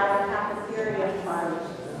using our cafeteria fund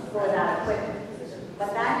for that equipment. But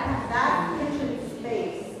that kitchen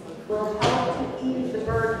space will help to ease the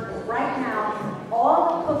burden. Right now,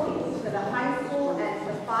 all the cooking for the high school and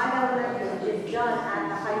the 5 elementary is done at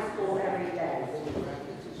the high school every day.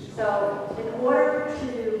 So in order to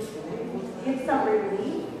give some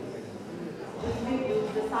relief, we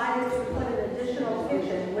decided to put an additional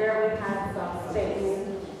kitchen where we had some space.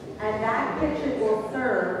 And that kitchen will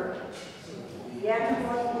serve the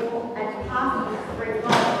after-school school and possibly spring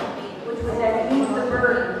lunch, which would then ease the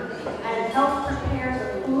burden and help prepare the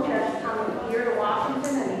food that's coming here to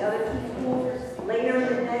Washington and the other 2 schools later in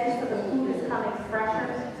the day, so the food is coming fresher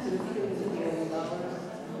to the students here.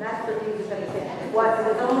 That's the reason for the kitchen. It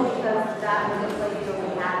was only because that was the place where we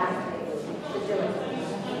had to do it.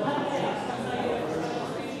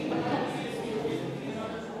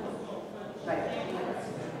 Right.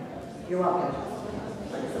 You're welcome.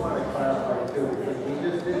 I just want to clarify too, because we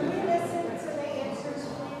just didn't. Can you listen to the answers,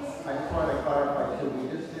 please? I just want to clarify too, we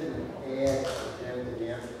just didn't add the gym to the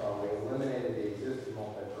answer call. We eliminated the existing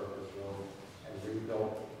multi-purpose room and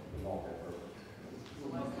rebuilt the multi-purpose.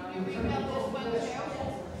 Can you rebuild this one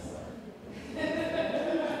too?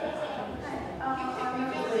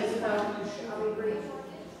 I'll be brief.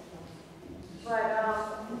 But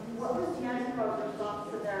what was Yansco's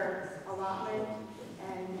response to their allotment,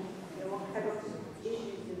 and what kind of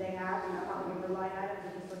issues did they have? How many line items,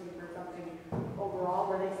 or just looking for something overall?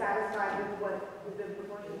 Were they satisfied with what the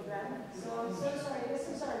proportions then?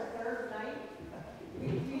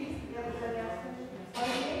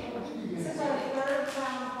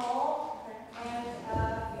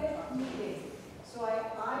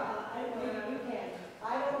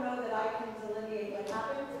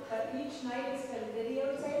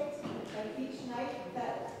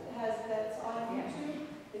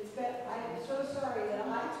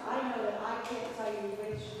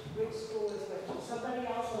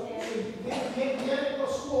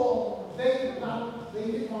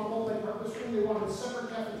 want a multi-purpose room, they wanted a separate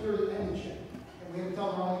cafeteria and a gym. And we had to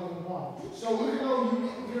tell them only getting one. So even though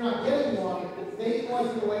you're not getting one, they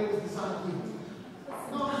like the way it was designed to be.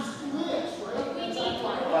 No, just do this, right? We need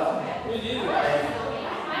one. We do. I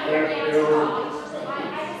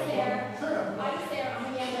was there on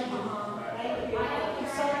the end of my mom.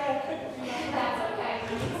 That's okay,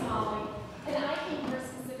 it's Molly. And I came here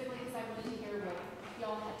specifically because I wanted to hear what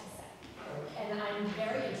y'all had to say. And I'm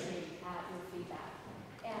very intrigued at your feedback.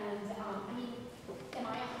 And, I mean, am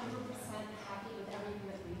I 100% happy with everything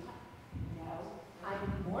that we've done? No. I'm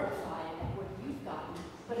mortified at what you've gotten,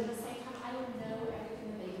 but at the same time, I don't know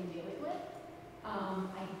everything that they've been dealing with.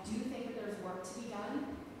 I do think that there's work to be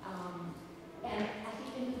done. And at the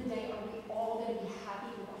end of the day, are we all going to be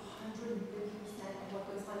happy with 150% of what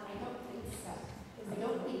goes on? I don't think so. I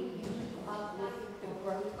don't think you keep up with the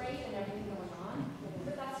growth rate and everything going on.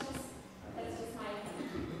 But that's just my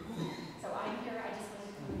opinion. So I'm here, I just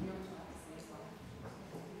wanted to come in here and talk to you as well.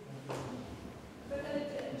 But then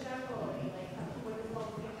in general, like, what is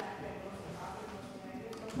most feedback that most of the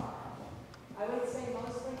negative so far? I would say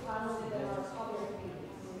mostly positive in our public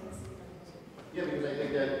meetings. Yeah, because I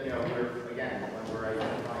think that, we're, again, when we're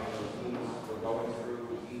identifying those needs, we're going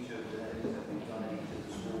through each of the things that we've done in each of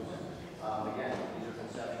the schools. Again, these are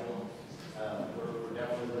conceptual. We're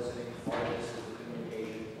definitely listening. Part of this is the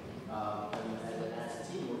communication. And then as a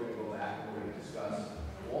team, we're going to go back and we're going to discuss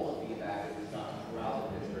all the feedback that we've gotten throughout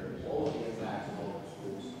the district, all of the impacts of all the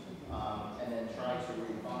schools, and then try to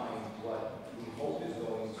refine what we hope is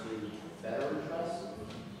going to better address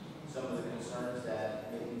some of the concerns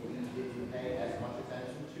that maybe we didn't pay as much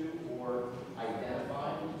attention to or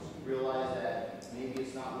identify, realize that maybe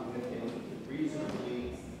it's not what we can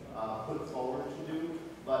reasonably put forward to do.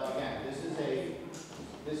 But again, this is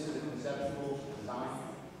a conceptual design.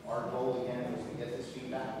 Our goal again is to get this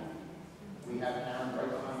feedback. We have Karen right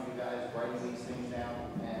behind you guys writing these things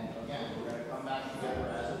down. And again, we're going to come back together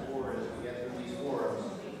as a board as we get through these forums.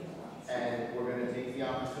 And we're going to take the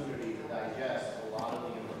opportunity to digest a lot of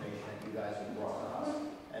the information that you guys have brought to us.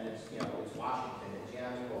 And it's, it's Washington, it's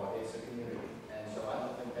Yannick, it's a community. And so I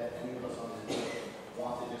don't think that any of us on this board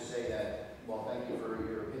want to just say that, well, thank you for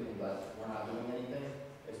your opinion, but we're not doing anything.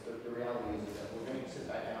 It's the reality is that we're going to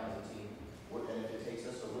sit back down as a team. And if it takes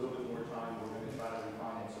us a little bit more time, we're going to try to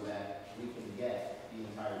refine it so that we can get the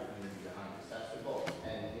entire community behind us. That's the goal.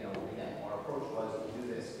 And, again, our approach was to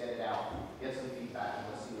do this, get it out, get some feedback,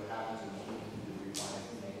 and let's see what happens and what we can do to refine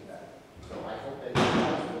it and make it better. So I hope that you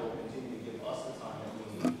guys will continue to give us the time that we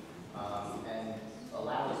need and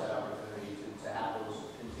allow us that opportunity to have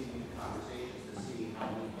those continued conversations to see how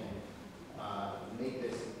we can make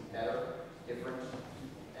this better, different,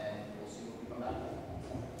 and we'll see what we come back with.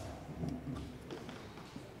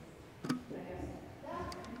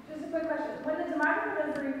 Just a quick question. When the demographer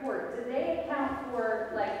does the report, do they account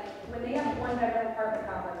for, like, when they have one-bedroom apartment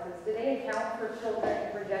complexes, do they account for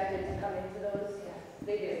children projected to come into those? Yes.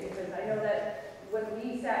 They do, because I know that when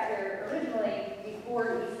we sat here originally,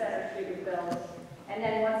 before East Center Street was built, and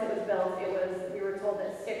then once it was built, we were told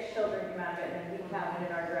that 6 children came out of it, and then we counted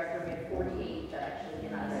in our director, we had 48 that actually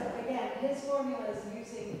came out of it. So again, his formula is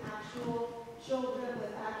using actual children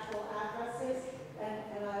with actual addresses,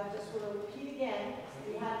 and I just want to repeat again,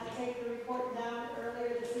 we had to take the report down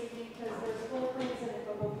earlier this evening because there's footprints in it,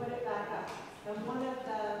 but we'll put it back up. And one of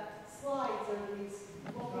the slides are these,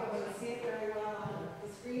 you won't be able to see it very well on the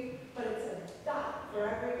screen, but it's a dot for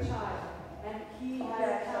every child. And he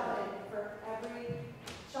has counted for every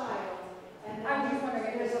child. And I'm just wondering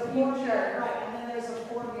if there's there's a formula, future right, and then there's a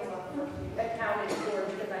formula for accounted for,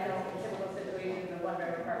 because I know in typical situations, the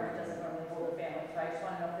one-bedroom apartment doesn't normally hold a family, so I just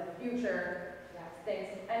want to know if the future things.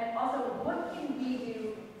 And also, what can we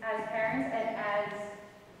do as parents and as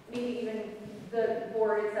maybe even the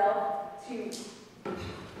board itself to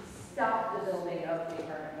stop the building of the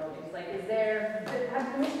apartment buildings? Like,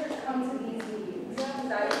 have commissioners come to these meetings?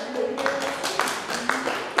 Because I was really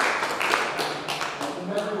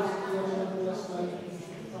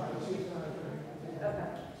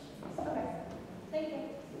Okay. Thank you.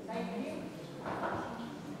 Thank you.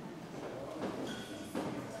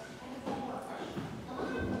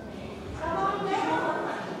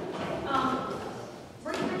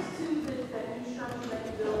 Right next to that new structure that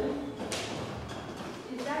you're building,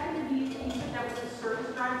 is that going to be anything that was a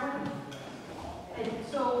service driveway? And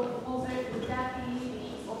so, would that be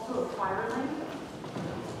also a fire lane?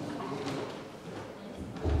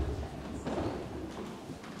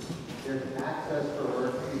 There's access for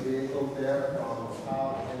emergency vehicles there from the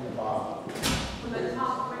top and the bottom. From the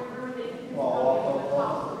top, right where they Well,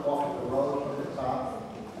 off the road from the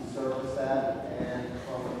top to service that and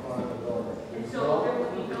from the front of the building. And so there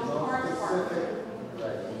will be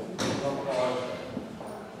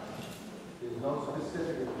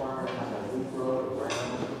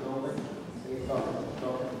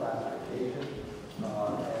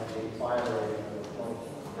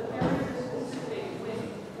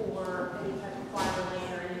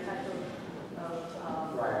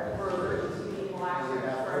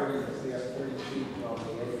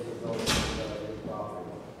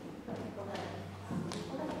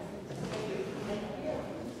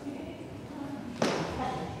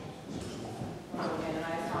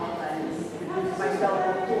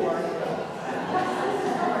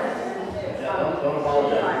Don't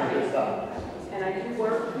apologize, please stop. And I do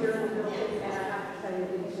work here in the building, and I have to tell you,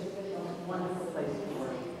 it's just a wonderful place to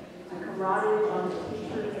work. The camaraderie among the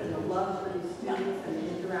teachers and the love for the students and the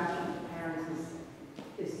interaction with parents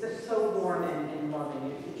is just so warm and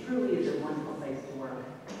loving. It truly is a wonderful place to work.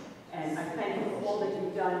 And I thank you for all that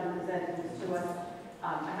you've done presenting this to us.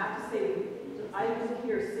 I have to say, I was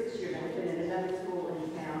here 6 years. I've been in another school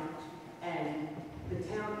in town, and this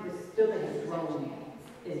building has grown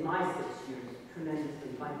in my 6 years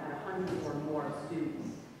tremendously, by about 100 or more students.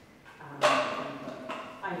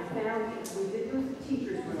 I found we did lose the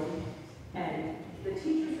teacher's room, and the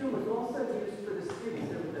teacher's room was also used for the students.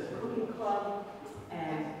 There was a cooking club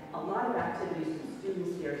and a lot of activities for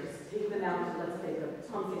students here. Just take them out to, let's say, the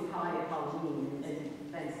pumpkin pie at Halloween and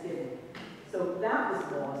Thanksgiving. So that was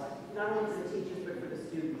lost, not only for the teachers, but for the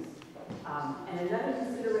students. And another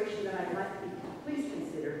consideration that I'd like you to please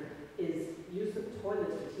consider is use of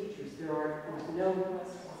toilets for teachers. There are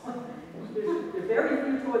very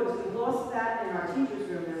few toilets. We lost that in our teachers'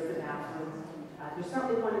 room. There was a bathroom. There's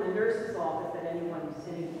certainly one in the nurse's office that any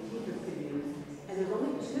teachers could use. And there's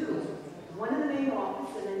only two. One in the main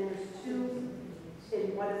office, and then there's two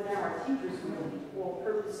in what is now our teachers' room, all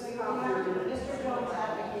purpose. So you have Mr. Jones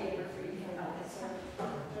advocated for you.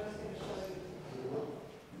 Joe's going to show you.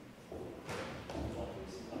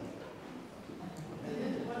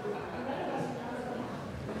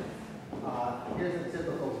 Here's a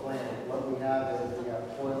typical plan. What we have is we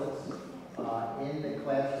have toilets in the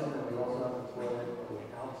classroom, and we also have a toilet on the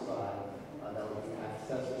outside that will be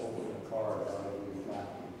accessible to the car that will be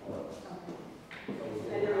bathroom toilets.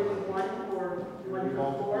 And there will be one for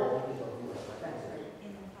floor. That's right.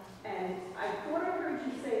 And I thought I heard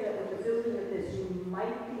you say that with the building of this, you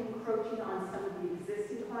might be encroaching on some of the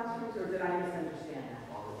existing classrooms, or did I misunderstand that?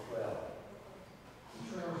 On the trail.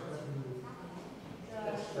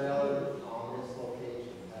 The trailer on this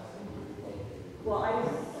location has to be relocated. Well, I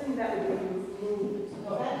assume that would be moved.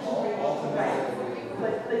 Ultimately, Right.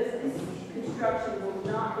 But this construction will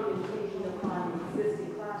not be impinging upon the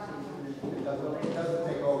existing classrooms,